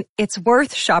inspiration, it's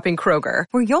worth shopping Kroger,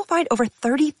 where you'll find over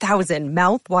 30,000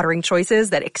 mouth-watering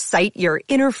choices that excite your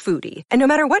inner foodie. And no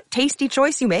matter what tasty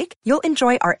choice you make, you'll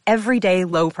enjoy our everyday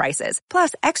low prices,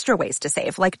 plus extra ways to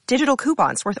save, like digital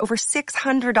coupons worth over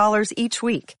 $600 each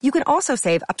week. You can also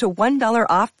save up to $1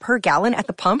 off per gallon at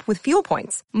the pump with fuel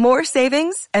points. More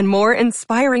savings and more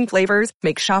inspiring flavors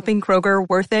make shopping Kroger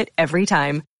worth it every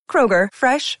time. Kroger,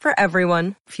 fresh for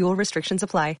everyone. Fuel restrictions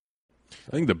apply.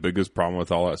 I think the biggest problem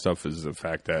with all that stuff is the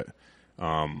fact that,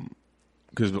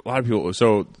 because a lot of people,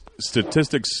 so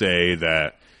statistics say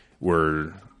that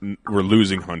we're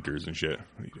losing hunters and shit.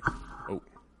 Oh,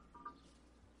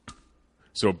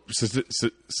 so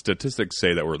statistics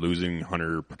say that we're losing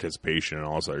hunter participation and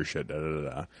all this other shit.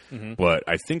 Mm-hmm. But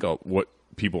I think what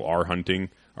people are hunting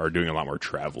are doing a lot more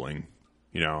traveling.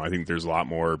 You know, I think there's a lot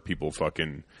more people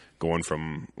fucking going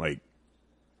from like.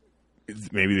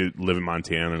 Maybe they live in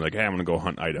Montana and they're like, hey, I'm going to go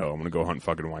hunt Idaho. I'm going to go hunt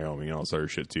fucking Wyoming and all this other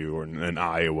shit too. Or and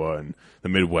Iowa and the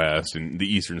Midwest and the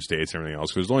eastern states and everything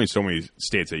else. Because there's only so many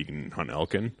states that you can hunt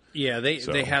elk in. Yeah,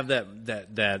 they have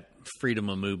that freedom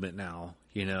of movement now.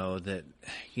 That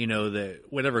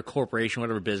whatever corporation,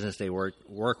 whatever business they work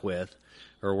with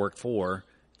or work for,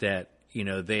 that,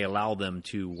 they allow them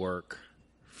to work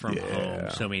from home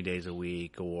so many days a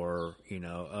week. Or,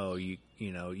 you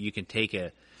can take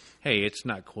hey, it's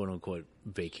not quote-unquote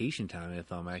vacation time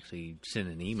if I'm actually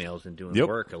sending emails and doing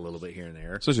work a little bit here and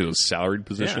there. Especially those salaried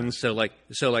positions. Yeah.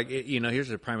 So here's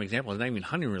a prime example. It's not even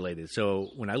hunting related. So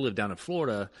when I lived down in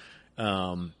Florida,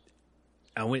 I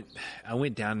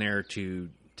went down there to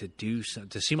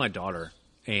see my daughter,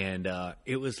 and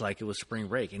it was spring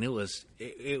break, and it was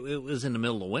in the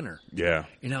middle of winter. Yeah.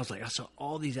 And I saw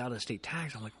all these out-of-state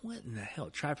tags. I'm like, what in the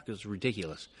hell? Traffic was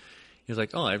ridiculous. He was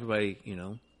like, oh, everybody,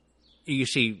 you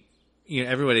see,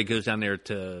 everybody goes down there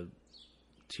to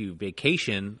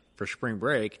vacation for spring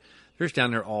break. They're just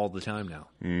down there all the time now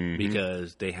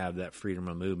because they have that freedom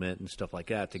of movement and stuff like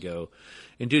that to go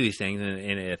and do these things,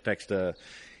 and it affects the,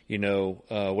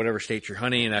 whatever state you're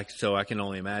hunting. And so I can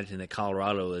only imagine that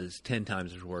Colorado is 10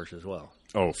 times as worse as well.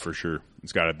 Oh, for sure,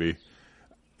 it's got to be.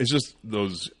 It's just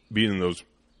being in those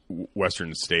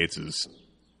western states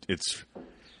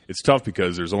It's tough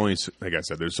because there's only, like I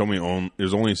said, there's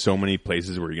only so many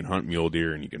places where you can hunt mule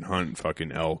deer and you can hunt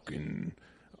fucking elk and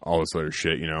all this other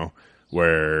shit,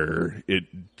 where it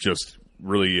just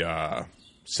really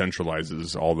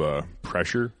centralizes all the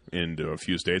pressure into a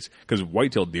few states because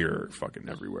white-tailed deer are fucking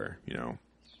everywhere,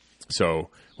 So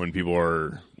when people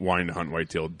are wanting to hunt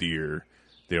white-tailed deer,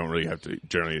 they don't really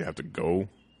generally have to go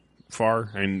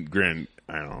far. And granted,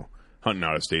 I don't know, hunting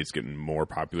out of state's getting more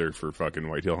popular for fucking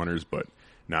whitetail hunters, but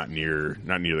not near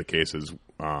the cases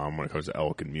when it comes to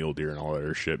elk and mule deer and all that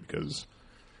other shit because,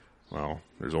 well,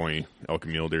 there's only elk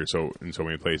and mule deer in so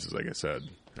many places, like I said.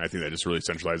 I think that just really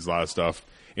centralizes a lot of stuff.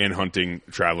 And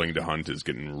traveling to hunt is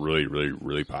getting really, really,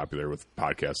 really popular with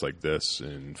podcasts like this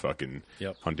and fucking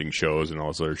hunting shows and all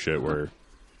this other shit where,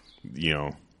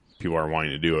 people are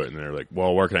wanting to do it and they're like,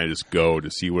 well, where can I just go to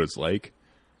see what it's like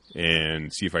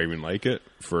and see if I even like it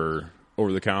for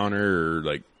over the counter or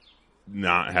like,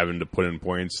 not having to put in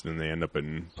points, then they end up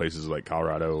in places like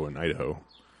Colorado and Idaho.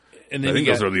 And then I think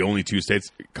those are the only two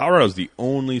states. Colorado is the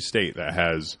only state that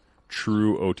has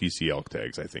true OTC elk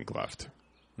tags, I think, left.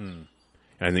 And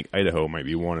I think Idaho might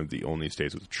be one of the only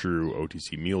states with true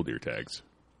OTC mule deer tags.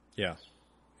 Yeah,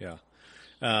 yeah.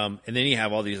 And then you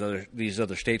have all these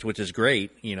other states, which is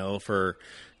great, for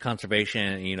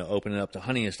conservation, opening up to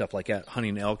hunting and stuff like that,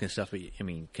 hunting elk and stuff. I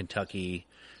mean, Kentucky,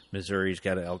 Missouri's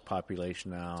got an elk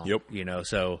population now. Yep.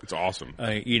 So it's awesome.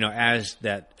 As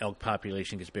that elk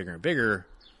population gets bigger and bigger,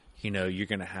 you're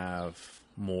going to have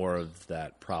more of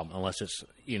that problem. Unless it's,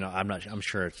 I'm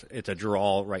sure it's a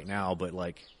draw right now, but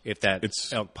like if that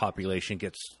elk population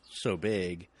gets so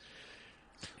big,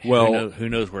 well, who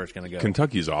knows where it's going to go?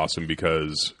 Kentucky's awesome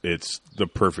because it's the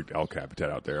perfect elk habitat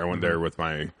out there. I went there with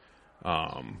my,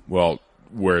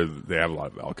 where they have a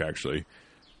lot of elk actually.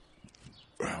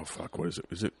 Oh fuck! What is it?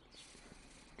 Is it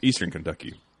Eastern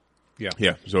Kentucky?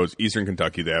 Yeah. So it's Eastern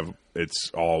Kentucky.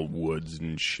 It's all woods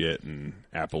and shit and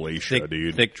Appalachia,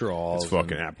 dude. Thick draws. It's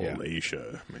fucking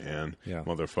Appalachia, man. Yeah.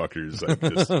 Motherfuckers like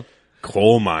just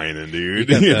coal mining, dude.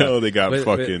 They got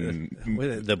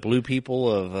fucking the blue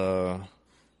people of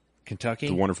Kentucky.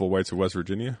 The wonderful whites of West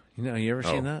Virginia. You ever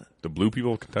seen that? The blue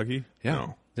people of Kentucky? Yeah.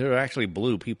 No. They're actually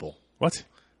blue people. What?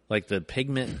 Like the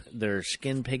pigment, their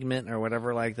skin pigment or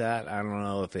whatever like that. I don't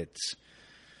know if it's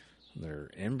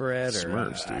they're inbred or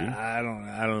Smurfs, dude. I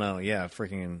don't know. Yeah,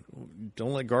 freaking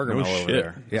don't let Gargamel No over shit.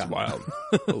 there. It's wild.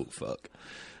 Oh fuck.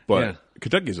 But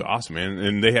Kentucky's awesome, man,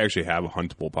 and they actually have a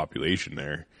huntable population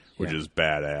there, which is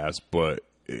badass. But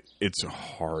it's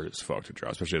hard as fuck to draw,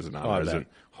 especially as a non-resident.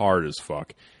 Hard as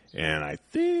fuck. And I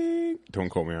think, don't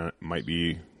quote me on it, might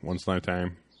be once in a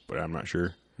lifetime, but I'm not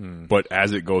sure. But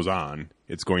as it goes on,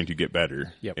 it's going to get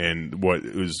better. Yep. And what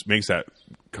makes that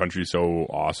country so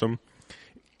awesome,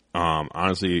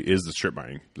 honestly, is the strip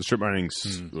mining. The strip mining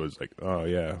was like, oh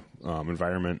yeah,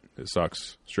 environment, it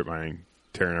sucks. Strip mining,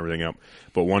 tearing everything up.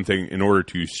 But one thing, in order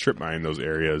to strip mine those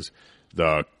areas,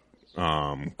 the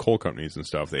coal companies and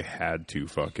stuff, they had to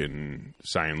fucking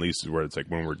sign leases where it's like,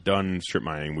 when we're done strip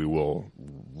mining, we will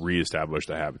reestablish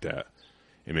the habitat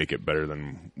and make it better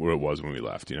than what it was when we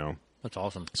left, you know? That's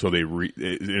awesome. So and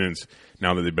it's,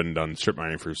 now that they've been done strip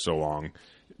mining for so long,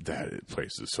 that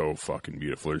place is so fucking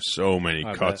beautiful. There's so many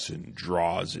cuts and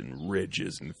draws and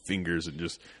ridges and fingers, and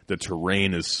just the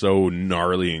terrain is so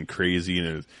gnarly and crazy,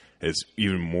 and it's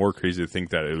even more crazy to think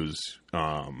that it was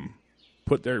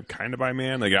put there kind of by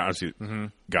man. Like, honestly,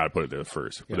 got to put it there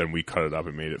first. But then we cut it up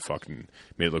and made it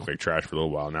look like trash for a little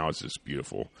while. Now it's just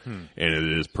beautiful. And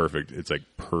it is perfect. It's like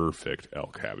perfect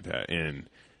elk habitat. And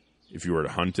if you were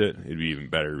to hunt it, it'd be even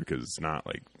better because it's not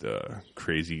like the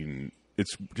crazy.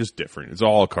 It's just different. It's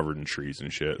all covered in trees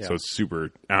and shit. Yeah. So it's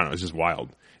super, I don't know, it's just wild.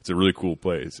 It's a really cool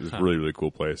place. It's a really, really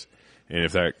cool place. And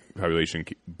if that population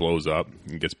blows up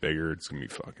and gets bigger, it's going to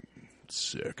be fucking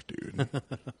sick, dude.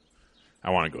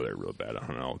 I want to go there real bad to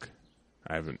hunt elk.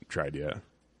 I haven't tried yet.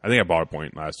 I think I bought a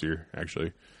point last year,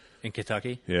 actually. In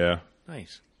Kentucky? Yeah.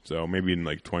 Nice. So maybe in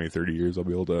like 20, 30 years I'll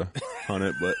be able to hunt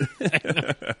it, but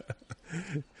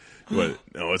but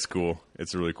no, it's cool.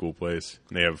 It's a really cool place.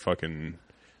 And they have fucking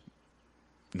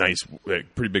nice,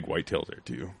 like, pretty big whitetails there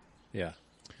too. Yeah.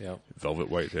 Yeah. Velvet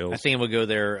whitetails. I think we'll go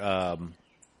there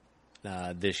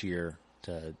this year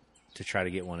to try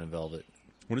to get one in velvet.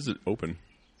 When is it open?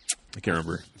 I can't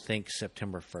remember. I think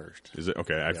September 1st. Is it?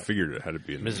 Okay, I figured it had to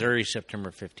be in Missouri,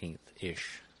 September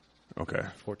 15th-ish. Okay.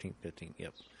 14th, 15th,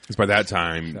 yep. Because by that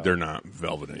time, they're not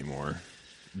velvet anymore,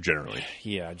 generally.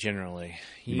 Yeah, generally.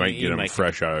 You might get them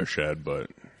fresh out of shed, but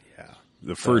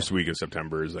the first week of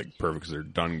September is like perfect because they're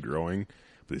done growing,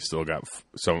 but they still got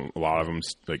a lot of them,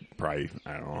 like, probably,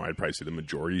 I don't know, I'd probably say the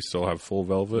majority still have full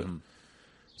velvet. Mm-hmm.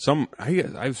 Some,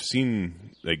 I've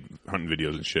seen, like, hunting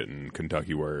videos and shit in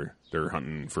Kentucky where they're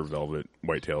hunting for velvet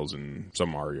whitetails, and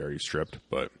some are already stripped,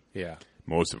 but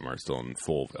most of them are still in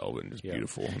full velvet and just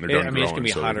beautiful. And they're done growing, it's gonna be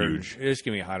so hotter. Huge. It's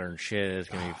gonna be hotter than shit. It's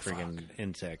gonna be freaking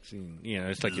insects. And,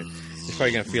 it's like it's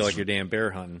probably gonna feel like you're damn bear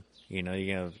hunting. You know,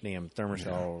 you got a damn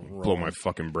thermostat. Blow my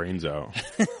fucking brains out.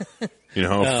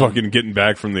 Fucking getting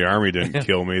back from the army didn't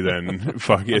kill me, then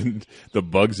fucking the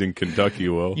bugs in Kentucky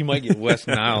will. You might get West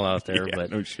Nile out there, but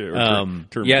no shit. Turn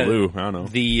blue. I don't know.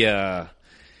 The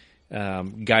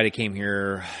guy that came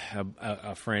here,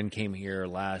 a friend came here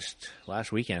last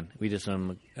weekend. We did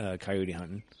some coyote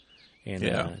hunting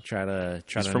and try to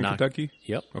He's from knock. Kentucky?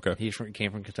 Yep. Okay. He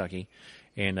came from Kentucky,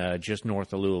 and just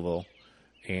north of Louisville.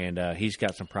 And he's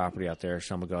got some property out there,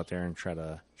 so I'm gonna go out there and try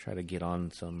to get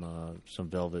on some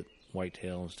velvet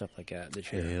whitetail and stuff like that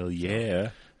this year. Hell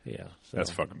yeah, yeah. So, that's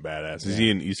fucking badass. Is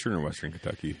he in eastern or western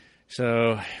Kentucky?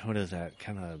 So what is that?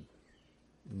 Kind of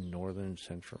northern,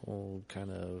 central,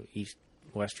 kind of east,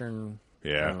 western.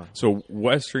 Yeah. So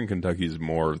western Kentucky is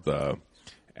more of the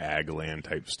ag land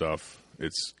type stuff.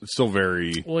 It's still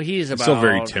very still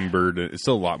very timbered. It's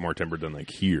still a lot more timbered than like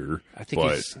here. I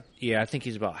think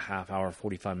he's about half hour,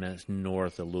 45 minutes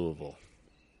north of Louisville.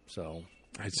 So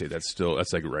I'd say that's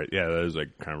like right. Yeah, that is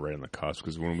like kind of right on the cusp.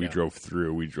 Because when we drove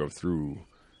through.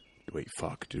 Wait,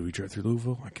 fuck! Did we drive through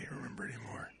Louisville? I can't remember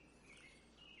anymore.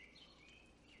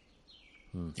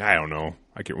 I don't know.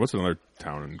 I can't. What's another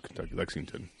town in Kentucky?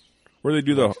 Lexington. Where do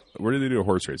they do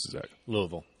horse races at?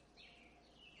 Louisville.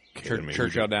 Okay,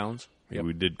 Churchill Downs. Maybe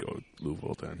we did go to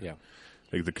Louisville then. Yeah.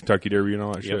 Like the Kentucky Derby and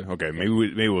all that shit? Okay,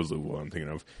 maybe it was Louisville I'm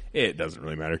thinking of. It doesn't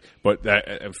really matter. But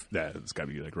that's got to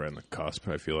be like right on the cusp,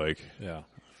 I feel like. Yeah.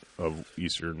 Of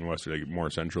eastern and western, like more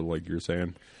central, like you're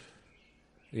saying.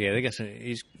 Yeah, they got some.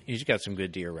 He's got some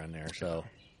good deer around there, so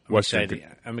I'm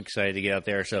excited to get out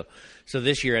there. So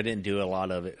this year I didn't do a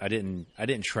lot of it. I didn't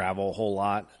travel a whole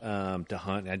lot to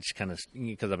hunt. I just kind of,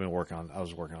 because I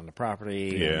was working on the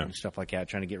property and stuff like that,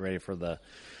 trying to get ready for the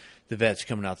vets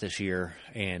coming out this year.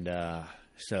 And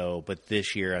but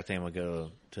this year I think I'm gonna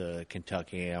go to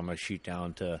Kentucky. I'm gonna shoot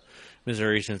down to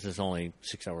Missouri since it's only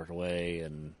 6 hours away,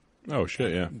 and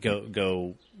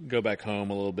go back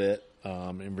home a little bit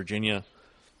in Virginia,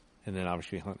 and then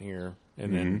obviously hunt here,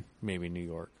 and then maybe New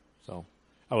York. So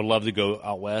I would love to go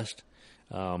out west.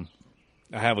 I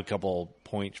have a couple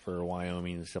points for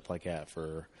Wyoming and stuff like that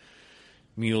for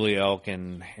muley, elk,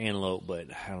 and antelope, but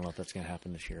I don't know if that's going to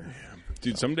happen this year. Yeah.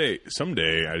 Dude,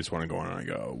 someday I just want to go on like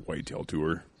a whitetail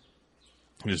tour.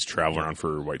 Just travel around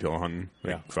for whitetail hunting.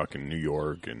 Like fucking New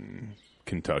York and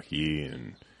Kentucky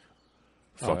and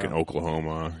fucking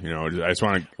Oklahoma. You know, I just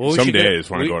want to, someday I just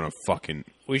want to go on a fucking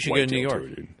We should go to New York. Tour,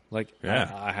 dude. Like,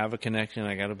 I have a connection.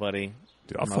 I got a buddy.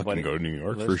 Dude, I'll fucking go to New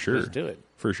York for sure. Let's do it.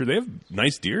 For sure. They have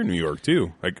nice deer in New York,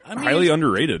 too. Like, highly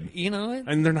underrated. You know,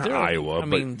 and they're not Iowa.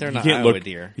 They're not Iowa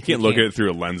deer. You can't look at it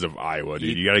through a lens of Iowa,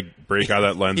 dude. You got to break out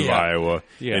that lens of Iowa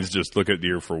and just look at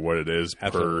deer for what it is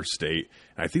per state.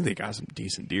 And I think they got some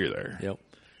decent deer there. Yep.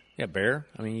 Yeah, bear.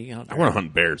 I mean, you can hunt bear. I want to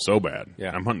hunt bear so bad.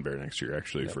 Yeah. I'm hunting bear next year,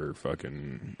 actually, for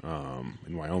fucking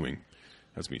in Wyoming.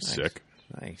 That's me sick.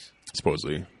 Nice.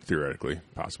 Supposedly, theoretically,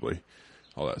 possibly.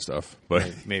 All that stuff.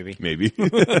 But maybe.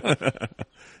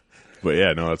 But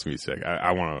yeah, no, that's me sick.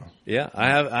 I want to. Yeah, I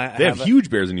have. They have huge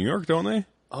bears in New York, don't they?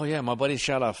 Oh yeah, my buddy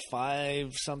shot a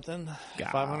 500 something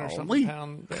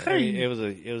pound. I mean, it was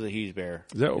a huge bear.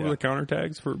 Is that over the counter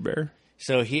tags for a bear?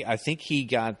 So I think he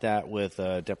got that with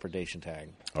a depredation tag.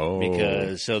 Oh,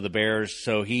 because the bears.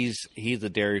 So he's a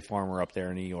dairy farmer up there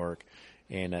in New York,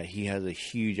 and he has a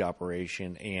huge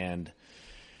operation. And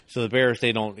so the bears,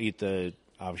 they don't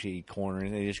obviously eat corn,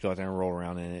 and they just go out there and roll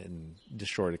around in it and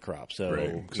destroy the crop. So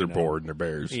because they're bored and they're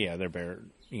bears. Yeah, they're bear.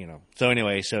 You know. So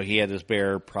anyway, so he had this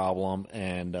bear problem,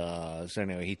 and so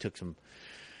anyway, he took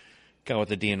got with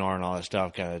the DNR and all that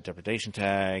stuff, got a depredation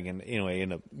tag, and anyway,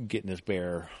 ended up getting this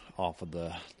bear off of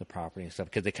the property and stuff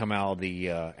because they come out of the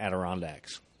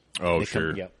Adirondacks. Oh,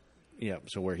 sure. Yep.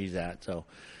 So where he's at. So,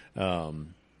 yeah.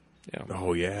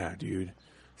 Oh yeah, dude.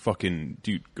 Fucking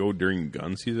dude, go during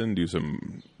gun season, do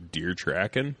some deer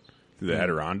tracking through the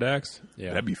Adirondacks. Yeah,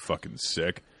 that'd be fucking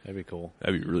sick. That'd be cool.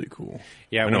 That'd be really cool.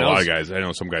 Yeah, I know a lot of guys. I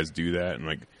know some guys do that, and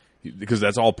like because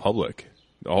that's all public.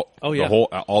 All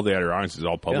the Adirondacks is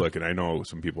all public, and I know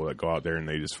some people that go out there and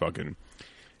they just fucking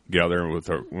get out there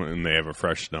when they have a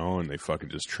fresh snow and they fucking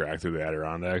just track through the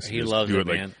Adirondacks. He loves it,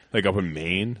 man. Like up in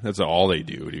Maine, that's all they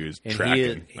do. Dude, is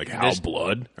tracking. Hal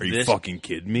Blood? Are you fucking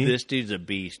kidding me? This dude's a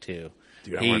beast too.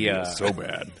 Dude, I want to do this so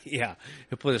bad. Yeah,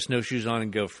 he'll put his snowshoes on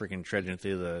and go freaking trudging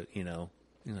through the,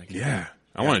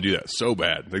 I want to do that so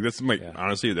bad. Like that's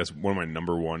honestly, that's one of my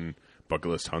number one bucket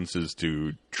list hunts is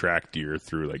to track deer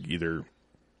through like either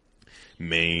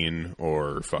Maine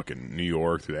or fucking New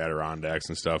York through the Adirondacks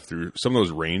and stuff through some of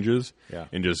those ranges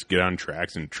and just get on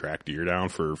tracks and track deer down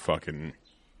for fucking,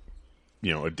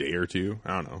 a day or two.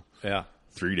 I don't know. Yeah.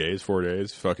 3 days, 4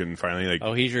 days, fucking finally like,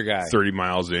 oh, he's your guy. 30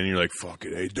 miles in, you're like,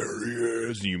 fucking, hey, there he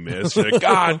is. And you miss. You're like,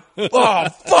 God, oh,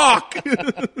 fuck.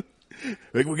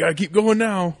 Like, we got to keep going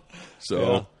now. So.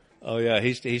 Yeah. Oh, yeah.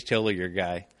 He's totally your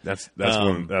guy. That's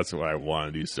what I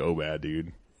want to do so bad,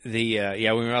 dude. When we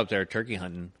were up there turkey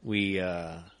hunting, we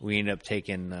ended up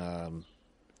taking,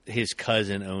 his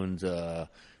cousin owns a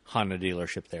Honda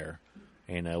dealership there.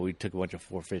 And we took a bunch of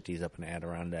 450s up in the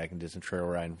Adirondack and did some trail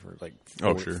riding for like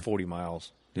 40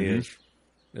 miles. Mm-hmm.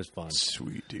 It's fun.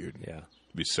 Sweet, dude. Yeah.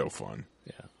 It'd be so fun.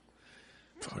 Yeah.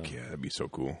 Fuck yeah, that'd be so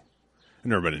cool. I've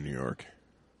never been to New York.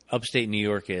 Upstate New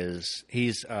York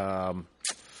he's about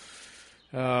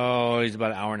an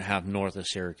hour and a half north of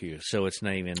Syracuse. So it's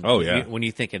not even. Oh, yeah. When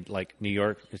you think of like New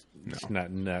York, it's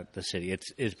not the city.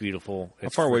 It's beautiful. How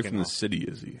far away from the city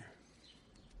is he?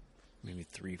 Maybe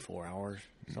 3-4 hours,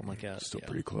 something like that. Still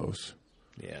pretty close.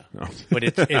 Yeah, no. But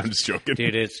it's I'm just joking,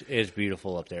 dude. It's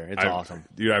beautiful up there. It's awesome,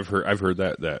 dude. I've heard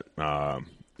that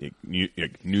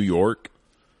New York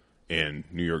and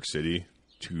New York City,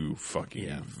 two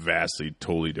fucking vastly,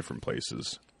 totally different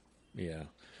places. Yeah,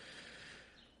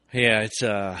 it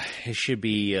should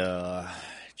be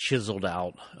chiseled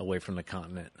out away from the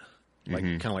continent, like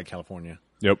kind of like California.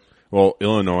 Yep. Well,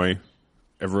 Illinois,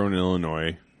 everyone in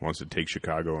Illinois wants to take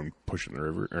Chicago and push it in the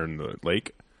river or in the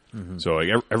lake. Mm-hmm. So like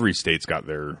every state's got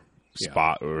their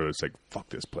spot, or it's like fuck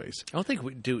this place. I don't think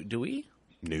we do. Do we?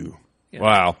 No. Yeah.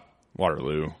 Wow,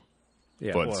 Waterloo.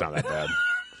 Yeah, but it's not that bad.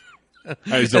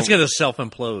 That's gonna self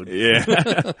implode. Yeah,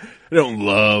 I don't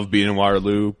love being in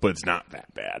Waterloo, but it's not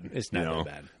that bad. It's not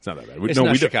that bad. It's not that bad. It's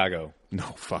not Chicago. No,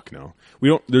 fuck no. We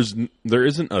don't. There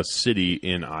isn't a city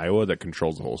in Iowa that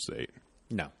controls the whole state.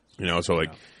 No. So like.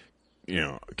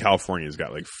 California's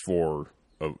got like 4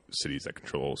 cities that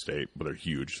control the whole state, but they're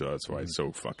huge, so that's why it's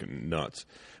so fucking nuts.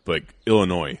 But like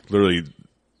Illinois, literally,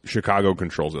 Chicago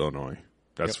controls Illinois.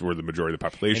 That's where the majority of the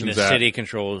population's at. And the city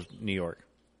controls New York.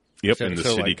 Yep, and the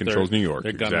city controls New York.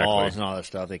 Their gun laws and all that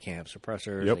stuff. They can't have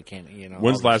suppressors. Yep. They can't,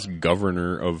 When's the last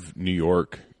governor of New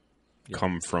York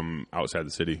come from outside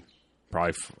the city?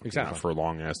 probably for a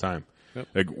long ass time. Yep.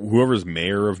 Like whoever's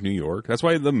mayor of New York, that's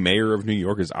why the mayor of New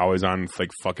York is always on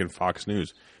like fucking Fox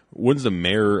News. When's the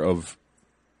mayor of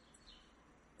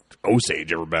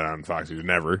Osage ever been on Fox News?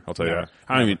 Never. I'll tell you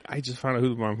that. I just found out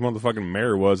who my motherfucking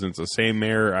mayor was, and it's the same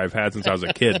mayor I've had since I was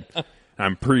a kid.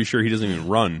 I'm pretty sure he doesn't even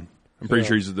run. I'm pretty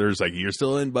sure there's like, you're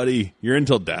still in, buddy. You're in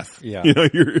till death. Yeah. You know,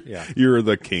 you're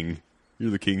the king.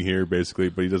 You're the king here, basically,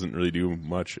 but he doesn't really do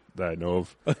much that I know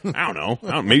of. I don't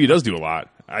know. Maybe he does do a lot.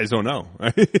 I just don't know.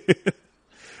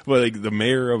 But like the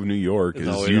mayor of New York is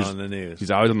always on the news.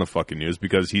 He's always on the fucking news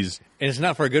because and it's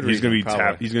not for a good reason. He's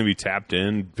going to be tapped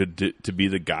in to be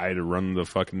the guy to run the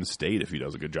fucking state if he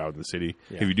does a good job in the city.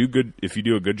 Yeah. If you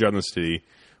do a good job in the city,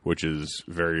 which is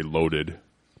very loaded,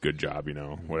 good job,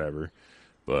 whatever.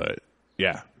 But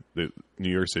yeah, the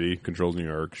New York City controls New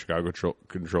York. Chicago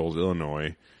controls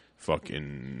Illinois.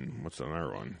 Fucking what's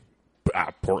another one?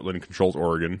 Portland controls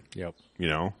Oregon. Yep.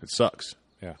 It sucks.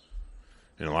 Yeah.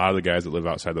 And a lot of the guys that live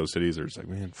outside those cities are just like,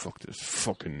 man, fuck this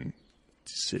fucking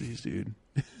cities, dude.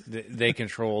 They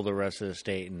control the rest of the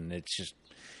state, and it's just,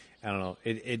 I don't know.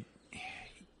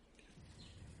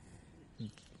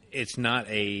 It's not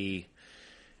a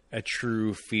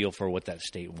true feel for what that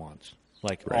state wants.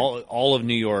 Like all of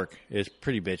New York is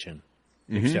pretty bitching,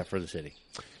 except for the city.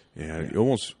 Yeah, you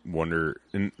almost wonder,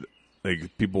 and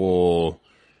like people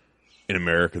in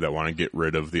America that want to get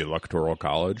rid of the Electoral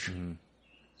College.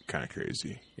 Kind of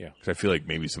crazy. Yeah. Because I feel like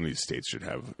maybe some of these states should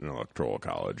have an electoral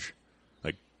college.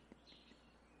 Like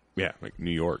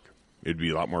New York. It'd be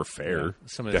a lot more fair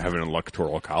to have an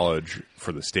electoral college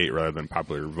for the state rather than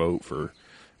popular vote for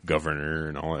governor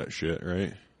and all that shit,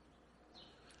 right?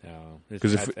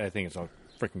 Because I think it's all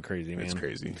freaking crazy, man. It's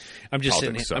crazy. I'm just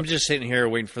sitting here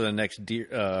waiting for the next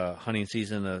deer hunting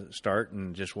season to start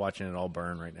and just watching it all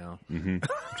burn right now. Mm-hmm.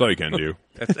 That's all you can do.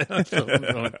 That's what I'm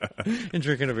doing. And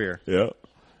drinking a beer. Yeah.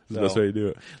 That's the best way to do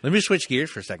it. Let me switch gears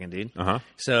for a second, dude. Uh-huh.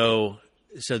 So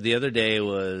the other day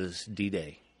was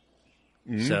D-Day.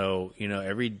 Mm-hmm. So,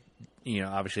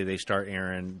 obviously they start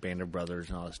airing Band of Brothers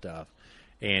and all this stuff.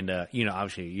 And,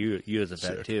 obviously you as a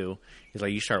vet too, it's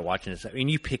like you start watching this,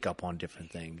 and you pick up on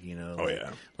different things, Oh,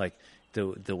 yeah. Like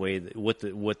the way, what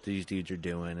these dudes are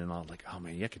doing and all, like, oh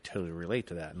man, I could totally relate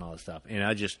to that and all this stuff. And I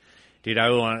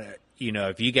want to,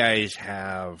 if you guys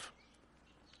have,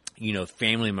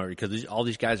 family members, because all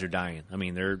these guys are dying. I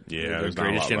mean, they're there's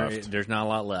greatest not a lot left. There's not a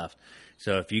lot left.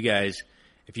 So if you guys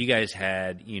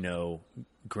had,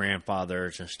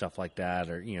 grandfathers and stuff like that,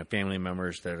 or, family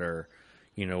members that are,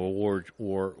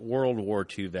 World War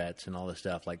II vets and all this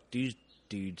stuff, like these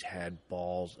dudes had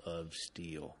balls of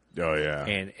steel. Oh yeah.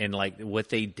 And like what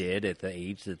they did at the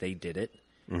age that they did it,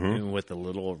 and with the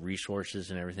little resources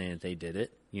and everything that they did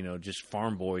it, just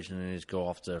farm boys and then just go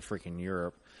off to freaking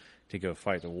Europe to go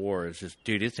fight the war. It's just,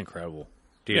 dude, it's incredible.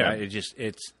 Dude, yeah.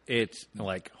 It's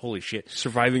like, holy shit.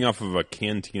 Surviving off of a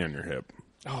canteen on your hip.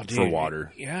 Oh, dude. For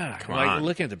water. Yeah. Come like on.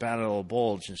 looking at the Battle of the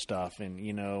Bulge and stuff, and,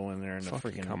 when they're in the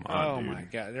freaking. Come on, my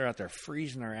God. They're out there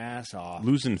freezing their ass off.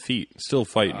 Losing feet. Still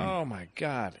fighting. Oh, my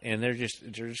God. And they're just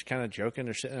kind of joking.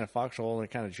 They're sitting in a foxhole, and they're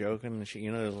kind of joking and shit,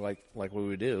 like what we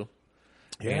would do.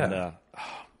 Yeah. And,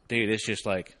 dude, it's just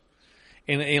like.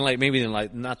 And like maybe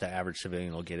like not the average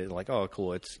civilian will get it. Like, oh,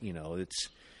 cool. It's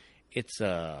it's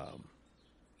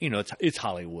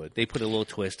Hollywood. They put a little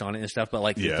twist on it and stuff. But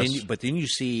like, yes. then you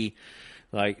see,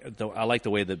 like, I like the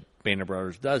way the Band of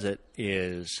Brothers does it.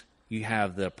 Is you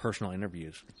have the personal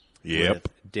interviews. Yep.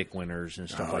 With Dick Winters and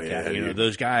stuff like that. Dude.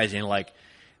 Those guys, and like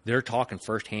they're talking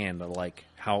firsthand of like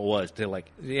how it was. They're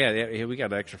like, yeah, we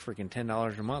got an extra freaking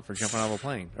 $10 a month for jumping out of a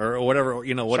plane or whatever,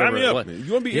 whatever. Sign me up.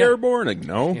 You want to be airborne? Like,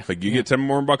 no. Yeah. Like, you get $10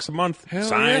 more bucks a month. Hell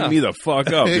Sign me the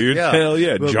fuck up, dude. Yeah. Hell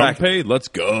yeah. But Jump pay. Let's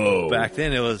go. Back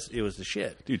then, it was the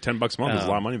shit. Dude, $10 a month was a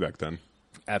lot of money back then.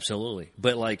 Absolutely.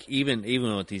 But like even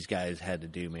what these guys had to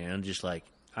do, man, I'm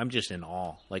just in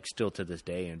awe. Like still to this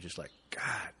day, I'm just like,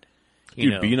 God.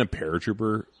 Dude, being a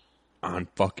paratrooper on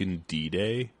fucking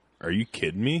D-Day? Are you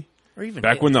kidding me? Or even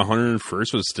back when the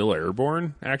 101st was still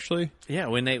airborne, actually? Yeah,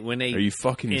 when they are you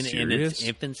fucking serious? In its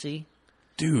infancy,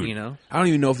 dude. I don't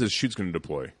even know if this chute's going to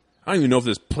deploy. I don't even know if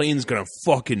this plane's going to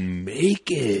fucking make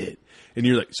it. And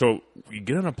you're like, so you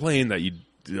get on a plane that you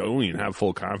don't even have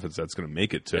full confidence that's going to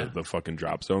make it to the fucking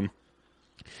drop zone.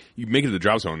 You make it to the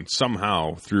drop zone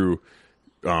somehow through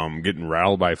getting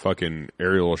rattled by fucking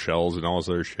aerial shells and all this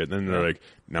other shit. And then they're like,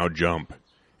 now jump. And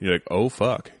you're like, oh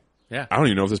fuck. Yeah. I don't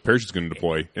even know if this parachute's going to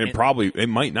deploy. And it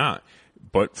might not.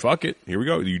 But fuck it. Here we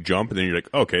go. You jump, and then you're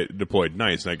like, okay, it deployed.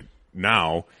 Nice. Like,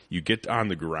 now you get on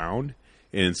the ground,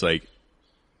 and it's like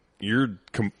you're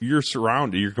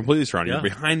surrounded. You're completely surrounded. Yeah.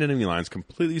 You're behind enemy lines,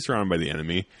 completely surrounded by the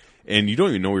enemy. and you don't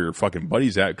even know where your fucking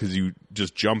buddy's at because you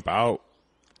just jump out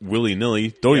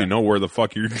willy-nilly. Don't even know where the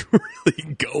fuck you're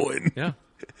really going. Yeah.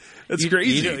 That's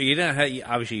crazy. You don't have,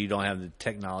 obviously, you don't have the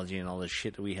technology and all this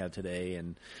shit that we have today,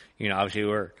 and obviously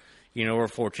we're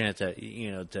fortunate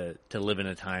to live in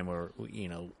a time where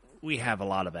we have a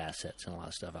lot of assets and a lot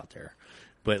of stuff out there.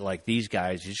 But like these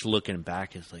guys, just looking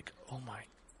back, is like, oh my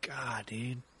god,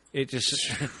 dude! It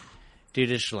just,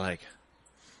 dude, it's like,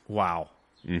 wow.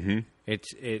 Mm-hmm.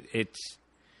 It's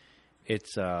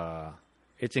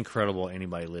incredible.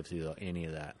 Anybody lived through any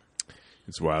of that?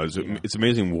 It's wild. It's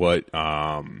amazing what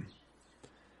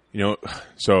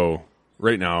So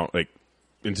right now, like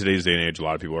in today's day and age, a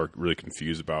lot of people are really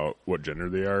confused about what gender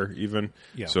they are. Even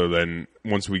so, then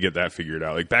once we get that figured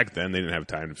out, like back then, they didn't have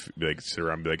time to be like sit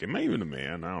around and be like, "Am I even a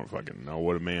man? I don't fucking know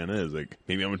what a man is. Like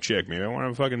maybe I'm a chick. Maybe I want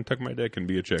to fucking tuck my dick and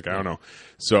be a chick. I don't know."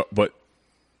 So, but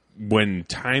when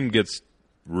time gets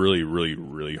really, really,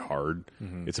 really hard,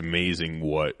 it's amazing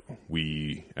what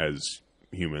we as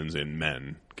humans and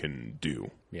men can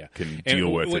do. Yeah, can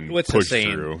deal with and what's push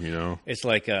saying, through. It's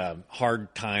like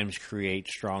hard times create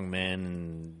strong men,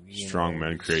 and strong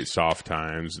men create soft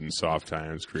times, and soft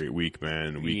times create weak men,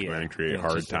 and weak men create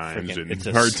hard times, and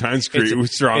hard times create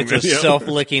strong men. It's a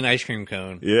self-licking ice cream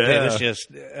cone. Yeah, it's just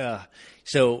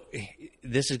so.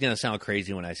 This is going to sound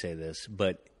crazy when I say this,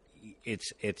 but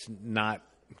it's not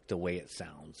the way it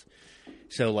sounds.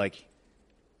 So, like,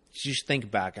 just think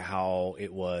back at how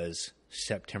it was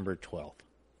September 12th,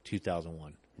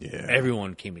 2001. Yeah.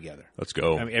 Everyone came together. Let's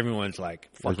go. I mean, everyone's like,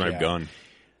 fuck where's my gun?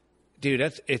 Dude,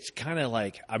 it's kind of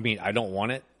like, I mean, I don't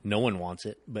want it. No one wants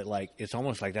it. But, like, it's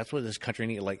almost like that's what this country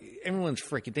needs. Like, everyone's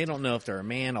freaking, they don't know if they're a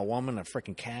man, a woman, a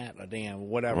freaking cat, a damn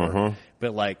whatever.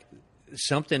 But, like,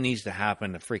 something needs to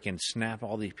happen to freaking snap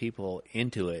all these people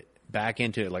back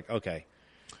into it. Like, okay.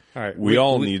 All right. We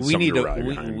all need something to rally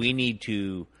behind. We need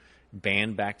to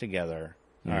band back together.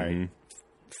 All right.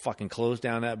 Fucking close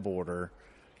down that border.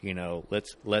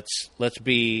 Let's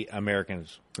be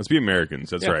Americans. Let's be Americans.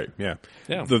 That's right. Yeah.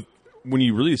 When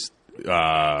you really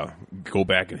go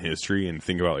back in history and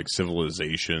think about like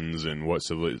civilizations and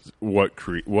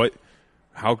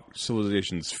how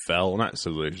civilizations fell, not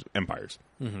civilizations, empires,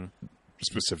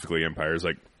 specifically empires,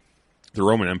 like the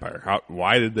Roman Empire.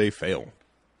 Why did they fail?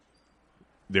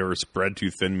 They were spread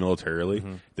too thin militarily.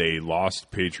 They lost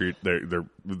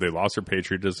they lost their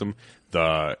patriotism.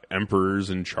 The emperors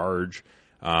in charge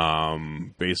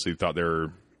basically thought they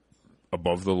were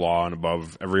above the law and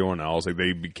above everyone else. Like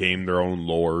they became their own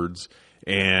lords.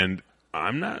 And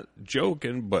I'm not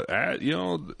joking, but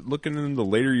looking in the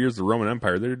later years of the Roman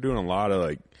Empire, they're doing a lot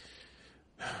of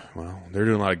they're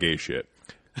doing a lot of gay shit.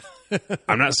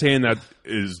 I'm not saying that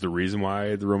is the reason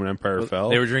why the Roman Empire fell.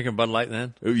 They were drinking Bud Light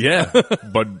then? Yeah,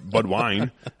 Bud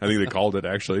wine. I think they called it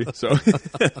actually. So,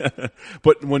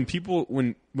 but when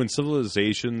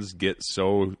civilizations get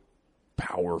so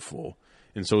powerful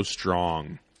and so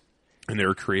strong, and they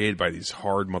were created by these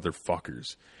hard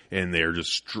motherfuckers, and they're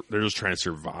just trying to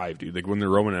survive, dude. Like when the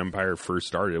Roman Empire first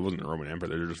started, it wasn't the Roman Empire;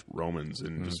 they were just Romans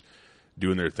and just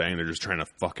doing their thing. They're just trying to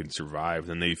fucking survive.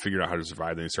 Then they figured out how to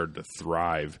survive. Then they started to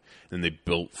thrive. Then they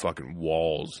built fucking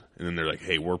walls. And then they're like,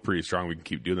 hey, we're pretty strong. We can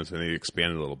keep doing this. And they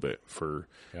expanded a little bit for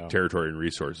territory and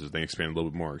resources. They expanded a little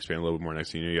bit more. Next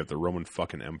thing you know, you have the Roman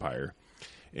fucking Empire.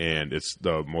 And it's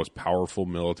the most powerful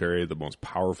military, the most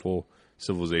powerful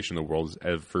civilization the world has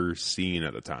ever seen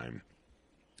at the time.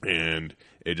 And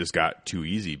it just got too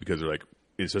easy because they're like,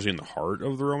 especially in the heart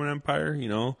of the Roman Empire,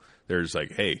 they're just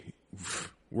like, hey,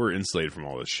 we're insulated from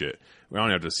all this shit. We don't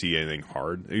have to see anything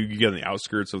hard. You get on the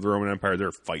outskirts of the Roman Empire,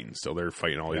 they're fighting still. They're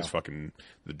fighting all these fucking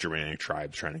the Germanic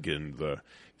tribes trying to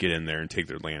get in there and take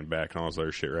their land back and all this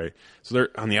other shit, right? So they're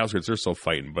on the outskirts, they're still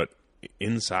fighting, but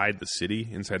inside the city,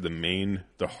 inside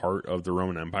the heart of the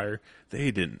Roman Empire, they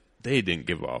didn't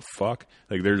give a fuck.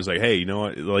 Like they're just like, hey, you know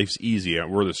what? Life's easy.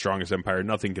 We're the strongest empire.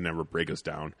 Nothing can ever break us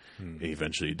down. And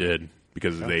eventually did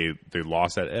because they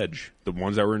lost that edge. The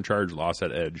ones that were in charge lost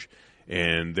that edge.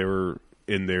 And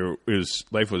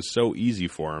life was so easy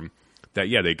for them that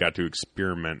they got to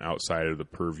experiment outside of the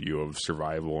purview of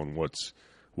survival and what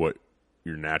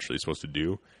you're naturally supposed to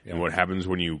do. And what happens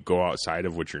when you go outside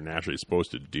of what you're naturally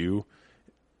supposed to do,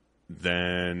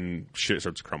 then shit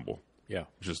starts to crumble. Yeah,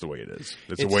 it's just the way it is.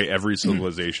 It's the way every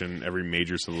civilization, every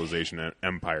major civilization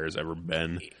empire has ever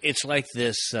been. It's like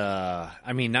this.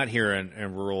 Not here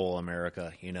in rural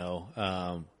America.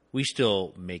 We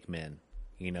still make men.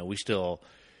 We still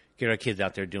get our kids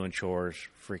out there doing chores,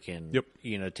 freaking,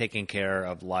 taking care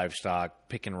of livestock,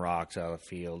 picking rocks out of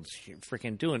fields,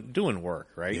 freaking doing work,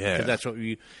 right? Yeah. Because that's what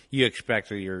you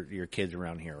expect of your kids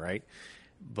around here, right?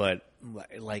 But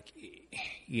like,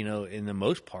 in the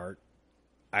most part,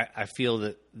 I feel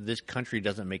that this country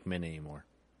doesn't make men anymore.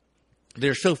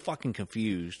 They're so fucking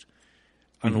confused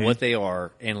on what they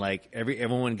are, and like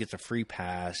everyone gets a free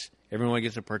pass, everyone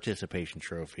gets a participation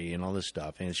trophy, and all this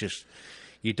stuff, and it's just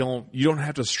you don't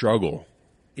have to struggle.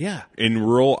 Yeah, in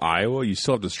rural Iowa, you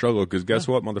still have to struggle because guess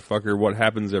what, motherfucker? What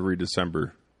happens every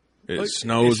December? It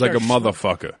snows like a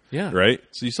motherfucker. Yeah, right.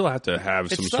 So you still have to have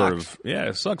some sort of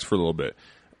it sucks for a little bit,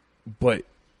 but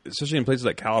especially in places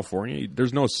like California,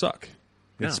 there's no suck.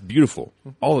 It's beautiful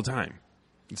all the time.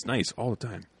 It's nice all the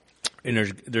time. And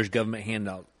there's government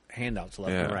handouts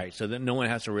left and right, so that no one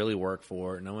has to really work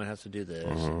for it. No one has to do this.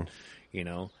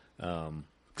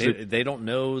 They don't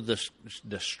know the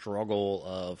struggle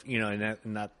of and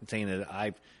not saying that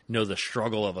I know the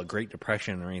struggle of a Great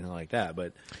Depression or anything like that,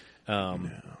 but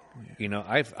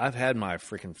I've had my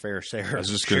freaking fair share. I was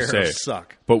just going to say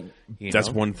suck, but that's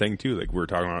one thing too. Like we were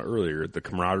talking about earlier, the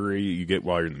camaraderie you get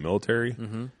while you're in the military,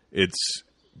 it's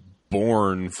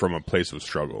born from a place of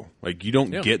struggle. Like you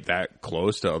don't get that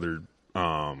close to other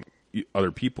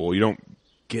people. You don't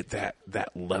get that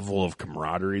level of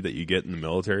camaraderie that you get in the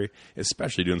military,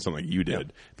 especially doing something like you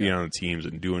did, being on the teams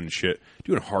and doing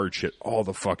hard shit all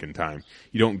the fucking time.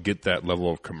 You don't get that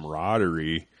level of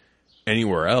camaraderie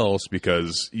anywhere else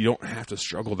because you don't have to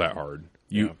struggle that hard.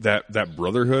 That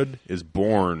brotherhood is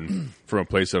born from a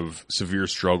place of severe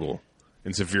struggle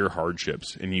and severe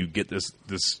hardships, and you get this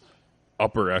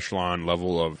upper echelon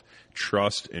level of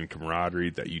trust and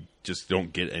camaraderie that you just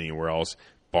don't get anywhere else,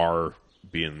 bar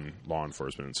being law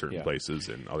enforcement in certain places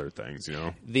and other things, it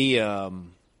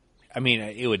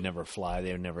would never fly.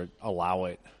 They would never allow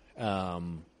it.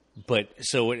 But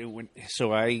so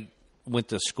I went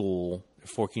to school at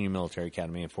Fort Union Military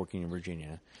Academy in Fort Union,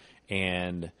 Virginia.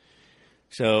 And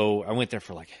so I went there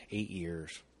for like 8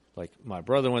 years. Like my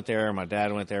brother went there, my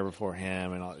dad went there before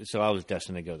him, and so I was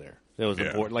destined to go there. It was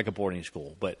like a boarding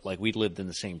school, but like we lived in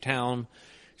the same town,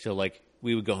 so like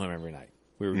we would go home every night.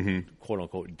 We were quote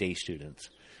unquote day students.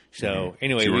 So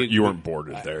anyway, so you weren't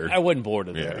boarded there. I wasn't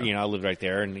boarded there. I lived right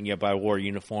there, and but I wore a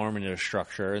uniform and there was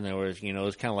structure, and there was it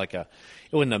was kind of like it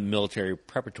wasn't a military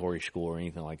preparatory school or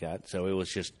anything like that. So it was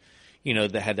just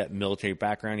that had that military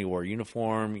background. You wore a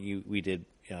uniform. We did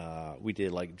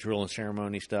like drill and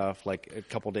ceremony stuff like a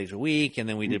couple days a week, and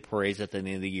then we did parades at the end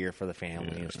of the year for the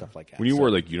family and stuff like that. When you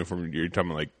wore like uniform, you're talking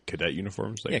about like cadet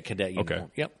uniforms? Like, cadet uniform. Okay.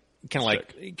 Yep. Kind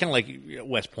of like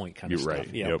West Point kind of stuff.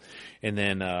 Right. Yep. And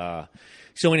then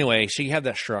so anyway, so you have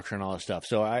that structure and all that stuff.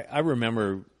 So I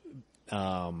remember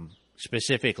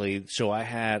specifically. So I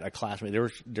had a classmate.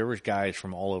 There was guys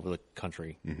from all over the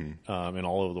country and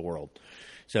all over the world.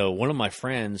 So one of my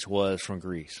friends was from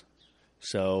Greece.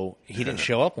 So he didn't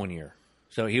show up one year.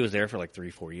 So he was there for like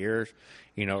 3-4 years,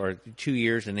 or 2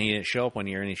 years, and then he didn't show up one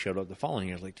year, and he showed up the following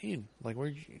year. I was like, dude,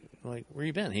 where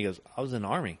you been? He goes, I was in the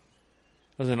Army.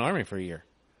 I was in the Army for a year.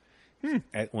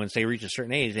 Once they reached a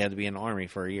certain age, they had to be in the Army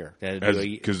for a year. They had to had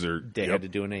to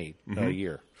do an aid a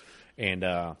year. And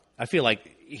I feel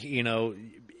like, you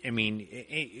learn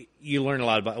a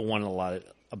lot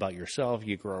about yourself.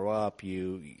 You grow up.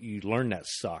 You learn that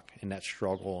suck and that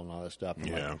struggle and all that stuff.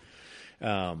 Yeah.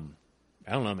 I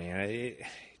don't know, man.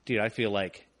 Dude, I feel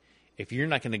like if you're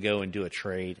not going to go and do a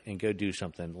trade and go do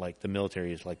something, like the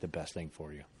military is like the best thing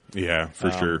for you. Yeah,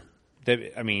 for sure.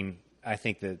 I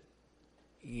think that,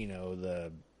 if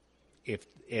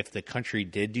the country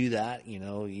did do that,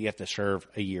 you have to serve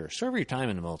a year. Serve your time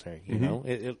in the military.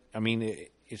 It's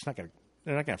not going to.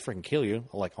 They're not going to freaking kill you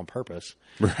like on purpose,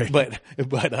 right? But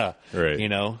right.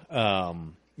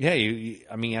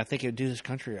 I think it would do this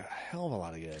country a hell of a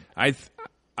lot of good.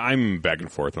 I'm back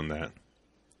and forth on that.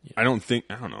 Yeah. I don't think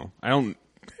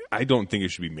it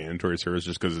should be mandatory service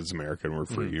just because it's America and we're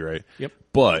free, right? Yep.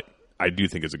 But I do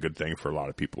think it's a good thing for a lot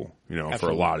of people. Absolutely. For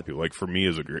a lot of people, like for me,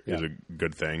 is a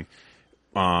good thing.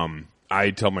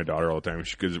 I tell my daughter all the time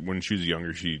because when she was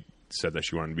younger, she said that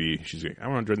she wanted to be. She's like, I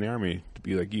want to join the Army to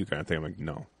be like you, kind of thing. I'm like,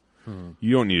 no,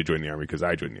 you don't need to join the Army because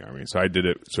I joined the Army, so I did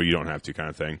it so you don't have to, kind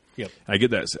of thing. Yep. I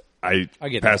get that. I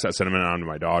get pass that sentiment on to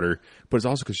my daughter, but it's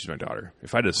also because she's my daughter.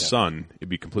 If I had a son, it'd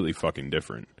be completely fucking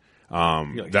different.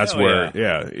 That's where,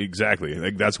 exactly.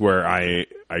 Like that's where I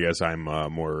guess I'm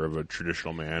more of a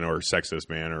traditional man or sexist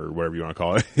man or whatever you want to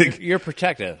call it. You're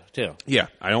protective too. Yeah,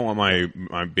 I don't want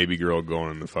my baby girl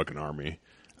going in the fucking Army.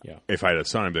 Yeah. If I had a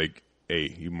son, I'd be like,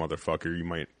 hey, you motherfucker, you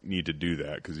might need to do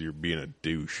that because you're being a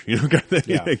douche. Kind of thing.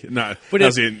 Yeah. Not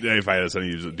saying if I had a son,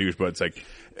 he's a douche, but it's like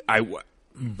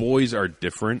boys are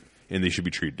different and they should be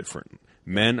treated different.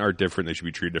 Men are different; they should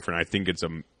be treated different. I think it's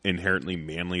an inherently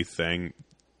manly thing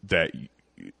that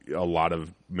a lot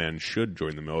of men should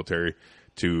join the military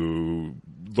to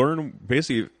learn,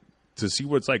 basically to see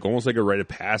what it's like, almost like a rite of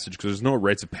passage, because there's no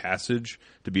rites of passage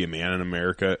to be a man in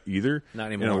America either. Not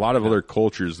anymore. In a lot of other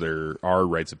cultures, there are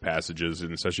rites of passages,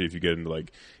 and especially if you get into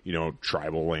like, you know,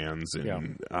 tribal lands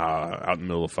and out in the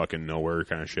middle of fucking nowhere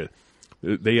kind of shit.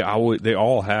 They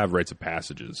all have rites of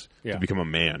passages to become a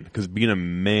man, because being a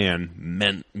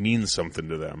man means something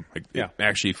to them. Like it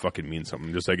actually fucking means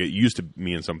something, just like it used to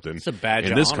mean something. It's a badge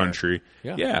in of this honor. country.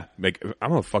 Yeah, like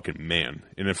I'm a fucking man,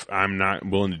 and if I'm not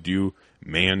willing to do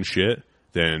man shit,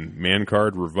 then man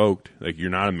card revoked. Like you're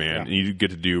not a man, and you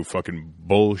get to do fucking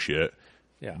bullshit.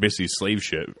 Yeah. Basically slave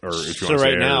shit, or if you want to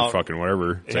say now, or fucking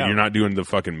whatever. It's like you're not doing the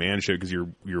fucking man shit because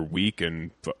you're weak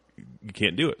and you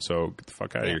can't do it. So get the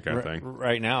fuck out of here, kind of thing.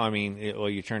 Right now, I mean,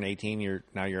 you turn 18, you're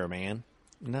a man.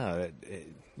 No,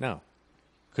 no,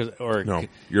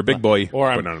 you're a big boy,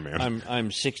 or but not a man.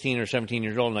 I'm 16 or 17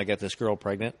 years old and I got this girl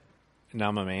pregnant. Now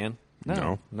I'm a man.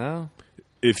 No.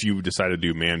 If you decide to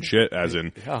do man shit, as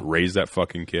in raise that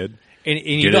fucking kid, and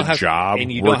you get don't a have, job,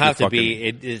 and you don't have to be.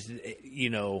 It is, you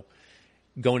know,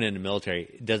 going in the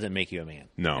military doesn't make you a man.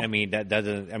 No, I mean that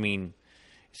doesn't. I mean,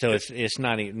 so it's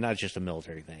not just a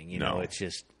military thing. You know, it's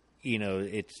just, you know,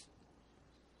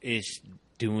 it's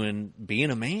being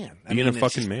a man. Being a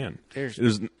fucking man.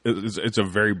 It's a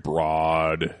very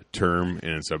broad term,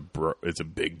 and it's a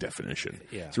big definition.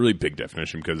 Yeah. It's a really big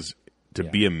definition, because to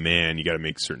be a man, you got to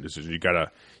make certain decisions.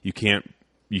 You can't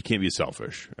be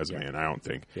selfish as a man. I don't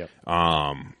think. Yep.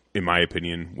 In my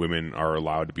opinion, women are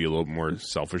allowed to be a little more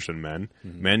selfish than men.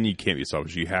 Mm-hmm. Men, you can't be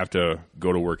selfish. You have to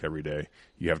go to work every day.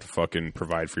 You have to fucking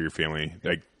provide for your family.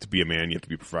 Like, to be a man, you have to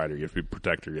be a provider. You have to be a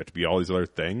protector. You have to be all these other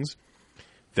things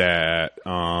that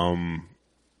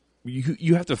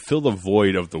you have to fill the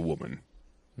void of the woman.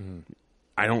 Mm-hmm.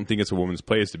 I don't think it's a woman's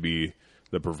place to be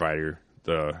the provider,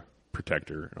 the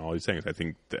protector, and all these things. I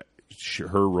think that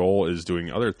her role is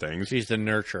doing other things. She's the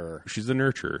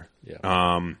nurturer.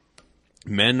 Yeah.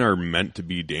 Men are meant to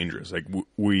be dangerous. Like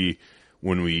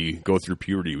when we go through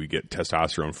puberty, we get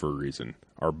testosterone for a reason.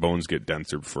 Our bones get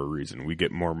denser for a reason. We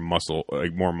get more muscle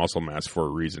mass for a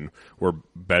reason.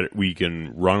 We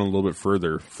can run a little bit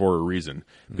further for a reason,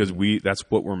 because that's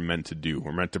what we're meant to do.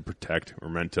 We're meant to protect. We're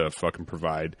meant to fucking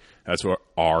provide. That's what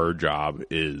our job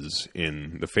is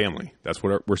in the family. That's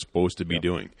what we're supposed to be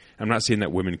doing. I'm not saying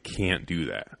that women can't do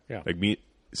that. Yeah. Like me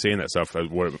saying that stuff as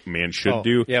what a man should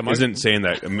do isn't saying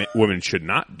that women should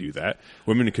not do that.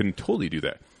 Women can totally do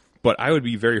that. But I would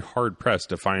be very hard-pressed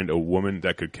to find a woman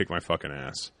that could kick my fucking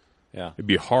ass. Yeah. It'd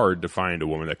be hard to find a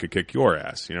woman that could kick your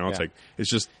ass. You know, it's like, it's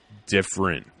just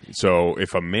different. So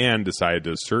if a man decided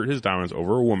to assert his dominance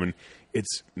over a woman,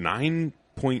 it's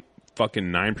 9.9%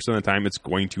 of the time it's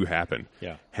going to happen.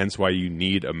 Yeah. Hence why you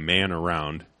need a man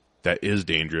around that is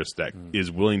dangerous, that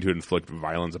is willing to inflict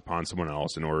violence upon someone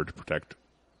else in order to protect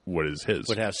what is his.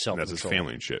 But has self-control. That's his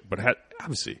family and shit. But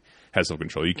obviously has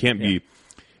self-control. You can't be...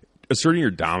 Asserting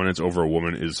your dominance over a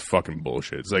woman is fucking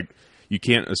bullshit. It's like, you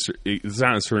can't assert... It's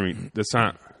not asserting... That's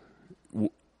not...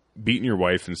 Beating your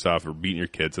wife and stuff, or beating your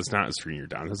kids, that's not asserting your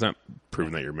dominance. That's not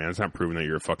proving that you're a man. It's not proving that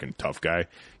you're a fucking tough guy.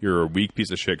 You're a weak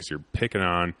piece of shit because you're picking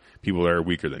on people that are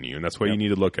weaker than you. And that's why you need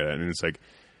to look at it. And it's like,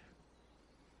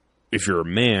 if you're a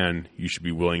man, you should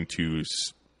be willing to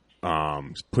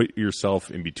put yourself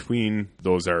in between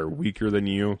those that are weaker than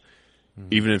you,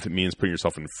 even if it means putting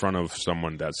yourself in front of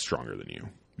someone that's stronger than you.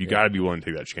 You got to be willing to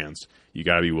take that chance. You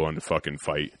got to be willing to fucking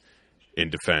fight and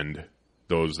defend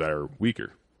those that are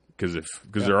weaker. Because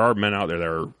there are men out there that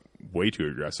are way too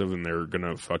aggressive, and they're going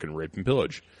to fucking rape and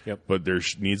pillage. Yep. But there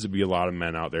needs to be a lot of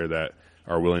men out there that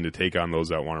are willing to take on those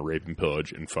that want to rape and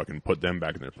pillage and fucking put them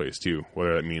back in their place too.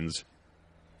 Whether that means,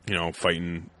 you know,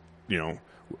 fighting, you know,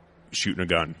 shooting a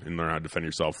gun and learn how to defend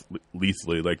yourself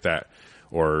lethally like that.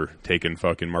 Or taking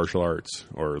fucking martial arts,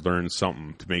 or learn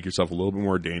something to make yourself a little bit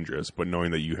more dangerous, but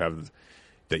knowing that you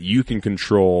can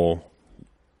control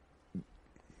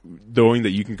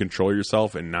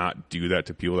yourself and not do that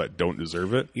to people that don't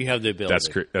deserve it. You have the ability.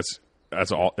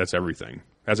 That's everything.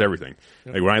 That's everything.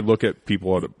 Yep. Like when I look at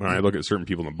certain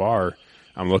people in the bar,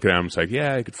 I'm looking at them. It's like,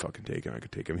 yeah, I could fucking take him. I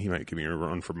could take him. He might give me a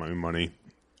run for my money.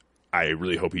 I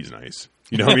really hope he's nice.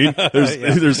 You know what I mean?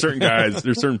 There's certain guys,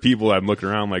 there's certain people that I'm looking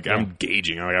around like I'm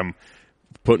gauging. Like I'm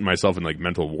putting myself in like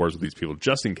mental wars with these people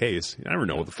just in case. I never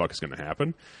know what the fuck is going to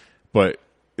happen. And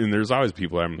there's always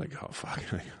people that I'm like, oh fuck,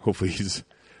 hopefully he's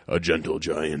a gentle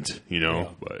giant, you know? Yeah.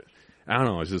 But I don't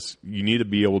know. It's just,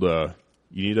 the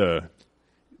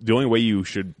only way you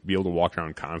should be able to walk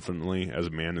around confidently as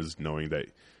a man is knowing that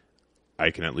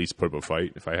I can at least put up a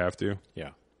fight if I have to. Yeah.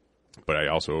 But I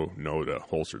also know to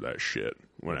holster that shit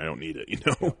when I don't need it, you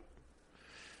know?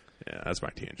 Yeah, that's my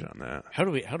tangent on that. How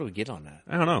do we get on that?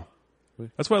 I don't know.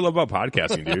 That's what I love about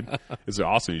podcasting, dude. It's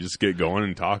awesome. You just get going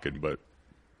and talking. But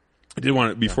I did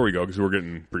want to, before we go, because we're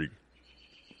getting pretty,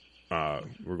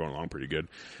 we're going along pretty good.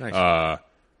 Nice.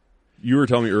 You were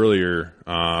telling me earlier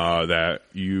that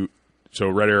so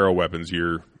Red Arrow Weapons,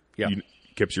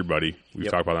 Kip's your buddy. We've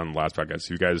talked about that on the last podcast.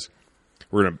 So you guys,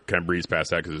 we're going to kind of breeze past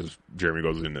that because Jeremy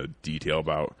goes into detail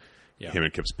about him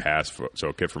and Kip's past.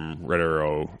 So Kip from Red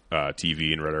Arrow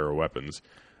TV and Red Arrow Weapons.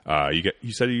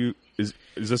 You said is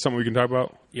this something we can talk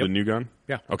about? Yep. The new gun?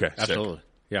 Yeah. Okay. Absolutely. Sick.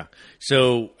 Yeah.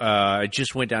 So I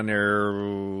just went down there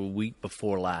a week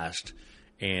before last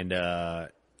and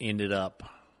ended up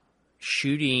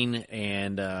shooting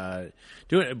and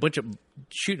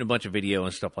shooting a bunch of video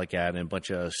and stuff like that, and a bunch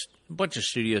of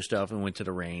studio stuff, and went to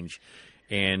the range.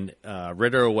 And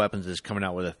Red Arrow Weapons is coming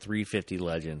out with a 350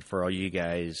 Legend for all you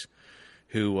guys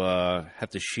who have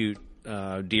to shoot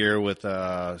deer with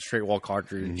a straight wall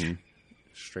cartridge. Mm-hmm.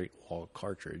 Straight wall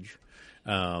cartridge.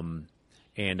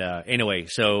 Anyway,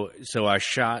 so I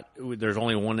shot. There's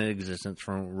only one in existence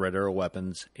from Red Arrow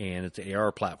Weapons, and it's an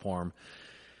AR platform.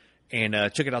 And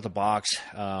took it out the box.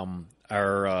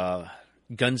 Our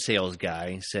gun sales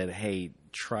guy said, "Hey,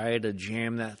 try to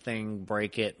jam that thing,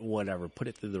 break it, whatever, put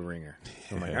it through the ringer."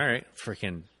 So I'm like, "All right,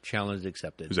 freaking challenge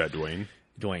accepted." Who's that, Dwayne?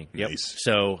 Dwayne, yep. Nice.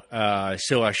 So I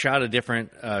shot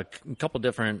a couple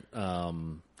different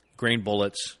grain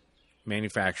bullets,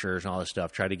 manufacturers and all this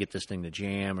stuff, try to get this thing to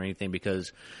jam or anything,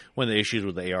 because one of the issues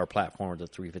with the AR platform with the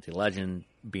 350 Legend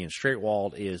being straight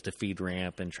walled is the feed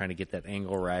ramp and trying to get that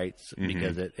angle right,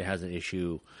 because it has an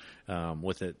issue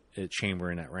with it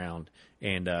chambering that round.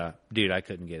 And dude, I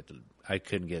couldn't get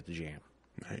the jam.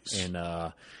 Nice. And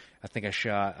I think I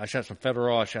shot some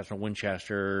Federal, I shot some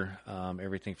Winchester,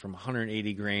 everything from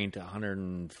 180 grain to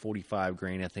 145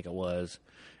 grain, I think it was.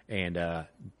 And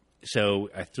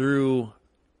so I threw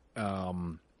a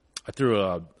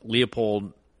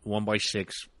Leopold 1x6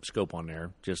 scope on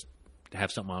there, just to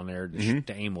have something on there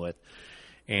to aim with,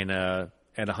 and at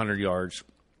 100 yards.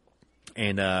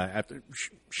 And after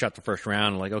shot the first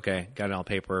round, like, okay, got it on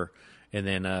paper, and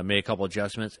then made a couple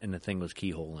adjustments, and the thing was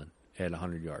keyholing at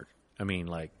 100 yards. I mean,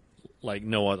 like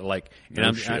no other,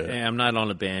 I'm not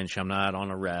on a bench, I'm not on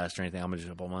a rest or anything. I'm just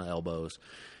up on my elbows.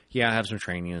 Yeah, I have some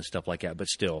training and stuff like that, but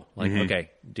still,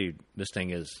 okay, dude, this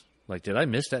thing is. Like, did I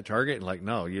miss that target? Like,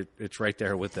 no, it's right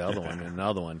there with the other one and the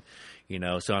other one,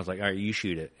 So I was like, all right, you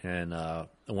shoot it. And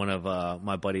one of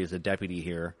my buddy is a deputy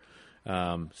here,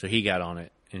 so he got on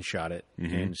it and shot it,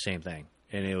 and same thing.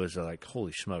 And it was like,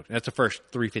 holy smoke. That's the first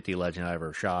 350 Legend I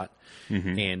ever shot.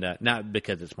 And not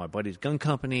because it's my buddy's gun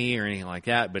company or anything like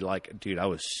that, but like, dude, I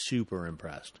was super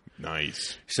impressed.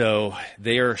 Nice. So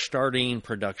they are starting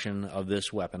production of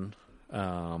this weapon.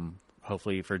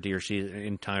 Hopefully for deer season,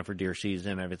 in time for deer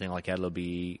season, everything like that, it'll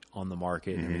be on the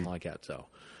market and everything like that. So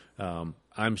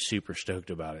I'm super stoked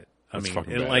about it. That's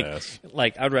fucking badass.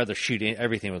 Like I'd rather shoot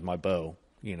everything with my bow,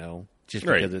 just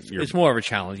right. because it's more of a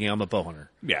challenge. I'm a bow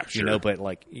hunter. Yeah, sure. But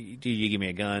like, you give me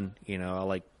a gun, I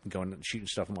like going and shooting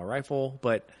stuff with my rifle.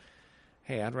 But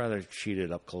hey, I'd rather shoot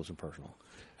it up close and personal.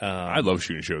 I love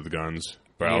shooting shit with guns,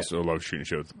 but I also love shooting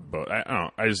shit with bow. I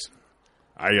don't know.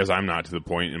 I guess I'm not to the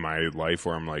point in my life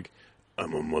where I'm like,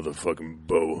 I'm a motherfucking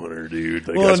bow hunter, dude.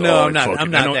 Like, well, no, I'm not.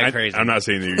 I'm not that crazy. I'm not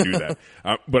saying that you do that,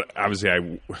 but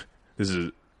obviously,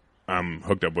 I'm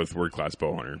hooked up with Word Class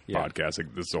Bow Hunter podcast.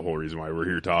 Like, this is the whole reason why we're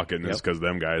here talking. Is because of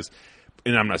them guys.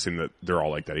 And I'm not saying that they're all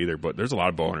like that either, but there's a lot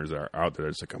of bow hunters that are out there.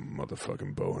 It's like, a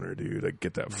motherfucking bow hunter, dude. Like,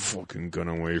 get that fucking gun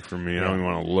away from me. I don't even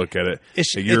want to look at it.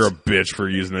 You're a bitch for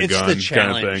using the gun,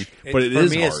 kind of thing. But it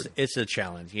is hard. It's a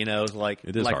challenge. Like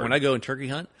hard. When I go and turkey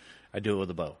hunt, I do it with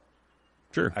a bow.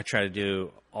 Sure. I try to do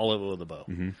all of it with a bow.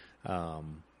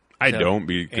 I don't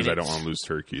because I don't want to lose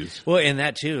turkeys. Well, and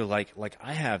that too, like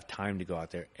I have time to go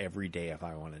out there every day if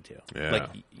I wanted to. Yeah,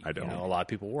 I don't. A lot of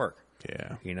people work.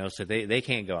 Yeah. So they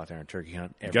can't go out there and turkey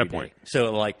hunt every day. Point.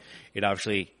 So it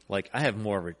obviously, I have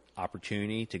more of an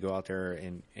opportunity to go out there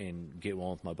and get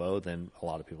one with my bow than a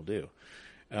lot of people do.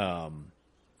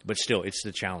 But still, it's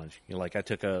the challenge. I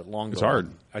took a longbow. It's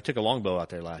hard. I took a longbow out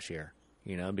there last year.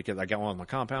 Because I got one with my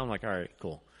compound. I'm like, all right,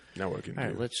 cool. Now what can all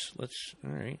right, let's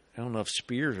all right. I don't know if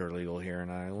spears are legal here in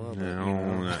Iowa. But,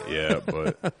 not yet,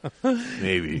 but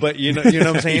maybe. But you know what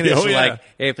I'm saying? It's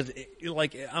if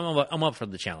it's I'm up for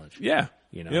the challenge. Yeah.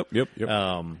 Yep.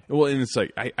 Well, and it's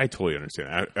like I totally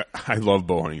understand. I love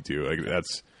bow hunting too. Like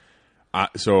that's I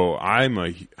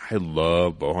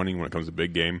love bow hunting when it comes to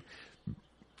big game. I'm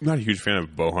not a huge fan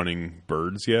of bow hunting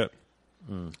birds yet,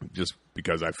 just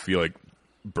because I feel like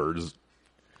birds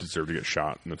deserve to get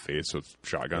shot in the face with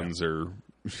shotguns or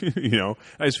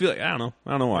I just feel like I don't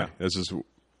know why. That's just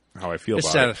how I feel It's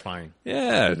about satisfying. it.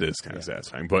 Yeah, it is kind of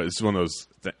satisfying, but it's one of those.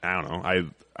 I don't know.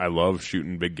 I love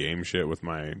shooting big game shit with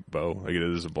my bow. Like it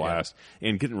is a blast,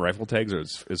 and getting rifle tags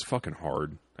is fucking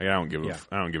hard. Like I don't give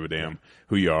a damn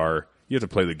who you are. You have to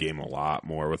play the game a lot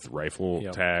more with rifle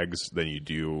tags than you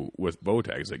do with bow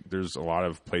tags. Like there's a lot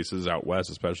of places out west,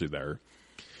 especially there.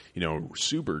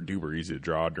 Super duper easy to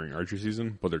draw during archery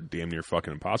season, but they're damn near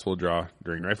fucking impossible to draw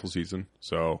during rifle season.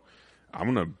 So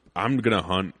I'm gonna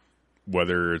hunt,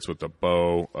 whether it's with a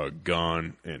bow, a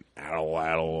gun, an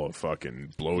atlatl, a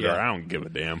fucking blow dart. I don't give a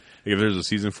damn. If there's a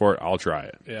season for it, I'll try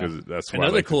it. Because that's what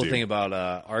Another I like cool to do. thing about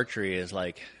archery is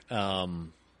like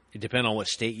it depends on what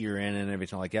state you're in and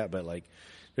everything like that. But like,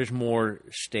 there's more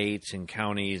states and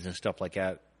counties and stuff like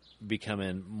that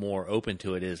becoming more open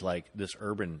to it. Is like this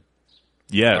urban.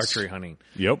 Yes. Archery hunting.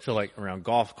 Yep. So like around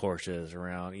golf courses,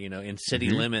 around, in city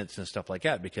limits and stuff like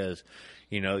that, because,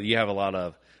 you have a lot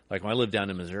of, like when I lived down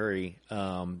in Missouri,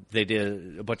 they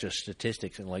did a bunch of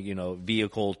statistics and like,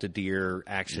 vehicle to deer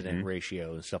accident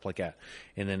ratio and stuff like that.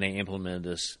 And then they implemented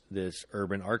this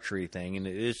urban archery thing, and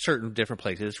it's certain different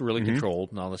places. It's really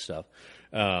controlled and all this stuff.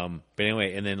 But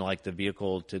anyway, and then like the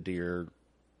vehicle to deer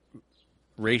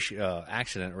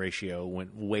accident ratio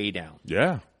went way down.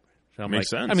 Yeah. So I'm Makes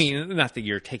sense. I mean, not that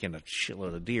you're taking a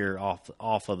shitload of deer off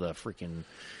of the freaking.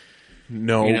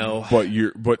 No, but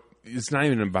it's not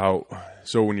even about.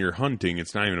 So when you're hunting,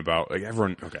 it's not even about like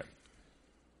everyone. Okay,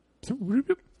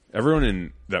 everyone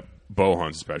in that bow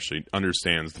hunts, especially,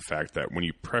 understands the fact that when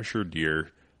you pressure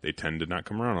deer, they tend to not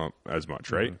come around as much,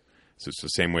 right? So it's the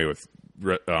same way with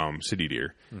city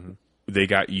deer. They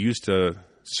got used to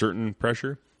certain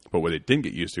pressure, but what they didn't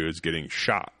get used to is getting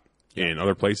shot. In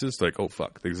other places, like, oh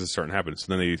fuck, this is starting to happen. So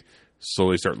then they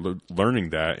slowly start learning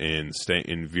that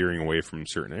and veering away from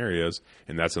certain areas,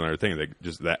 and that's another thing. Like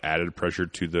just that added pressure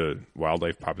to the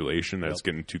wildlife population that's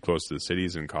getting too close to the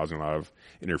cities and causing a lot of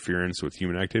interference with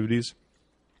human activities.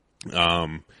 It's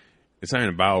not even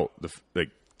about the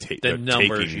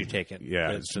numbers taking, you take it.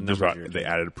 Yeah, it's just about the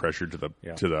added pressure to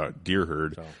the deer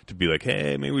herd to be like,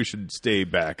 hey, maybe we should stay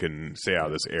back and stay out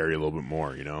of this area a little bit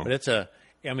more. But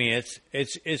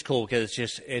it's cool because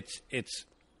it's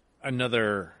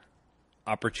another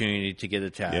opportunity to get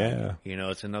a tag. Yeah.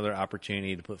 It's another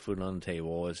opportunity to put food on the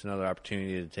table. It's another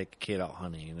opportunity to take a kid out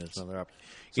hunting. It's another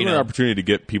opportunity to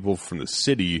get people from the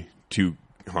city to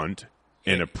hunt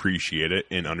and appreciate it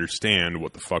and understand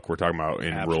what the fuck we're talking about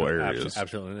in rural areas.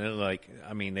 Absolutely.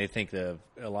 They think a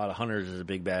lot of hunters is a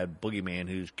big bad boogeyman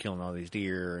who's killing all these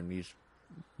deer and these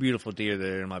beautiful deer that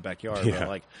are in my backyard. Yeah. But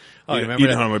like, oh, you remember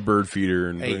that on my bird feeder?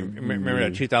 And hey, remember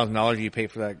that $2,000 you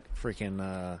paid for that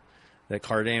freaking that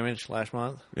car damage last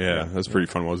month? Yeah, that's pretty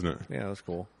fun, wasn't it? Yeah, that's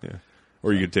cool. Yeah,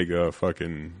 or you could take a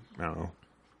fucking I don't know.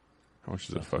 How much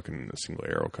does a single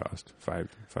arrow cost? $5?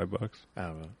 I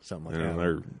don't know, something like and that.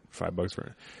 Another $5 for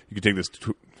it. You could take this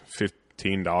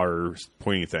 $15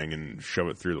 pointy thing and shove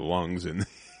it through the lungs, and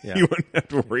you wouldn't have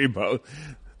to worry about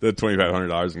the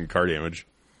 $2,500 in car damage.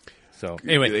 So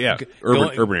anyway,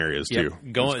 urban areas too.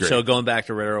 Going back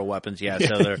to Red Arrow weapons, so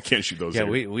they're you can't shoot those. Yeah,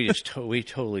 here. we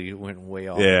totally went way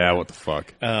off. Yeah, what the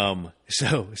fuck?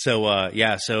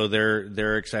 So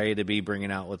they're excited to be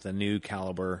bringing out with a new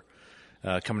caliber,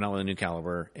 coming out with a new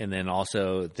caliber, and then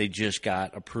also they just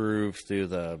got approved through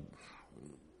the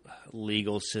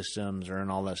legal systems and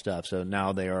all that stuff. So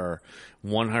now they are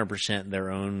 100%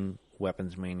 their own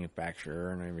weapons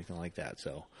manufacturer and everything like that.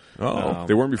 So,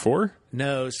 they weren't before?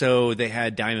 No. So they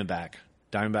had Diamondback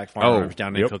Firearms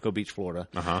down in Cocoa Beach, Florida.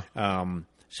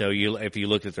 So if you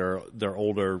looked at their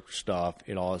older stuff,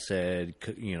 it all said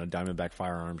Diamondback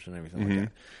Firearms and everything like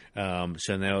that.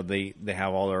 So now they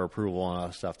have all their approval on all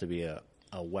that stuff to be a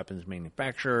weapons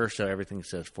manufacturer. So everything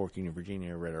says Fort Union,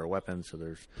 Virginia, Red Arrow Weapons. So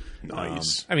there's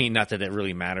nice. Not that it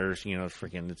really matters.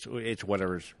 It's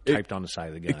whatever's typed on the side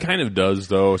of the gun. It kind of does,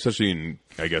 though, especially in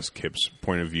I guess Kip's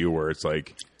point of view, where it's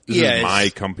like. This is my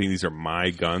company. These are my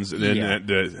guns. And then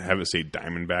to have it say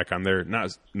Diamondback on there,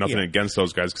 nothing against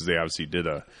those guys because they obviously did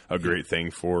a great thing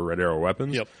for Red Arrow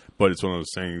Weapons. Yep. But it's one of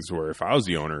those things where if I was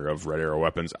the owner of Red Arrow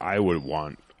Weapons, I would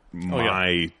want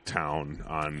my town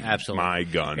on my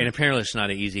gun. And apparently it's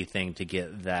not an easy thing to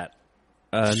get that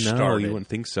no, started. you wouldn't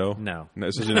think so. No.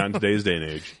 Especially not in today's day and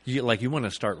age. You want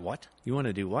to start what? You want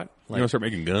to do what? You want to start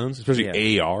making guns?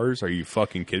 Especially ARs? Are you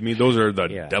fucking kidding me? Those are the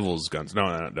devil's guns. No,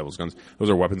 not devil's guns. Those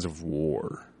are weapons of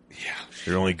war. Yeah.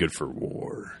 They're only good for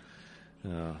war.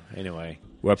 Anyway.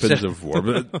 Weapons of war.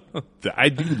 But I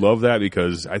do love that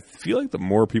because I feel like the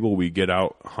more people we get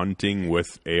out hunting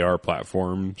with AR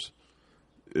platforms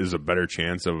is a better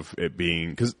chance of it being...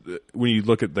 Because when you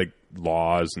look at, like,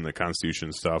 laws and the Constitution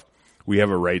and stuff, we have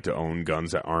a right to own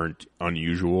guns that aren't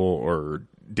unusual or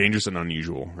dangerous and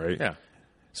unusual, right? Yeah.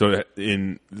 So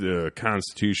in the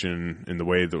Constitution, in the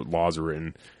way the laws are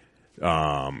written,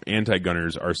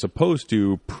 anti-gunners are supposed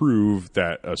to prove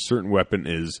that a certain weapon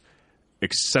is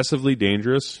excessively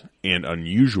dangerous and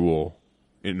unusual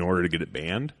in order to get it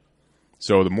banned.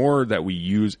 So the more that we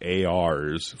use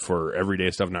ARs for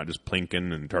everyday stuff, not just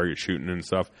plinking and target shooting and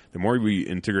stuff, the more we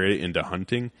integrate it into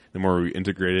hunting, the more we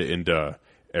integrate it into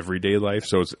everyday life.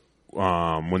 So it's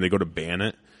when they go to ban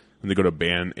it, when they go to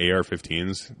ban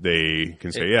AR-15s, they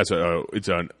can say, it's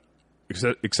an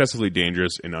excessively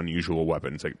dangerous and unusual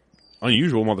weapon. It's like,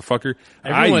 unusual, motherfucker.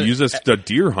 I use this to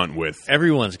deer hunt with.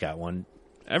 Everyone's got one.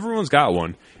 Everyone's got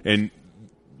one. And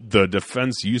the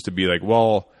defense used to be like,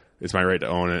 well, it's my right to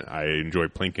own it. I enjoy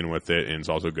plinking with it, and it's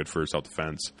also good for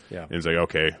self-defense. Yeah. And it's like,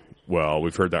 okay, well,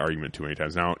 we've heard that argument too many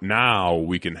times. Now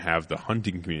we can have the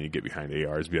hunting community get behind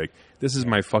ARs, be like, this is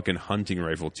my fucking hunting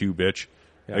rifle too, bitch.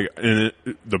 Yeah. Like, and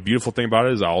the beautiful thing about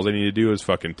it is all I need to do is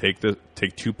fucking take 2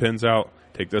 pins out,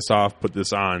 take this off, put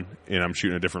this on, and I'm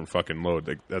shooting a different fucking load.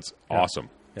 Like, that's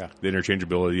awesome. Yeah. The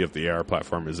interchangeability of the AR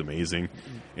platform is amazing.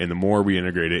 And the more we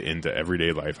integrate it into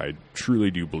everyday life, I truly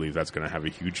do believe that's going to have a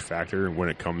huge factor when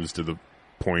it comes to the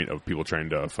point of people trying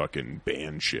to fucking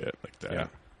ban shit like that. Yeah.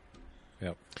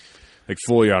 Yep. Like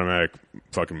fully automatic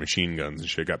fucking machine guns and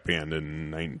shit got banned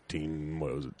in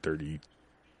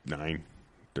 39?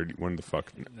 30, when the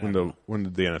fuck? When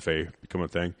did the NFA become a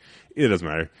thing? It doesn't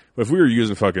matter. But if we were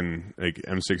using fucking like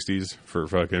M60s for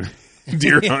fucking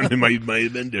deer hunt, it might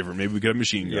have been different. Maybe we could have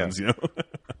machine guns, you know?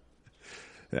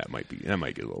 That might get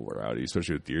a little rowdy,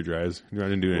 especially with deer drives. You know, I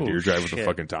didn't do a deer drive with a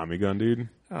fucking Tommy gun, dude.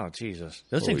 Oh, Jesus.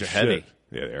 Those things are heavy.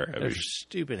 Yeah, they are heavy. They're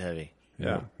stupid heavy.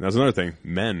 Yeah. That's another thing.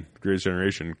 Men, greatest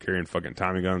generation, carrying fucking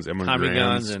Tommy guns, M1 Tommy Grands.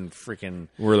 guns and freaking...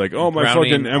 We're like, oh, my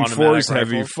fucking M4 is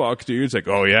heavy. Rifles. Fuck, dude. It's like,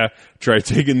 oh, yeah. Try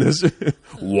taking this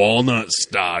walnut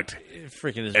stocked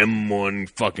freaking M1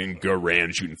 fucking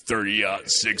Garand shooting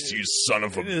 30-06, you son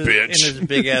of a bitch. In his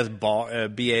big-ass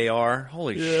BAR.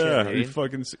 Holy shit, dude.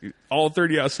 Fucking, all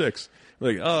 30-06.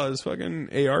 Like, oh, this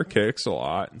fucking AR kicks a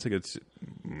lot. It's like,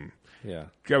 yeah.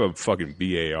 Grab a fucking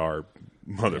BAR,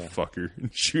 motherfucker,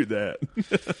 and shoot that.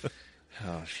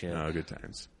 Oh, shit. Oh, good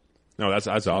times. No,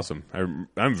 that's awesome.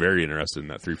 I'm very interested in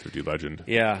that 350 Legend.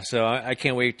 Yeah, so I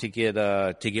can't wait to get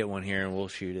one here, and we'll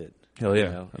shoot it. Hell yeah. You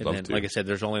know? I'd love then, to. like I said,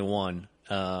 there's only one.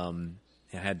 I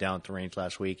had down at the range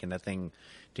last week, and that thing,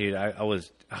 dude, I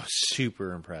was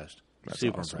super impressed. That's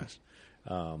super awesome. impressed.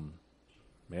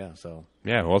 Yeah, so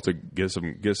yeah, we'll have to get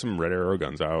some red arrow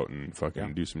guns out and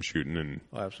fucking do some shooting and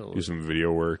absolutely do some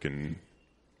video work and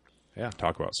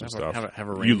talk about some stuff. Have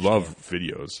a you range love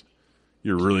videos.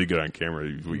 You're really good on camera.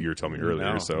 What you were telling me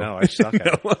earlier. No, I suck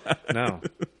at it. No.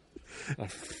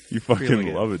 You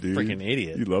fucking love it, dude. Freaking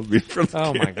idiot. You love being from the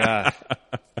Oh my god.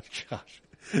 Gosh.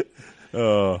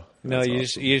 Oh, no, you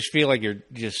just feel like you're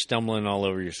just stumbling all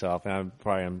over yourself, and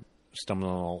I am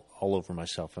stumbling all over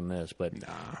myself in this, but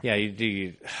yeah, you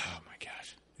do. Oh my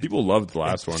gosh. People loved the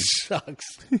last one.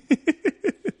 Sucks.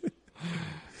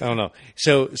 I don't know.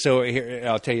 So here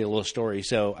I'll tell you a little story.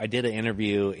 So I did an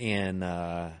interview in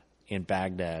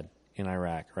Baghdad in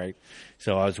Iraq, right?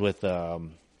 So I was with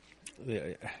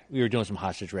we were doing some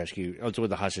hostage rescue. I was with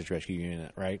the hostage rescue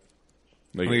unit, right?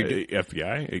 Like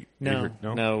FBI?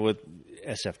 No, with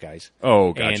SF guys.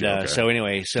 Oh, gotcha. And okay. so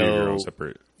anyway, Your own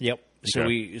separate. Yep. So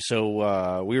we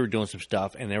were doing some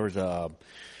stuff, and there was I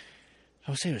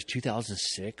would say it was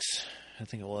 2006. I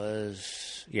think it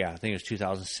was. Yeah, I think it was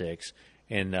 2006.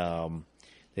 And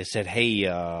they said, "Hey,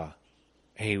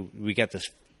 we got this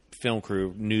film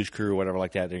crew, news crew, whatever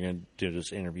like that. They're going to do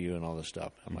this interview and all this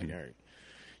stuff." I'm like, "All right."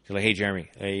 They're like, "Hey, Jeremy,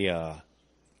 we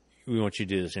want you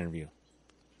to do this interview."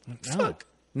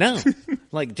 No.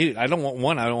 Like, dude, I don't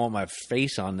want my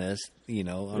face on this,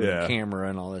 on the camera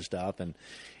and all this stuff. And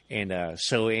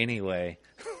so anyway,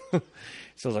 so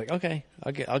I was like, okay,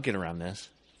 I'll get around this.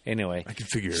 Anyway, I can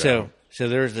figure it out. So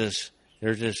there's this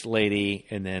lady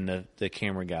and then the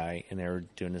camera guy, and they were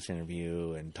doing this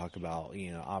interview and talk about,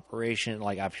 operation.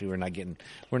 Like, obviously we're not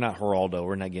Geraldo.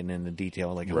 We're not getting into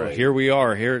detail. Like, right. Oh, here we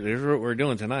are. Here's what we're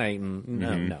doing tonight.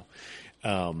 And no.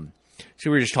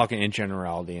 So we were just talking in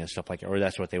generality and stuff like that, or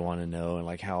that's what they want to know, and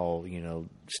like how,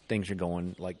 things are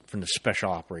going, like from the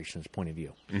special operations point of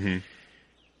view. Mm-hmm.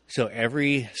 So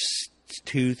every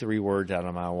 2-3 words out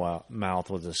of my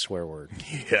mouth was a swear word.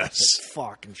 Yes. Like,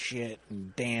 fuck and shit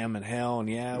and damn and hell and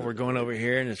yeah, we're going over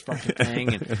here and this fucking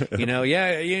thing and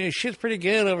shit's pretty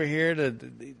good over here.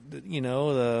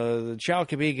 The chow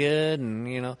could be good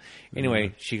and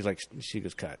anyway, she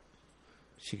goes cut.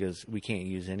 she goes, we can't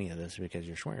use any of this because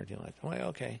you're swearing too much. I'm like,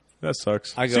 okay. That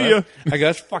sucks. I go, See ya.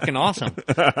 That's fucking awesome.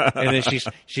 And then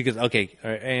she goes, okay,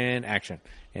 and action.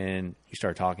 And you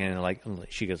start talking, and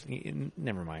she goes,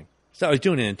 never mind. So I was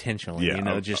doing it intentionally,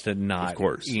 just to not, of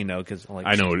course, because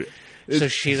I know. So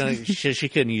she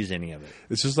couldn't use any of it.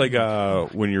 It's just like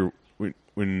when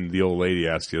the old lady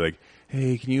asks you, like,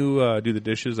 hey, can you do the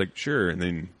dishes? Like, sure. And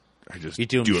then I just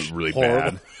do it really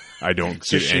horrible. bad. I don't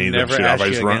So get she any of that never shit off.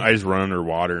 asked you again? I just run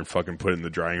underwater and fucking put it in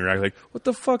the drying rack. Like, what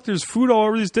the fuck? There's food all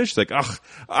over these dishes. Like, ugh,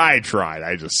 I tried.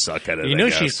 I just suck at it. You know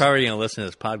she's probably going to listen to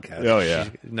this podcast. Oh, yeah.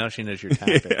 Now she knows your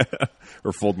tactic. Yeah.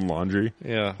 Or folding laundry.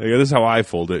 Yeah. Like, this is how I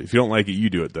fold it. If you don't like it,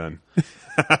 you do it then.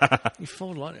 You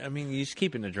fold laundry. I mean, you just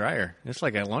keep it in the dryer. It's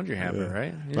like a laundry hamper,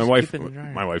 right? My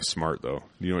wife's smart, though.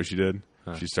 You know what she did?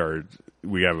 Huh. She started,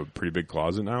 we have a pretty big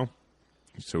closet now.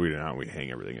 So we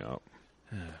hang everything up.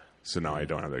 So now I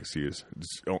don't have that excuse.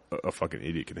 A fucking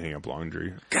idiot can hang up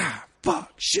laundry. God,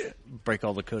 fuck, shit. Break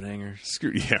all the coat hangers.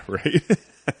 Screw, yeah, right?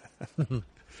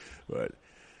 But,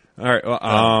 all right,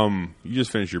 well, you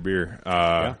just finished your beer.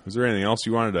 Was there anything else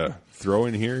you wanted to throw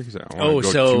in here?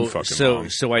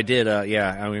 So I did,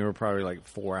 I mean, we're probably like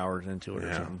 4 hours into it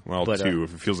or something. Well, but, 2.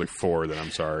 If it feels like 4, then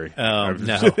I'm sorry. No.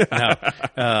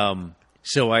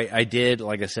 So I did,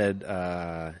 like I said,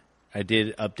 I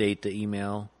did update the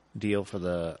email deal for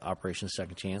the Operation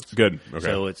Second Chance. Good. Okay.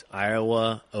 So it's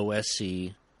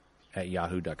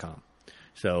iowaosc@yahoo.com.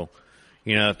 So,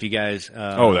 if you guys...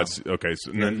 that's... Okay.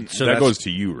 So that goes to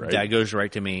you, right? That goes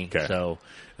right to me. Okay. So,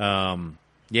 so I'm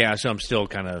still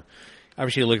kind of...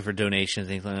 Obviously looking for donations,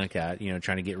 things like that,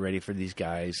 trying to get ready for these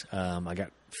guys. I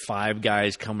got 5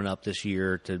 guys coming up this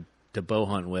year to bow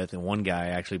hunt with, and 1 guy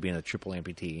actually being a triple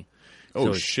amputee.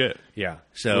 Oh, shit. Yeah.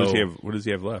 So what does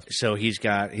he have left? So he's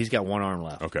got 1 arm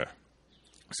left. Okay.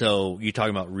 So you're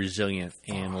talking about resilient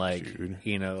and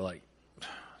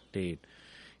dude,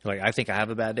 I think I have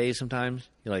a bad day sometimes.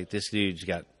 This dude's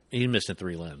he's missing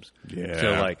 3 limbs. Yeah.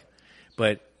 So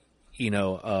but I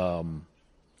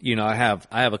have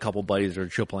a couple buddies that are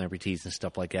triple amputees and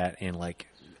stuff like that, and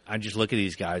I just look at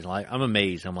these guys and I'm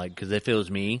amazed. I'm like, because if it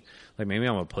was me, maybe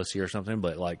I'm a pussy or something,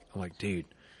 but I'm like, dude,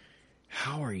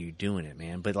 how are you doing it,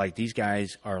 man? But these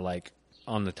guys are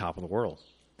on the top of the world.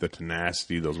 The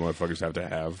tenacity those motherfuckers have to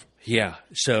have. Yeah.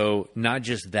 So not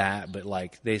just that, but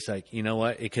they say, you know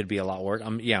what? It could be a lot worse.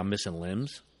 I'm missing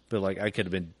limbs, but I could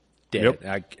have been dead.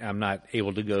 Yep. I'm not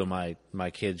able to go to my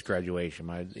kid's graduation.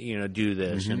 Do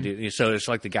this and do. So it's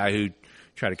like the guy who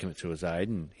tried to commit suicide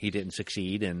and he didn't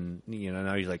succeed, and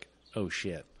now he's like, oh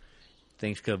shit.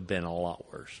 Things could have been a lot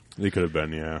worse. They could have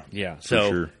been, yeah. Yeah.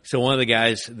 So one of the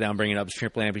guys that I'm bringing up is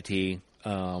triple amputee.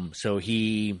 So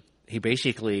he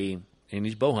basically, and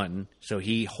he's bow hunting. So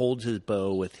he holds his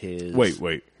bow with his.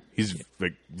 Wait. He's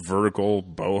vertical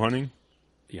bow hunting.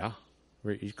 Yeah.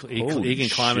 He can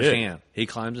climb a stand. He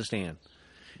climbs a stand.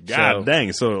 God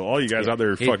dang! So all you guys out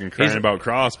there fucking crying about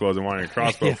crossbows and wanting a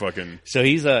crossbow fucking. So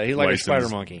he's like a spider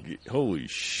monkey. Holy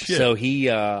shit! So he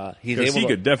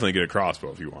could definitely get a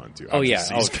crossbow if he wanted to. Oh yeah,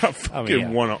 he's got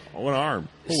fucking one arm.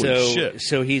 Holy shit!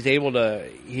 So he's able to.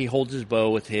 He holds his bow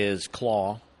with his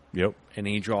claw. Yep. And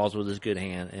he draws with his good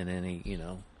hand, and then he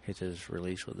hits his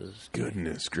release with his.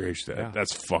 Goodness gracious,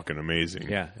 that's fucking amazing.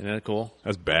 Yeah, isn't that cool?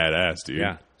 That's badass, dude.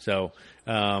 Yeah. So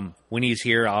when he's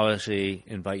here, I'll obviously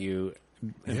invite you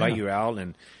out,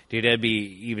 and dude, that'd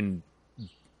be even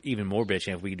more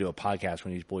bitching if we could do a podcast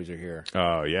when these boys are here.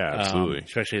 Oh yeah, absolutely.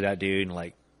 Especially that dude, and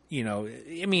I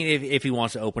mean, if he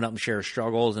wants to open up and share his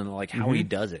struggles and how he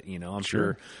does it, I'm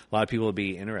sure a lot of people would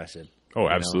be interested. Oh,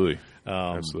 absolutely,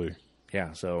 absolutely.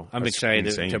 Yeah, so I'm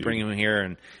excited to bring him here,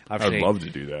 and I'd love to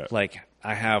do that.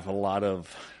 I have a lot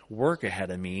of work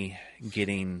ahead of me.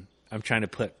 I'm trying to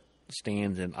put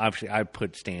stands in. Obviously, I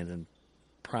put stands in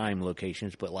prime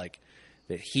locations, but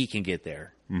that he can get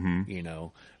there. Mm-hmm.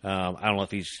 I don't know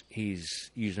if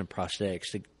he's using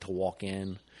prosthetics to walk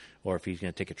in, or if he's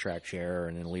going to take a track chair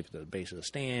and then leave it at the base of the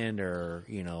stand, or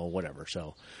whatever.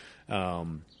 So, so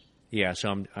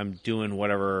I'm doing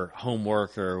whatever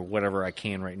homework or whatever I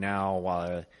can right now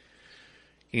while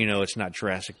it's not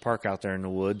Jurassic Park out there in the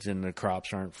woods and the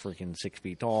crops aren't freaking 6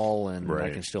 feet tall, and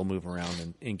I can still move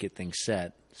around and get things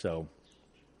set. So,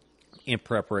 in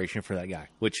preparation for that guy,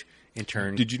 which in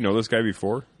turn, did you know this guy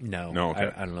before? No,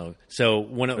 okay. I don't know. So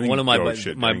one of my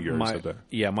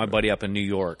my buddy up in New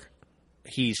York,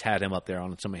 he's had him up there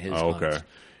on some of his hunts. Okay.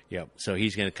 Yep. So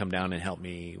he's going to come down and help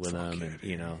me with them,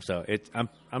 and so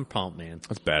I'm pumped, man.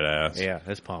 That's badass. Yeah,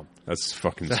 that's pumped. That's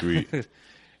fucking sweet.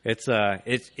 It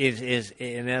is,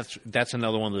 and that's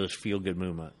another one of those feel good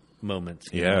moments.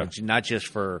 Yeah. Not just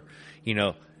for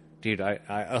dude.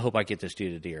 I hope I get this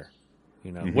dude a deer.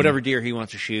 whatever deer he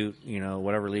wants to shoot,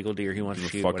 whatever legal deer he wants to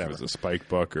shoot, fuck whatever. if it's a spike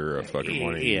buck or a fucking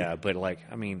 180. Yeah, but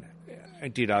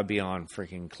dude, I'd be on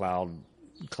freaking cloud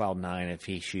 9 if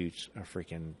he shoots a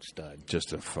freaking stud.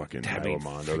 Just a fucking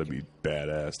Mondo. That'd be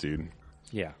badass, dude.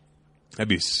 Yeah. That'd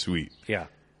be sweet. Yeah.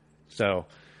 So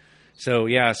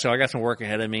I got some work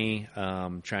ahead of me,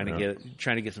 trying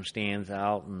to get some stands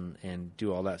out and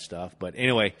do all that stuff. But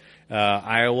anyway,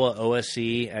 Iowa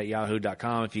OSC at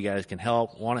yahoo.com if you guys can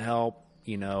want to help,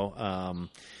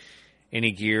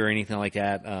 any gear or anything like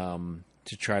that,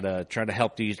 to try to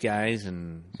help these guys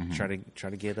and try to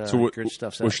get good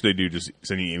stuff set. What should they do? Just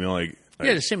send you an email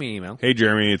just send me an email. Hey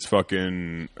Jeremy, it's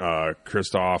fucking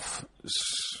Christoph,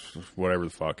 whatever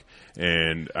the fuck.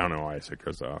 And I don't know why I said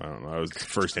Christoph. I don't know. That was the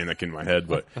first name that came to my head.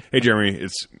 But hey Jeremy,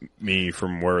 it's me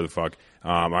from wherever the fuck.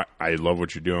 I love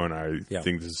what you're doing. I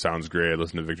think this sounds great. I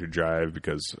listen to Victor Drive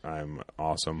because I'm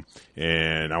awesome,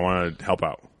 and I want to help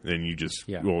out. Then you just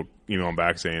will email them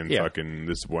back saying, "Fucking,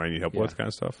 this is what I need help with," kind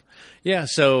of stuff. Yeah.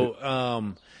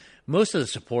 So most of the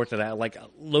support that I like,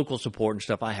 local support and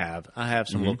stuff, I have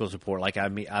some local support. Like I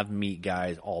meet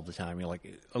guys all the time. Like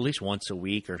at least once a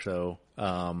week or so.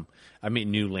 I meet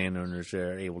new landowners that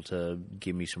are able to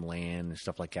give me some land and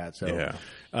stuff like that. So,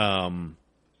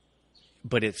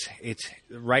 but it's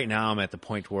right now I'm at the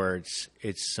point where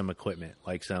it's some equipment,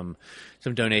 like some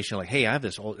donation, like, hey, I have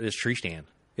this tree stand.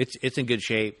 It's in good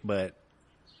shape, but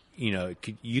you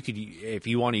could if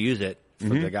you want to use it for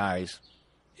the guys,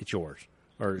 it's yours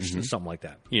or something like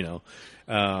that,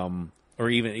 or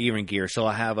even gear. So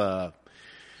I have I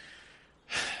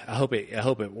hope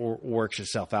it works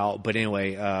itself out. But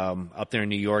anyway, up there in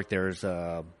New York, there's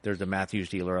a Matthews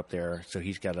dealer up there, so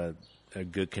he's got a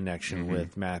good connection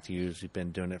with Matthews. He's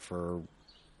been doing it for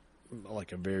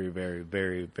like a very, very,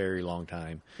 very, very long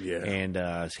time. Yeah. And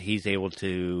so he's going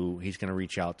to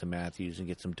reach out to Matthews and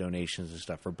get some donations and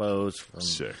stuff for bows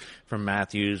from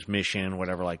Matthews, Mission,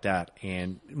 whatever like that,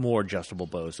 and more adjustable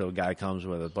bows. So a guy comes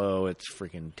with a bow, it's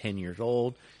freaking 10 years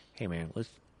old. Hey man,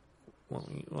 why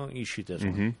don't you shoot this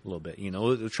one a little bit?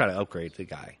 We'll try to upgrade the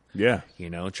guy. Yeah.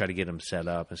 Try to get him set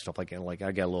up and stuff like that. Like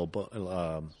I got a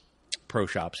little pro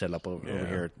shop set up over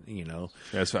here. Yeah,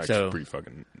 it's actually pretty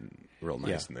fucking real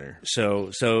nice in there.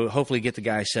 So hopefully get the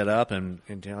guy set up and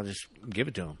I'll just give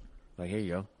it to him. Like, here you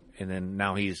go. And then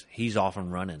now he's off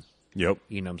and running. Yep.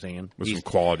 You know what I'm saying? With some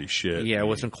quality shit. Yeah,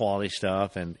 with some quality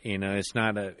stuff. And, it's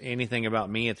not anything about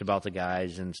me. It's about the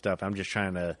guys and stuff. I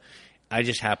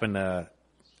just happen to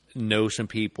know some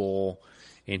people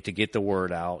and to get the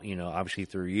word out, obviously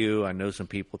through you. I know some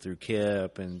people through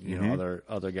Kip and,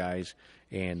 other guys.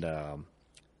 And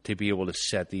to be able to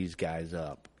set these guys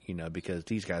up, because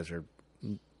these guys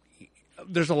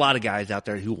there's a lot of guys out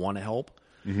there who want to help,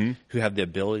 who have the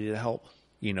ability to help,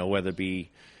 whether it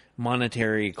be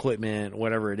monetary, equipment,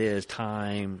 whatever it is,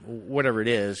 time, whatever it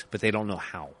is, but they don't know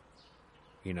how.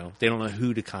 They don't know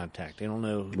who to contact. They don't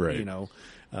know,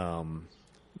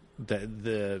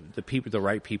 the people, the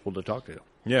right people to talk to.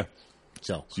 Yeah.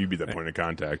 So you'd be that point of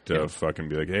contact to fucking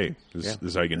be like, hey, this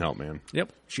is how you can help, man.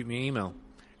 Yep. Shoot me an email.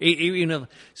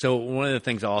 So one of the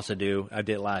things I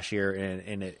did last year,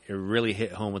 and it really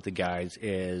hit home with the guys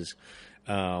is,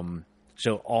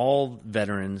 so all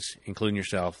veterans, including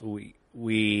yourself,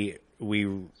 we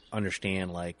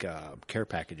understand like care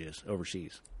packages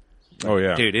overseas. Oh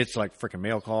yeah, dude, it's like freaking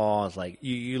mail call. It's like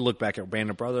you look back at Band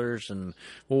of Brothers and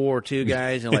World War II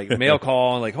guys, and like mail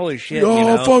call, and like holy shit,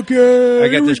 fuck yeah! I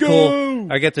got this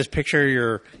cool. I get this picture of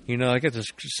your, I get this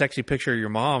sexy picture of your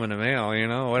mom in the mail,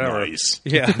 whatever. Nice.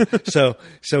 Yeah. So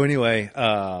anyway,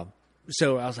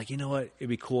 so I was like, what? It'd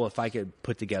be cool if I could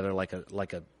put together like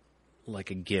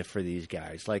a gift for these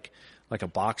guys, like a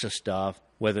box of stuff,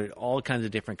 whether all kinds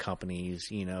of different companies,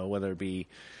 whether it be,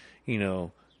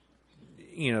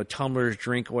 tumblers,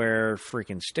 drinkware,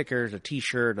 freaking stickers, a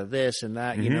T-shirt, a this and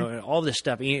that, and all this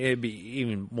stuff. It'd be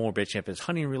even more bitch if it's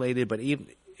hunting related, but even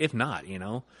if not,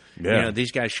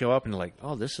 these guys show up and like,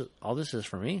 all this is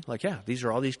for me. Like, yeah, these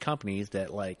are all these companies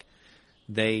that like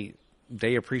they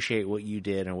appreciate what you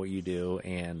did and what you do,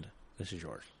 and this is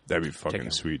yours. That'd be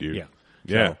fucking sweet, dude. Yeah.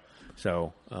 Yeah.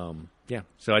 So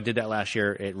I did that last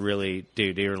year. It really,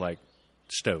 dude, they were like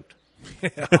stoked.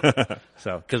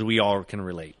 So, because we all can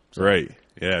relate. So. Right.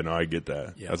 Yeah, no, I get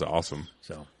that. Yeah. That's awesome.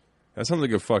 So that sounds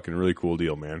like a fucking really cool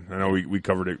deal, man. I know we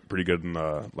covered it pretty good in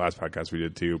the last podcast we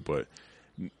did too, but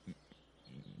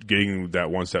getting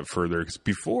that one step further, because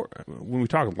before, when we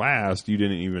talked last, you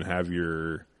didn't even have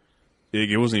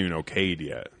it wasn't even okayed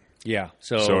yet. Yeah.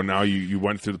 So now you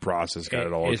went through the process, got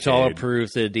it all. It's all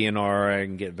approved to the DNR. I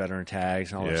can get veteran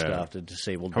tags and all that stuff to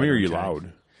disabled. How many are you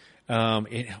allowed?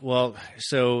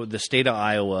 So the state of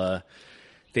Iowa,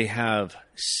 They have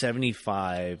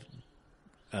 75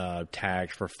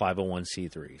 tags for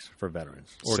 501c3s for veterans.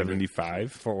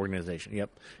 75 for organization. Yep.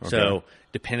 Okay. So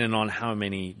depending on how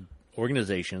many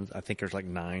organizations, I think there's like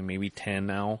 9, maybe 10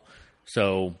 now.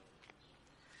 So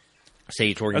say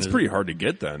each organization. That's pretty hard to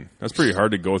get then. That's pretty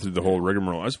hard to go through the whole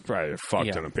rigmarole. That's probably a fuck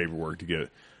ton of paperwork to get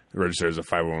registered as a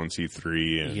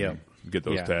 501c3 and get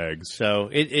those tags. So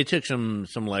it took some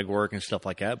legwork and stuff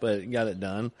like that, but got it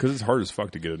done. Because it's hard as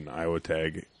fuck to get an Iowa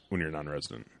tag when you're a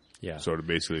non-resident. Yeah. So to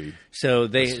basically... So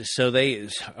they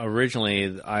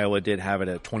originally, Iowa did have it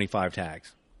at 25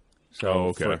 tags.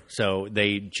 So so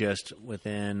they just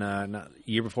within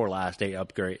year before last, they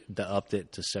upped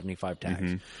it to 75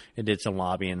 tags. It did some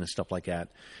lobbying and stuff like that.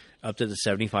 Upped it to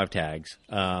 75 tags,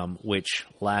 which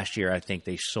last year I think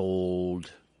they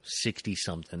sold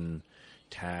 60-something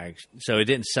tags. So it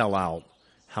didn't sell out.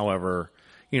 However,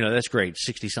 that's great.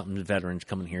 60-something veterans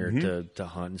coming here to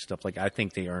hunt and stuff like that. I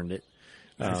think they earned it.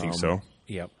 I think so.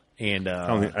 Yep. And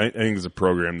I think it's a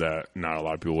program that not a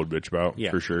lot of people would bitch about,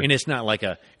 for sure. And it's not like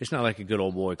a good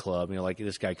old boy club. Like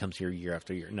this guy comes here year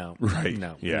after year. No, right?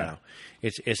 No, yeah. No.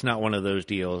 It's not one of those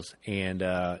deals. And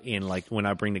like when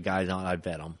I bring the guys on, I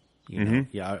vet them.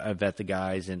 I vet the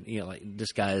guys, and like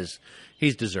this guy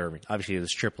he's deserving. Obviously,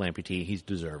 this triple amputee, he's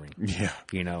deserving. Yeah.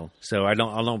 So I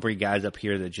don't bring guys up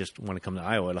here that just want to come to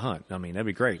Iowa to hunt. I mean, that'd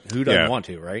be great. Who doesn't want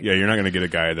to, right? Yeah, you're not going to get a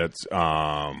guy that's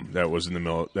that was in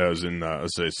the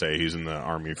let's say he's in the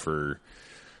Army for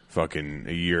fucking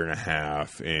a year and a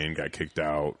half and got kicked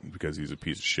out because he's a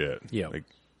piece of shit. Yeah. Like,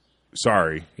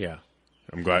 sorry. Yeah.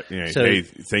 I'm glad. So, hey,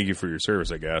 thank you for your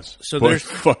service, I guess. So but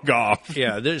fuck off.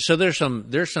 Yeah. There's some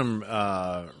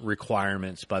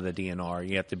requirements by the DNR.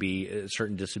 You have to be a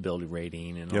certain disability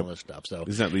rating and all this stuff. So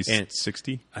isn't that at least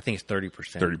 60? I think it's 30%.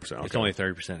 30%. Okay. It's only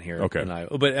 30% here. Okay. In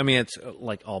Iowa. But I mean, it's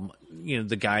like all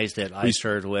the guys that I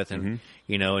served with, and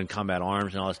in combat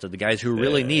arms and all that stuff. The guys who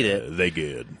really need it, they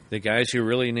good. The guys who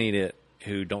really need it,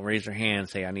 who don't raise their hand,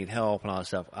 say I need help and all that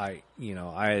stuff. I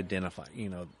identify.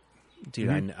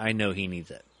 Dude, I know he needs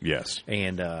it. Yes.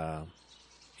 And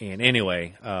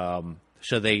anyway,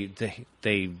 so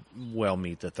they well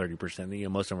meet the 30%.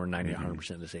 Most of them are 90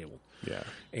 100% disabled. Yeah.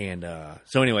 And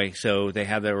so anyway, so they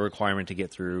have the requirement to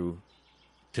get through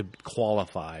to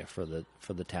qualify for the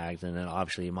tags, and then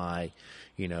obviously me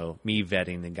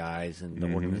vetting the guys and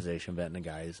the organization vetting the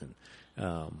guys, and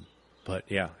but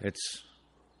yeah, it's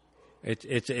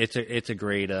a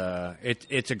great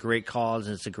it's a great cause.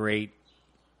 It's a great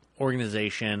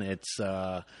organization. It's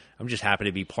I'm just happy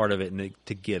to be part of it and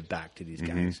to give back to these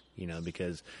guys,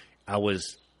 because I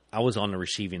was on the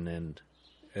receiving end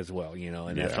as well,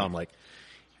 and that's how I'm like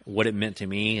what it meant to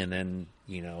me. And then,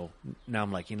 now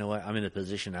I'm like, what, I'm in a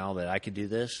position now that I could do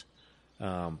this.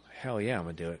 Hell yeah, I'm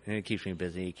gonna do it. And it keeps me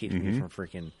busy. It keeps me from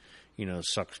freaking,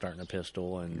 starting a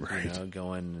pistol and,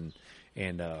 going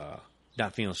and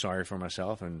not feeling sorry for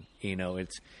myself. And,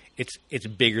 it's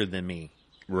bigger than me.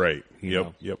 Right.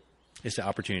 Yep. It's the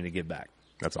opportunity to give back.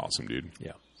 That's awesome, dude.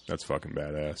 Yeah. That's fucking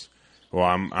badass. Well,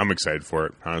 I'm excited for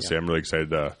it. Honestly, I'm really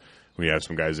excited when we have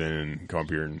some guys in and come up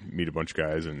here and meet a bunch of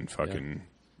guys and fucking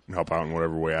help out in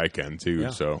whatever way I can too. Yeah,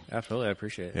 so absolutely, I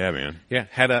appreciate it. Yeah, man. Yeah,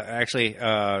 had I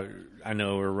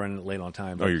know we're running late on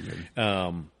time. But, you're good.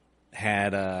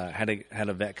 Had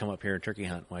a vet come up here and turkey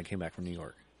hunt when I came back from New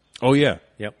York. Oh yeah.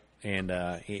 Yep. And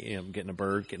getting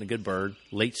a good bird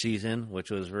late season, which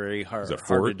was very hard Is that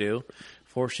to do.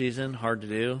 4th season, hard to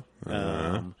do.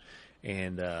 So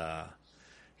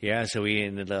we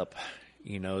ended up,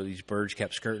 these birds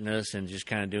kept skirting us and just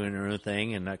kind of doing their own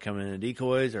thing and not coming in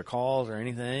decoys or calls or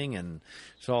anything. And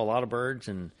saw a lot of birds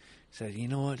and said, you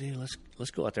know what, dude,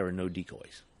 let's go out there with no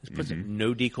decoys. Let's put some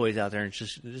no decoys out there and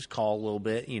just call a little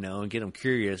bit, and get them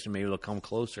curious and maybe they'll come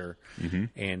closer.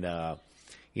 And I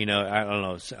don't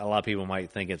know. A lot of people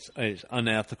might think it's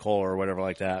unethical or whatever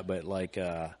like that, but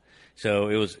so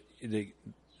it was.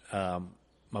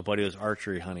 My buddy was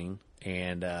archery hunting,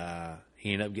 and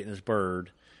he ended up getting this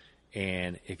bird.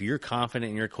 And if you're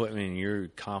confident in your equipment and you're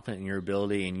confident in your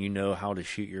ability and you know how to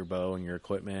shoot your bow and your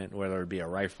equipment, whether it be a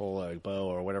rifle, a bow,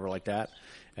 or whatever like that,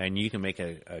 and you can make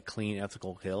a clean,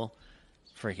 ethical kill,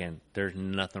 freaking, there's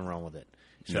nothing wrong with it.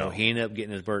 So he ended up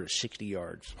getting his bird at 60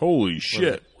 yards. Holy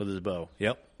shit. With his bow.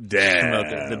 Yep.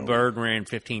 Damn. The bird ran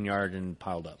 15 yards and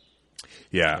piled up.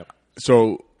 Yeah. Yep.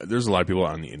 So there's a lot of people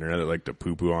on the internet that like to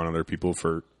poo-poo on other people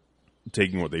for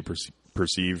taking what they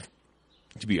perceive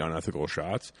to be unethical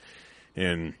shots.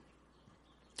 And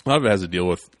a lot of it has to deal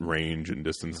with range and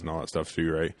distance and all that stuff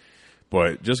too, right?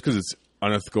 But just because it's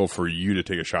unethical for you to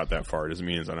take a shot that far doesn't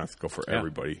mean it's unethical for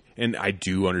everybody. And I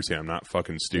do understand. I'm not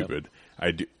fucking stupid.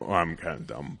 I do. Well, I'm kind of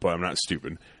dumb, but I'm not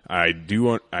stupid. I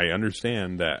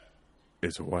understand that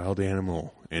it's a wild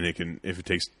animal, and it can, if it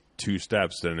takes 2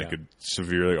 steps, then it could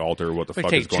severely alter what the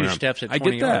fuck is going on. 2 steps at 20 I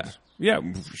get that. yards. Yeah,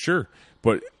 sure.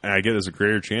 But I get there's a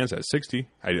greater chance at 60.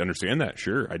 I understand that.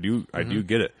 Sure, I do. I do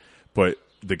get it. But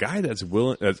the guy that's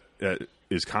willing, that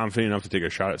is confident enough to take a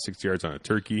shot at 60 yards on a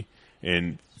turkey,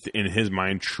 and in his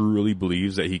mind truly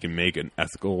believes that he can make an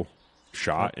ethical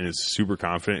shot and is super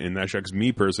confident in that shot. Because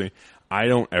me personally, I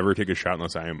don't ever take a shot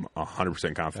unless I am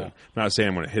 100% confident. I'm not saying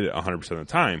I'm going to hit it 100% of the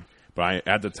time, but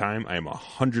at the time, I am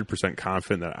 100%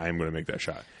 confident that I am going to make that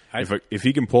shot. If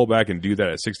he can pull back and do that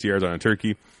at 60 yards on a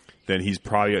turkey, then he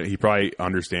probably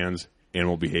understands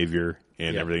animal behavior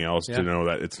and everything else to know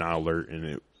that it's not alert, and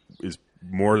it is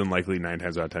more than likely 9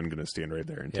 times out of 10 going to stand right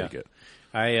there and take it.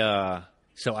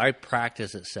 So I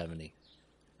practice at 70.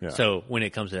 Yeah. So when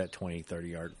it comes to that 20, 30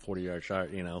 yard, 40 yard shot,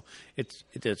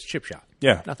 it's chip shot.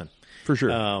 Yeah, nothing for sure.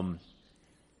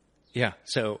 Yeah.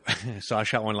 So I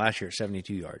shot one last year at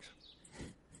 72 yards.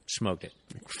 Smoked it.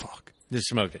 Fuck. Just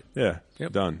smoked it. Yeah.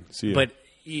 Yep. Done. See you. But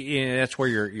that's where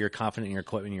you're confident in your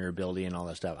equipment, your ability, and all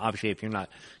that stuff. Obviously, if you're not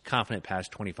confident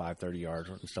past 25, 30 yards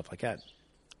and stuff like that,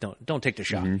 don't take the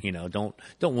shot.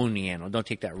 Don't wound the animal. Don't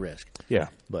take that risk. Yeah.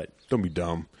 But don't be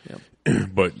dumb. Yep.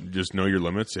 But just know your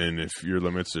limits, and if your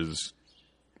limits is,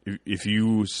 if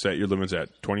you set your limits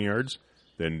at 20 yards,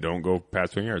 then don't go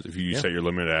past 20 yards. If you set your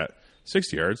limit at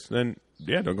 60 yards, then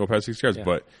don't go past 60 yards. Yeah.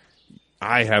 But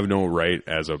I have no right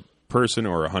as a person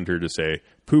or a hunter to say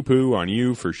poo-poo on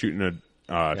you for shooting a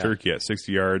turkey at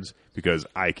 60 yards because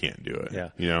I can't do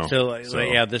it. Yeah. So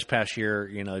this past year,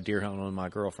 deer hunting with my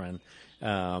girlfriend,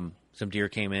 some deer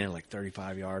came in like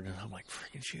 35 yards, and I'm like,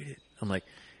 freaking shoot it. I'm like,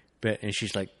 and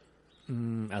she's like,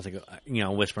 I was like,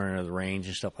 whispering her the range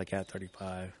and stuff like that,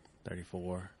 35,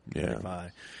 34,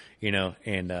 35,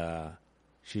 and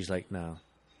she's like, no.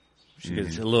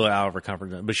 She's a little out of her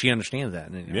comfort zone, but she understands that.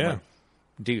 And, like,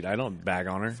 dude, I don't bag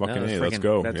on her. Fucking A, let's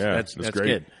go. That's great.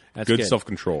 Good. That's good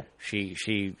self-control. She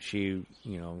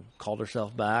called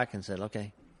herself back and said,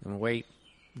 okay, I'm gonna wait.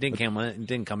 Didn't come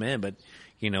in, but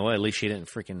at least she didn't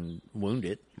freaking wound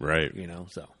it. Right.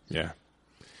 So. Yeah.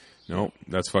 Nope,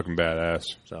 that's fucking badass.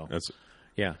 So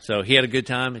so he had a good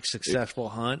time, a successful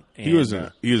hunt. And, he was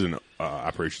an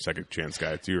Operation Second Chance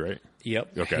guy too, right?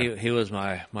 Yep. Okay. He was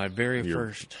my very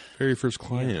first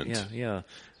client. Yeah.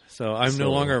 So I'm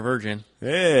no longer a virgin.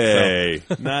 Hey,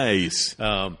 so. Nice.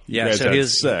 You guys had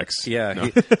sex. Yeah. No.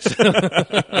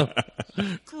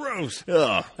 Gross.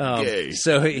 Gay.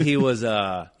 So he was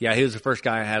he was the first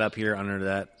guy I had up here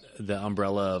under the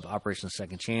umbrella of Operation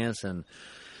Second Chance, and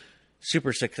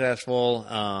super successful.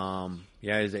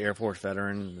 He's an Air Force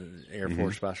veteran, Air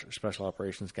Force special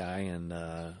operations guy, and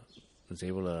was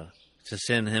able to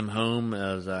send him home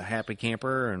as a happy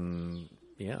camper, and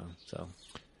so.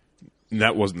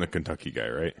 That wasn't the Kentucky guy,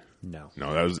 right? No,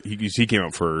 that was he came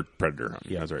up for predator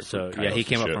hunting. Yeah, that's right. So he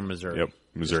came up from Missouri. Yep,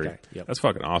 Missouri. Yep. That's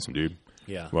fucking awesome, dude.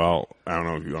 Yeah. Well, I don't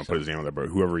know if you want to put his name on there, but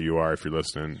whoever you are, if you're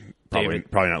listening, probably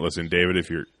not listening. David, if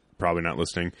you're probably not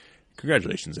listening,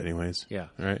 congratulations, anyways. Yeah.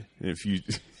 All right. And if you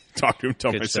talk to him,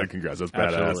 tell him I said congrats. That's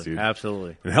badass, dude.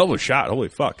 Absolutely. And hell of a shot. Holy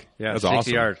fuck. Yeah. That's 60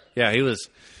 awesome. yards. Yeah, he was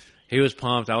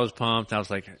pumped. I was pumped. I was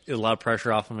like, a lot of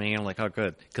pressure off of me. I'm like, oh,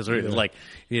 good. Because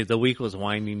the week was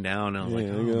winding down. And I was like,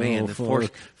 oh, man, the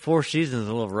fourth season is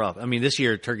a little rough. I mean, this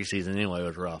year, turkey season anyway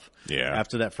was rough. Yeah.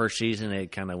 After that first season,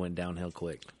 it kind of went downhill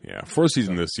quick. Yeah. Fourth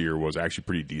season this year was actually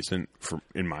pretty decent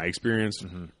in my experience.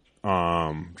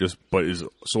 But is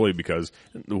solely because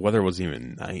the weather wasn't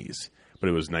even nice. But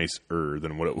it was nicer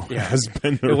than what it has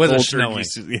been. It wasn't snowing.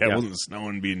 It wasn't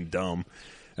snowing, being dumb.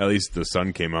 At least the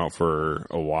sun came out for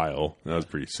a while. That was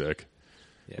pretty sick.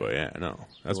 Yeah. But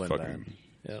that's fucking.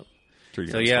 Yep.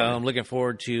 So I'm looking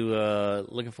forward to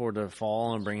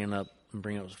fall and bringing up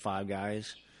 5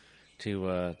 guys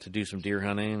to do some deer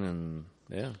hunting, and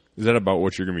Is that about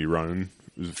what you're going to be running?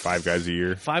 Is it 5 guys a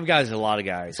year? 5 guys is a lot of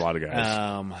guys. It's a lot of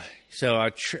guys. So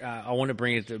I want to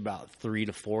bring it to about 3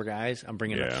 to 4 guys. I'm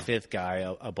bringing a 5th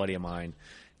guy, a buddy of mine,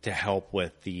 to help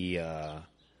with my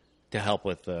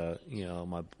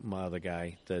other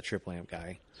guy, the trip lamp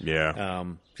guy. Yeah.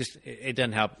 Just it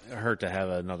doesn't hurt to have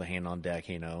another hand on deck,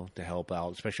 to help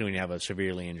out, especially when you have a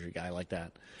severely injured guy like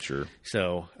that. Sure.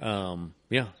 So,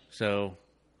 So,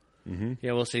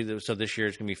 we'll see. So this year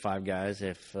it's going to be 5 guys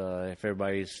if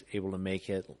everybody's able to make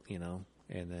it, and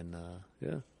then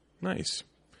Nice.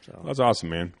 So that's awesome,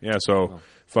 man. Yeah. So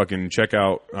fucking check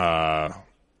out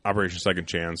Operation Second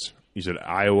Chance. You said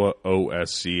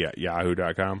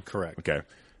IowaOSC@yahoo.com? Correct. Okay.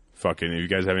 Fucking, if you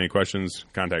guys have any questions,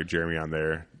 contact Jeremy on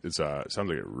there. It's sounds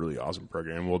like a really awesome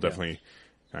program. We'll definitely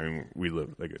I mean, we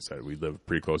live, like I said, we live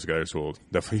pretty close together, so we'll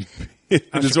definitely.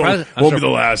 won't be the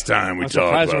last time we I'm talk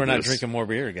surprised about we're not this. drinking more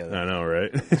beer together. I know,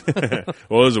 right?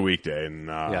 Well, it was a weekday, and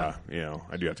Yeah.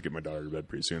 I do have to get my daughter to bed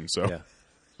pretty soon. So,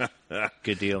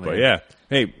 Good deal, man. but yeah,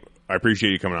 hey, I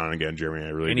appreciate you coming on again, Jeremy. I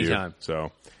really Anytime. do. So,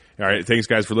 all right, thanks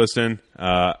guys for listening.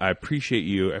 I appreciate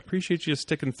you. I appreciate you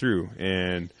sticking through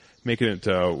and making it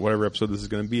to whatever episode this is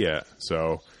going to be at.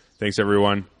 So, thanks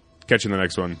everyone. Catch you in the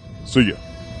next one. See ya.